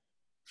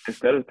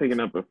instead of picking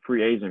up a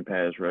free agent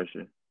pass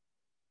rusher,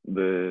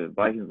 the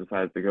Vikings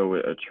decided to go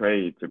with a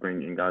trade to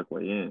bring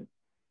Ngakoue in.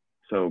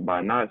 So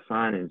by not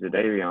signing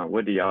Jadeveon,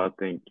 what do y'all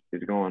think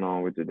is going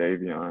on with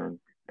Jadeveon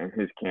and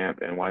his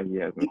camp and why he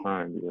hasn't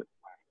signed yet?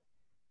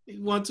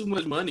 He won too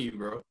much money,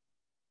 bro.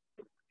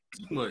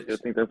 Too much. You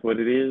think that's what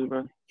it is,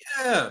 bro?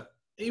 Yeah.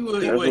 He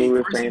would. That's what we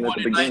were First he saying at won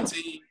the at beginning.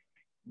 19,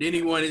 then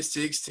he won at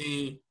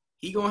 16.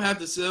 He gonna have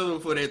to settle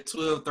for that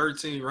 12,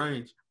 13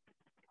 range.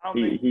 I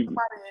don't think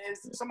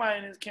somebody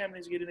in his camp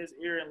needs to get in his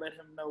ear and let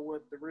him know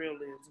what the real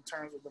is in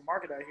terms of the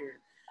market out here,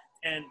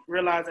 and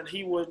realizing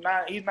he's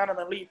not an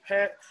elite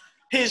pass.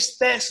 His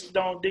stats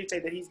don't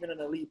dictate that he's been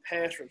an elite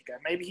pass rush guy.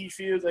 Maybe he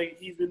feels like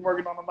he's been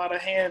working on a lot of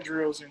hand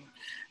drills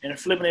and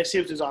flipping his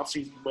hips this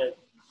offseason, but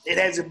it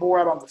hasn't bore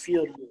out on the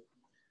field yet.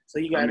 So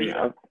you got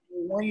a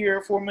 1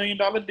 year, $4 million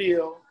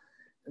deal,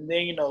 and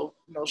then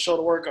show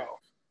the work off.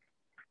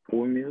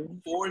 $4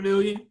 million? $4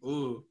 million?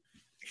 Ooh.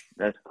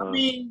 That's tough. I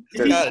mean,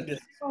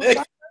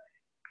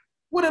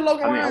 What did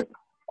Logan Ryan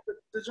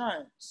the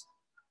Giants?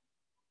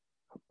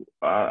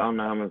 I don't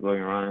know how much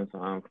Logan Ryan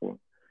signed for,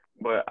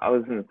 but I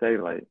was gonna say,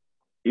 like,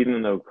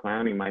 even though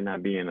Clowney might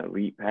not be an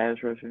elite pass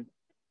rusher,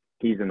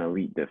 he's an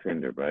elite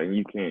defender, bro. And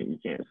you can't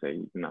say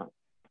he's not.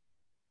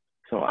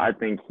 So I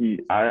think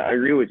I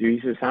agree with you. He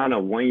should sign a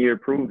 1 year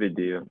prove it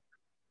deal.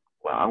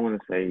 Well, I want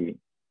to say,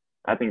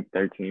 I think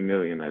 $13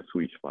 million, that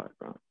sweet spot,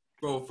 bro.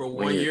 Bro, for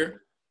 1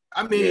 year?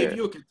 I mean, if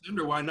you're a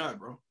contender, why not,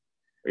 bro?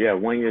 Yeah,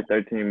 1 year,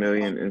 $13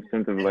 million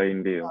incentive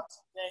laden deal.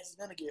 Yeah, he's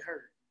gonna get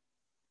hurt.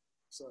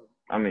 So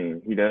I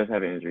mean, he does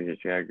have an injury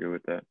history. I agree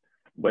with that.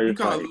 But you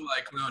kind of look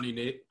like Clowney,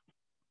 Nick.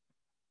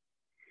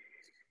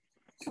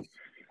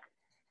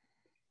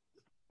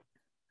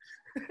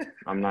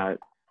 I'm not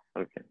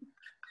okay.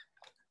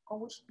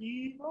 Oh,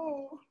 Steve.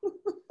 Oh.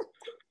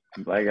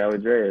 Black guy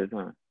with dreads,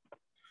 huh?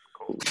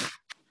 Cool.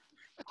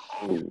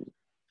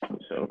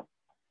 So,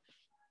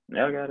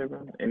 y'all got it,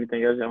 bro.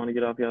 Anything else y'all want to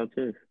get off y'all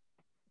chest?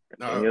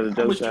 Any other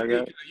jokes y'all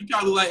got? You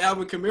kind of look like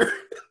Alvin Kamara.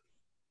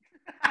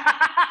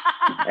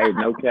 Hey,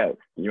 no cap.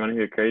 You want to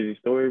hear a crazy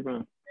story,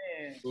 bro?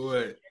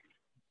 What?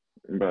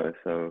 Bro,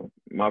 so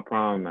my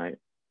prom night,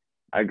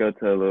 I go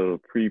to a little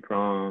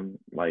pre-prom,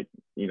 like,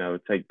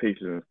 take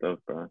pictures and stuff,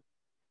 bro.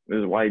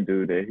 This white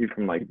dude there, he's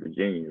from, like,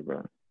 Virginia,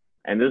 bro.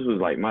 And this was,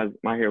 like, my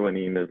hair wasn't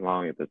even this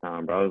long at the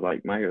time, bro. I was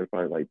like, my hair was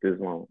probably, like, this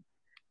long.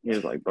 He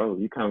was like, bro,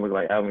 you kind of look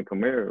like Alvin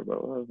Kamara, bro.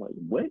 I was like,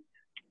 what?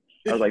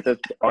 I was like,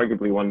 that's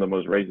arguably one of the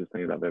most racist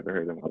things I've ever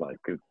heard in my life,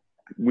 because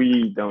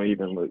we don't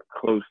even look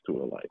close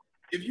to alike.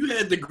 If you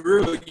had the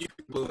grill, you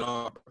could pull it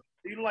off.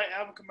 Do you like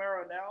Alvin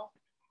Kamara now?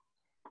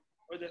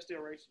 Or is that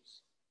still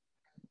racist?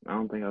 I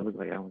don't think I look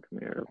like Alvin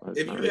Kamara.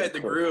 If you had the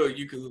grill,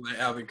 you could look like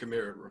Alvin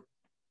Kamara, bro.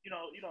 You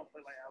don't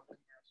play like Alvin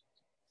Kamara.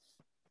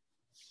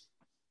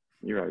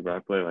 You're right, but I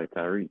play like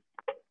Tyreek.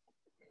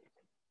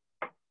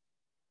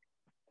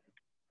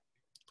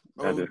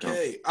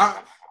 Okay.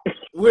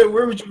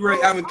 Where would you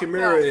rank Alvin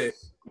Kamara at?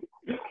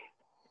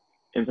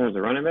 In terms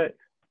of running back?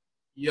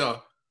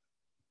 Yeah.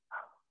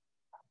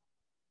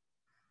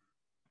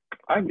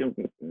 I give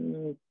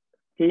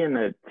he in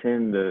the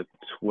 10 to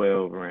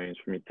 12 range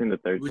for me, 10 to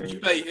 13. Would you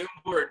pay him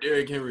more or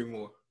Derrick Henry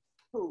more?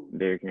 Who?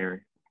 Derrick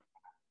Henry.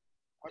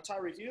 Or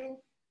Tyreek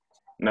Hill?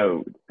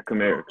 No,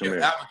 Kamara. Yeah,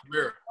 Alvin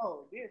Kamara.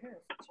 Oh, Derrick Henry.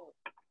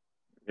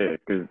 Yeah,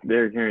 because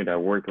Derrick Henry, that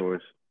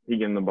workhorse, he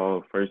getting the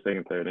ball first,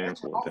 second, third, and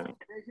fourth down.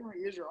 Derrick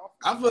Henry is your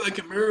offense. I feel like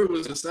Kamara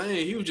was the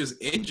same. He was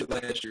just injured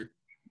last year.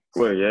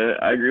 Well, yeah,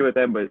 I agree with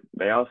that, but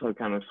they also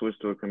kind of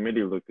switched to a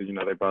committee look because,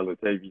 they brought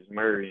Latavius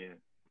Murray in,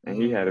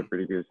 and he had a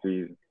pretty good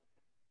season.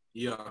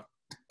 Yeah.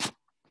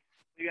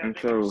 And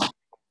so,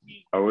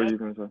 what were you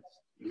going to say?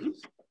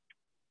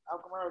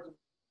 Alvin Kamara is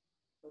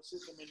a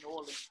system in New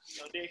Orleans.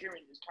 Derrick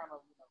Henry is kind of,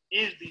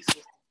 is the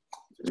system.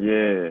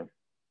 Yeah.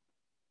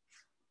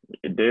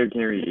 Derrick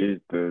Henry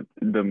is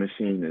the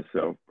machine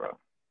itself, bro.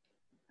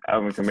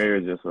 Alvin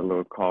Kamara is just a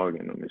little cog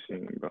in the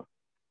machine, bro.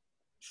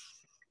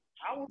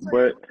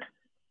 But,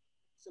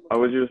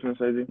 what you was going to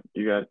say, G?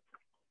 You got it?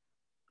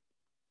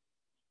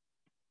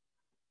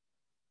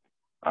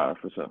 All right,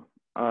 for sure.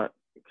 All right.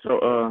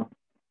 So,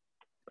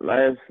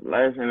 last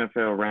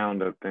NFL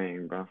roundup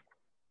thing, bro.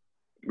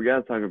 We got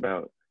to talk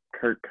about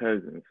Kirk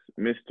Cousins,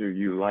 Mr.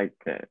 You Like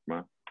That,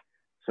 bro.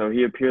 So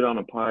he appeared on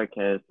a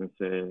podcast and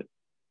said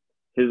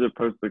his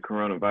approach to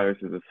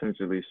coronavirus is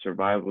essentially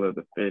survival of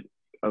the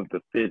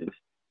fittest.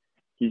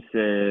 He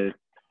said,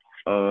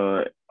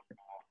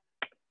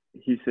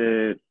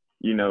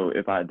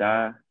 if I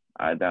die,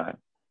 I die.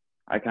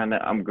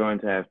 I'm going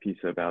to have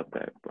peace about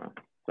that, bro.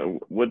 So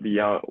what do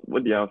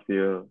y'all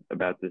feel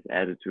about this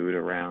attitude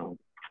around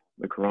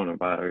the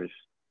coronavirus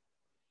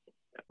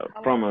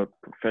from a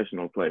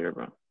professional player,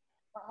 bro?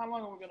 How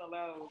long are we gonna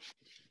allow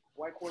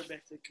white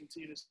quarterbacks to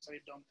continue to say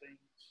dumb things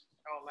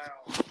out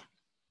loud?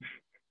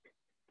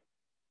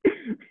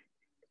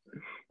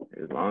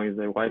 As long as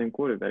they're white and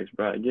quarterbacks,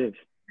 bro, I guess.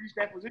 Reach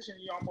that position,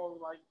 you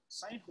almost like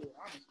sainthood,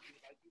 honestly.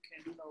 Like you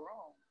can't do no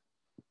wrong.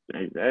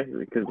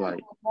 Exactly, because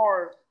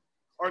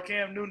or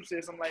Cam Newton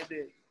said something like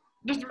that.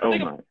 Just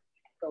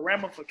the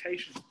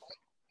ramifications.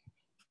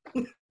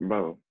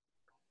 Bro.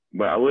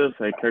 But I will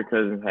say Kirk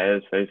Cousins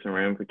has faced some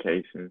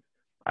ramifications.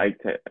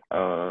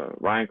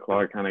 Ryan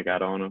Clark kind of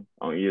got on him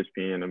on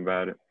ESPN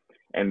about it.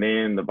 And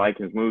then the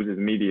Vikings moved his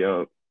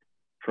media up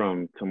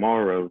from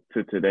tomorrow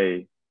to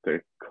today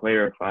to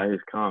clarify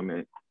his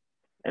comment.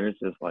 And it's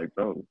just like,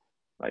 bro,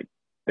 like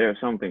there are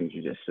some things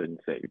you just shouldn't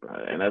say, bro.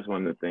 And that's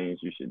one of the things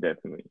you should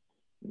definitely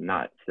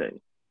not say.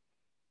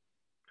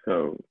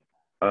 So,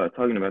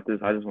 talking about this,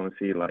 I just want to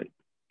see, like,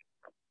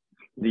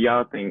 do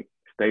y'all think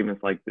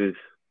statements like this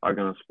are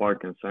going to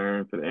spark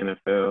concern for the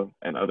NFL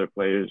and other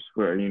players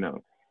who are, going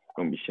to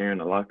be sharing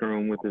the locker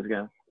room with this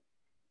guy?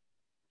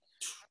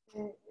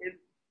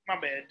 My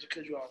bad, just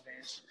cut you off,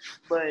 Vance.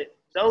 But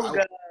those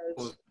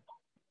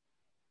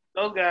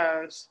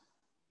guys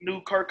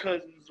knew Kirk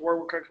Cousins,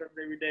 worked with Kirk Cousins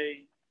every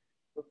day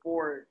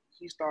before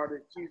he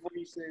started. Before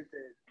he said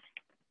that.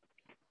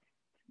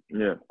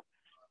 Yeah.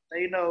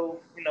 They know,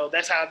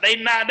 that's how they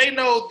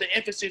know the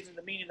emphasis and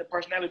the meaning, the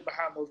personality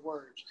behind those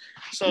words.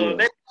 So if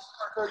they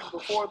Kirk Cousins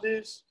before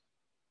this,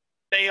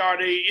 they knew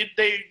it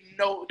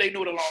a long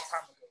time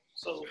ago.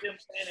 So him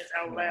saying it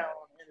out loud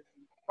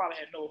probably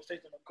had no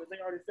effect on them because they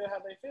already felt how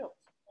they felt.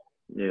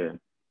 Yeah,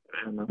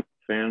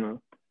 fair enough.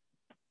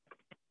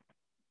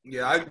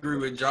 Yeah, I agree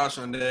with Josh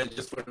on that.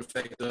 Just for the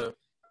fact of,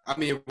 I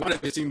mean, if one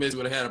of his teammates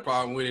would have had a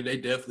problem with it, they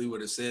definitely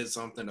would have said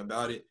something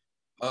about it.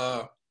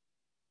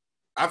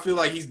 I feel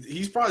like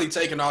he's probably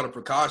taking all the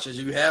precautions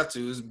you have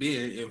to. It's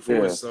being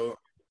enforced. Yeah. So,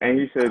 and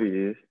he said he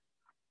is.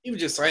 He was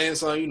just saying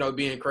something,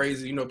 being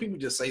crazy. People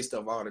just say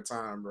stuff all the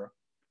time, bro.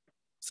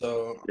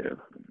 So, yeah.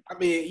 I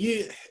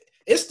mean,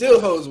 it still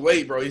holds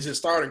weight, bro. He's a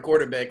starting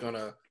quarterback on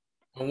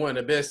one of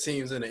the best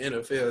teams in the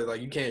NFL.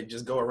 Like, you can't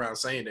just go around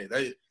saying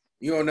that.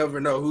 You don't never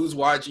know who's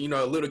watching.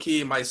 A little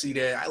kid might see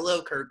that. I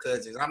love Kirk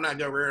Cousins. I'm not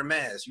gonna wear a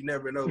mask. You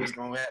never know what's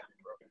gonna happen,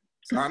 bro.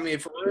 So I mean,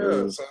 for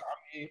real. So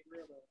I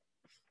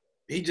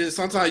mean,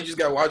 sometimes you just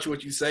gotta watch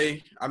what you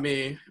say. I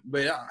mean,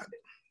 but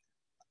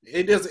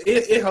it does.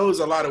 It holds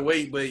a lot of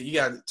weight, but you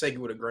gotta take it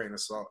with a grain of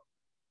salt.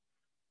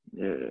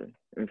 Yeah,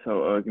 and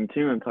so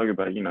continuing to talk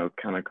about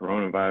kind of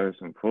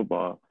coronavirus and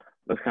football.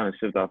 Let's kind of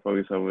shift our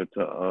focus over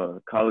to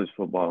college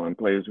football and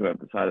players who have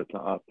decided to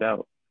opt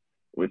out.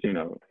 Which,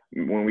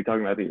 when we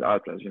talking about these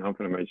opt-outs, I'm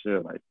going to make sure,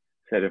 like,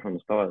 said it from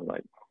the start,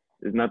 like,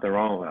 there's nothing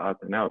wrong with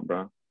opting out,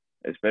 bro.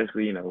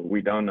 Especially,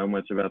 we don't know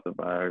much about the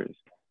virus.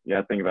 You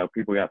got to think about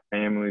people got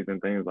families and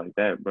things like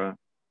that, bro.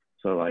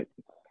 So, like,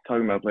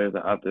 talking about players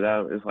that opted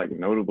out, it's like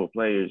notable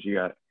players. You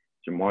got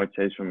Jamar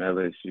Chase from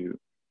LSU,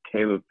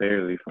 Caleb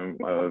Fairley from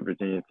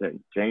Virginia Tech,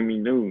 Jamie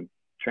Newton,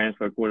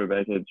 transfer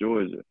quarterback at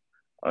Georgia,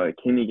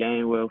 Kenny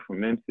Gainwell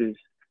from Memphis,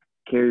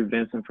 Kerry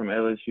Vincent from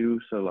LSU.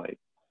 So, like,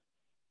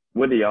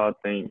 what do y'all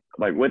think?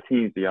 Like, what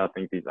teams do y'all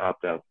think these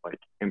opt-outs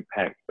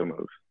impact the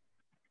most?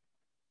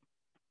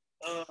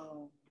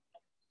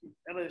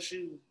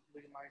 LSU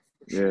looking like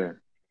for sure. Yeah.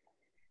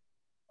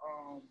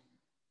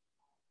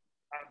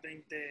 I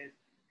think that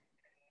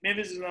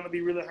Memphis is going to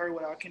be really hurt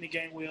without Kenny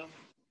Gainwell.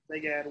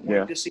 They got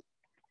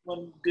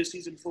one good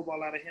season of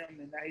football out of him,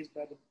 and now he's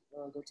about to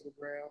go to the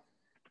draft.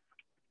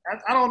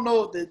 I don't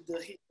know if the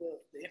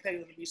impact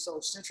is going to be so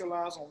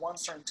centralized on one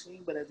certain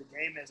team, but as a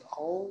game as a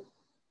whole.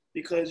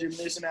 Because you're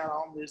missing out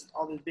on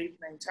all this big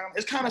name talent.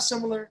 It's kind of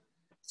similar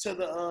to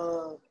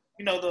the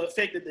the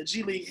effect that the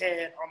G League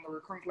had on the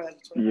recruiting class.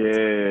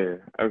 Yeah.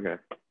 Okay.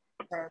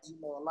 Sometimes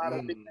a lot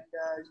of big name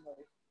guys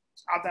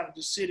opt out to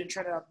just sit and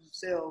train out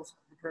themselves,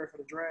 prepare for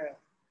the draft.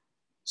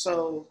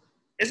 So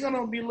it's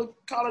gonna be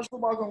college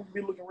football gonna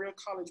be looking real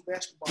college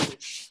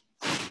basketball-ish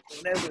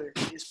whenever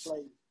it's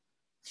played.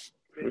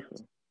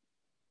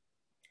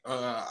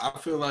 I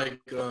feel like.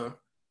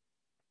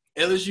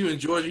 LSU and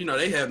Georgia,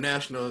 they have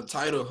national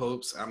title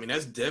hopes. I mean,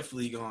 that's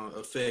definitely going to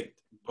affect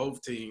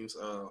both teams.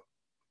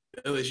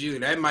 LSU,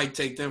 that might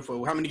take them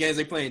for how many games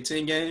they play in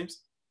 10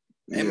 games?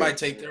 It might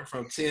take them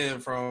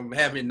from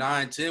having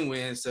 9, 10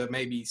 wins to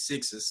maybe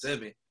 6 or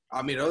 7.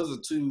 I mean, those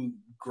are two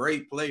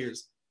great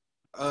players.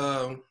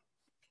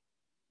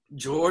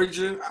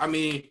 Georgia, I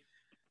mean,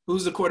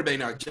 who's the quarterback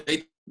now?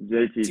 JT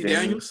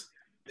Daniels?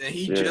 And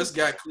he just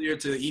got cleared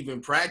to even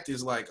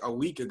practice like a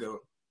week ago.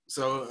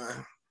 So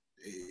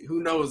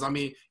who knows? I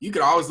mean, you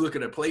could always look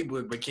at a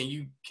playbook, but can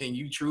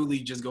you truly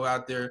just go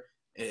out there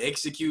and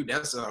execute?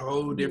 That's a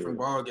whole different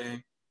ball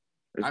game.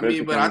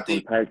 Especially I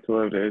think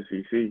Pac-12 to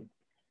SEC.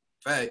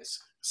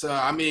 Facts. So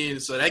I mean,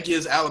 so that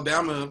gives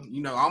Alabama,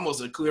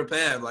 almost a clear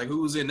path. Like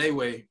who's in their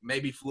way?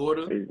 Maybe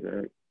Florida.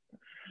 Exactly.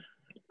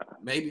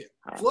 Maybe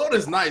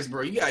Florida's nice,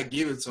 bro. You gotta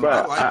give it to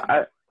them.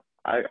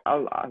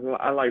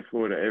 I like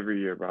Florida every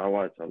year, bro. I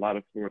watch a lot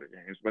of Florida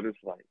games, but it's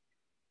like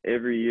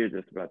every year,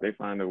 just about they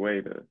find a way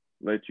to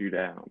let you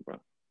down, bro.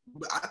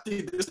 But I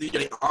think this is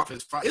their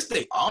offense. It's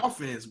their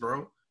offense,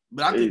 bro.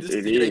 But I think this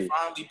is they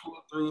finally pulled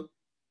through.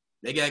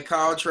 They got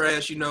Kyle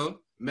Trask,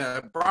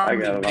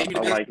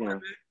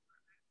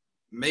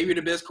 maybe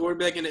the best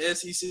quarterback in the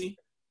SEC.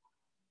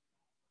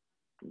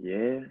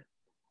 Yeah,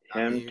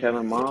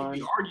 Kellen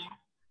Mond.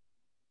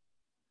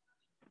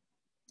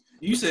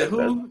 You said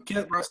who?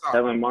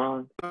 Kellen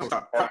Mond.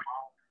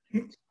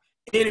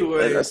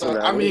 Anyway, so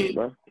I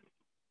mean.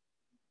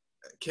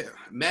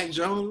 Mac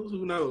Jones,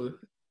 who knows?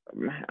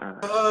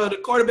 The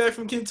quarterback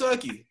from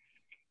Kentucky.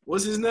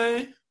 What's his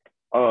name?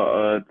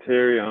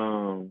 Terry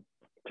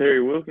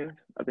Wilkins.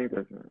 I think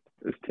that's it.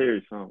 It's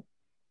Terry something.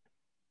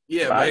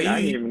 Yeah, But but I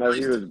didn't even know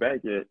he nice was back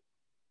yet.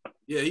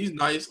 Yeah, he's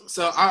nice.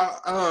 So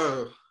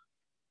I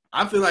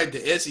feel like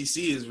the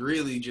SEC is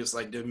really just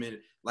like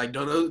diminished. Like,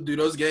 do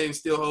those games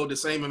still hold the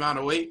same amount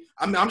of weight?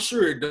 I mean, I'm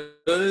sure it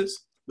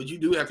does, but you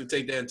do have to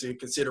take that into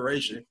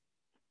consideration.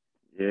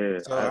 Yeah,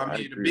 So, I I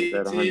mean, the agree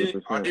with that Big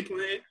Ten, are 100%. they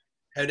playing?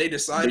 Have they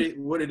decided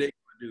what are they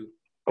going to do?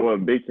 Well,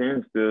 Big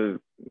Ten still,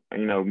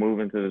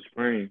 moving to the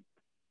spring.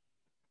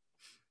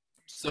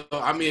 So,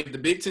 I mean, if the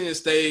Big Ten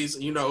stays,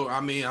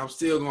 I mean, I'm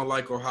still going to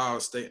like Ohio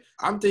State.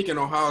 I'm thinking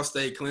Ohio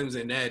State,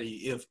 Clemson,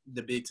 Natty if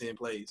the Big Ten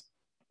plays.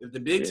 If the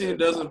Big Ten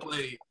doesn't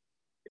play,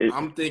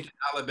 I'm thinking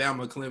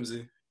Alabama,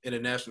 Clemson in a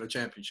national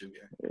championship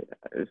game.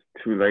 It's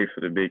too late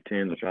for the Big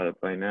Ten to try to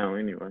play now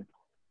anyway.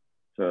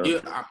 So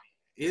yeah,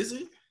 is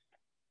it?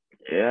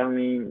 Yeah, I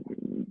mean,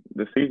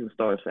 the season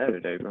starts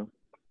Saturday, bro.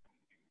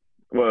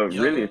 Well,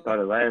 really, it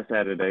started last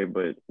Saturday,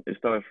 but it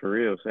starts for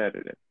real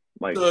Saturday.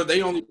 Like, so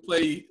they only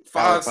play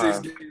 6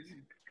 games.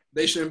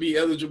 They shouldn't be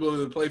eligible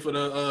to play for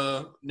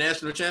the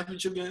national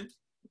championship game?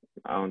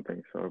 I don't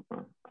think so,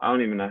 bro. I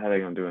don't even know how they're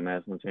going to do a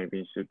national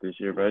championship this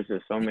year, bro. It's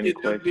just so many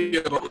questions.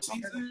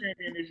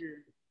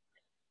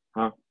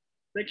 Huh?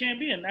 They can't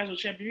be a national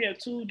champion. You have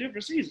 2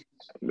 different seasons.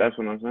 That's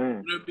what I'm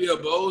saying. Would it be a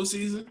bowl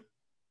season?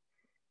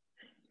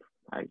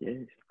 I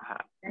guess.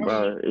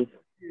 Bro, it's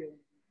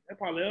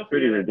probably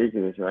pretty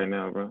ridiculous right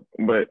now, bro.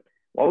 But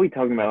while we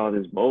talking about all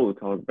this bowl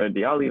talk, bro,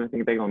 do y'all even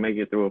think they're going to make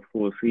it through a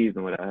full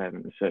season without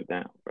having to shut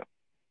down, bro?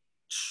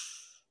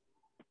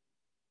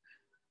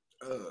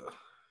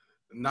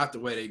 Not the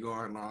way they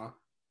going on.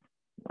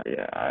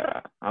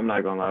 Yeah, I'm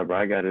not gonna lie, bro.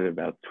 I got it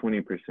about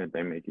 20%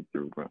 they make it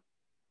through, bro.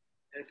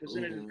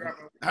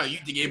 How you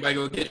think everybody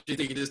gonna get? You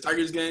think this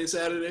Tigers game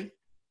Saturday?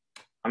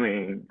 I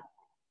mean,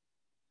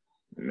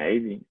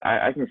 maybe.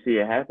 I can see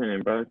it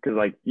happening, bro. Cause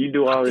like you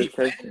do all this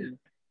testing.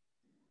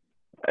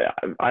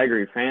 I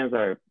agree. Fans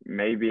are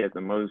maybe at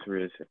the most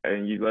risk,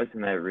 and you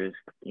lessen that risk,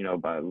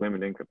 by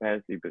limiting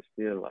capacity. But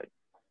still, like,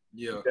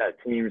 you got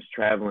teams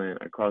traveling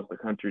across the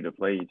country to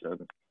play each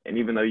other. And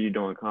even though you're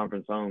doing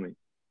conference only,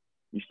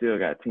 you still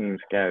got teams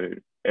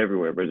scattered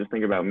everywhere. But just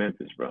think about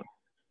Memphis, bro.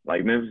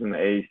 Like Memphis in the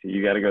AAC,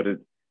 you got to go to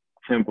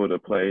Temple to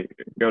play,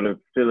 go to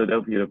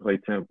Philadelphia to play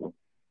Temple.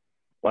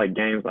 Like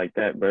games like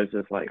that, bro. It's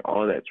just like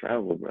all that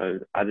travel, bro.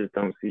 I just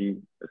don't see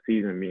a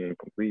season being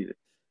completed.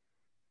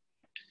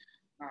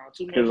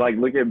 Because, like,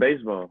 look at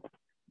baseball.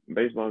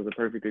 Baseball is a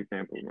perfect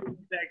example, bro.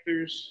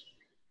 Factors,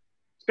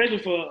 especially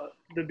for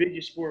the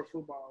biggest sport,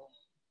 football.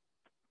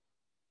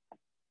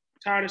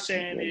 Tired of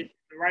saying it.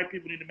 The right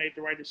people need to make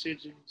the right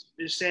decisions.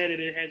 It's sad that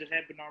it hasn't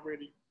happened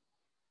already.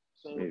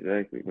 So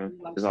exactly, man.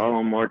 It's all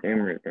on Mark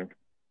Emmert, man.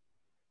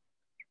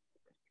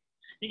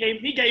 He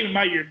gave me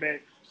my year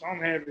back, so I'm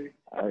happy.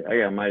 I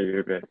got my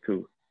year back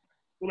too.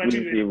 We can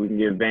see if we can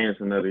give Vance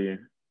another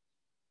year.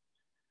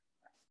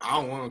 I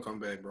don't want to come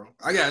back, bro.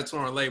 I got a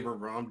torn labor,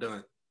 bro. I'm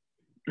done.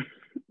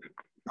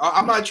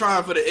 I might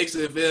try for the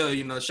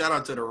XFL. Shout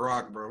out to The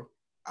Rock, bro.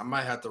 I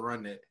might have to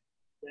run that.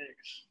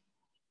 Thanks.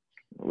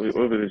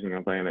 What position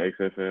gonna play in the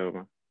XFL,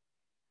 man?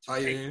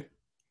 Tight end.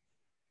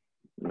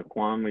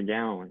 Laquan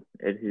McGowan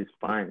at his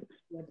finest.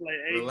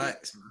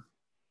 Relax, man.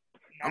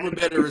 I'm a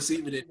better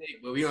receiver than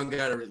Nick, but we don't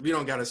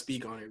gotta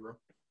speak on it, bro.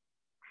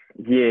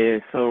 Yeah.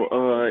 So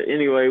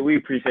anyway, we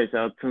appreciate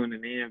y'all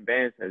tuning in.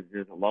 Vance has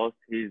just lost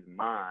his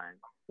mind.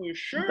 For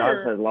sure.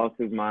 Josh has lost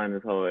his mind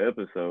this whole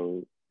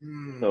episode.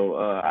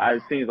 So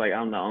it seems like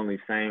I'm the only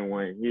sane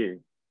one here.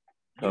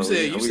 So,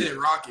 you said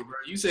Rocky, bro.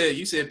 You said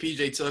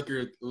PJ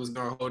Tucker was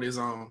gonna hold his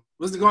own.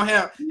 Was gonna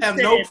have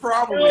no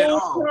problem at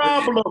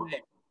all.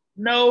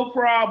 No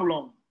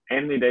problem.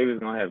 Anthony Davis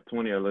gonna have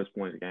 20 or less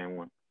points game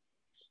 1.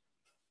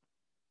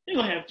 He's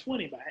gonna have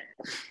 20 by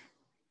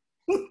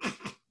half.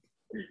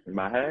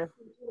 By half?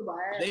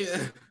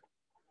 Yeah.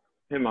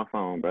 Hit my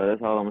phone, bro.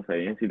 That's all I'm gonna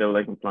say.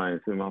 NCAA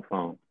compliance. Hit my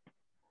phone.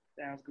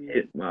 Sounds good.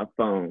 Hit my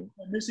phone.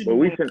 I'm just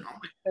gonna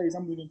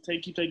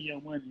keep taking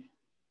your money.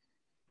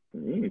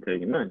 You ain't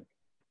taking nothing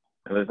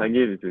unless I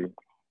give it to you.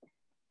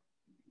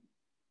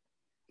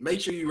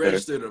 Make sure you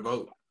register to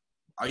vote.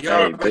 Are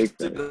y'all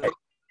registered to vote?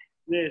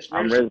 Yes,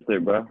 I'm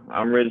registered, bro.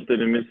 I'm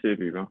registered in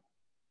Mississippi, bro.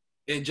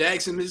 In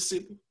Jackson,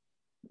 Mississippi?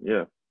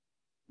 Yeah.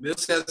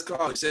 Middlesex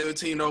College,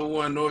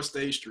 1701 North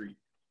State Street.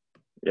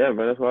 Yeah,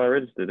 bro. That's why I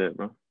registered at,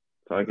 bro.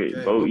 So I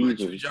could vote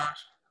easily. You,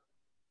 Josh?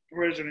 I'm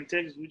registered in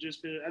Texas. I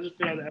just filled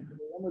out the application.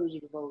 I'm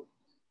registered to vote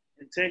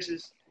in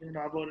Texas.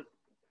 I voted.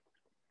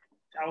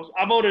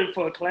 I voted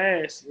for a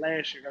class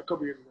last year, a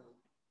couple years ago.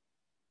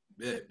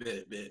 Bet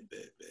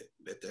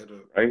that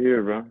up. Right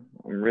here, bro.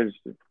 I'm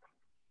registered.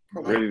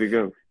 Ready to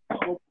go.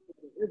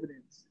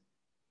 Evidence.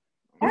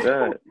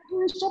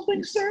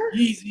 Something, sir?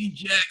 Easy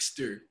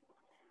Jackster.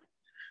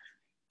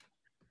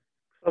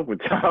 What's up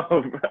with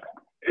y'all, bro?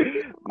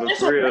 But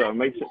for real, though,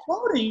 make sure.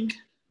 Voting.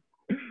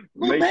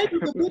 Maybe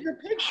the bigger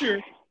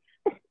picture.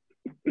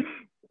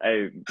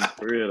 Hey,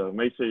 for real, though,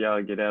 make sure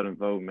y'all get out and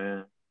vote,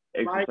 man.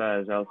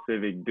 Exercise y'all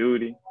civic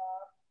duty.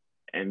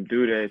 And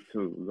do that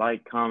too.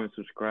 Like, comment,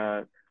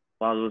 subscribe.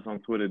 Follow us on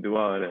Twitter. Do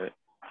all that.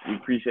 We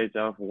appreciate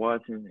y'all for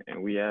watching,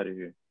 and we out of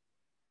here.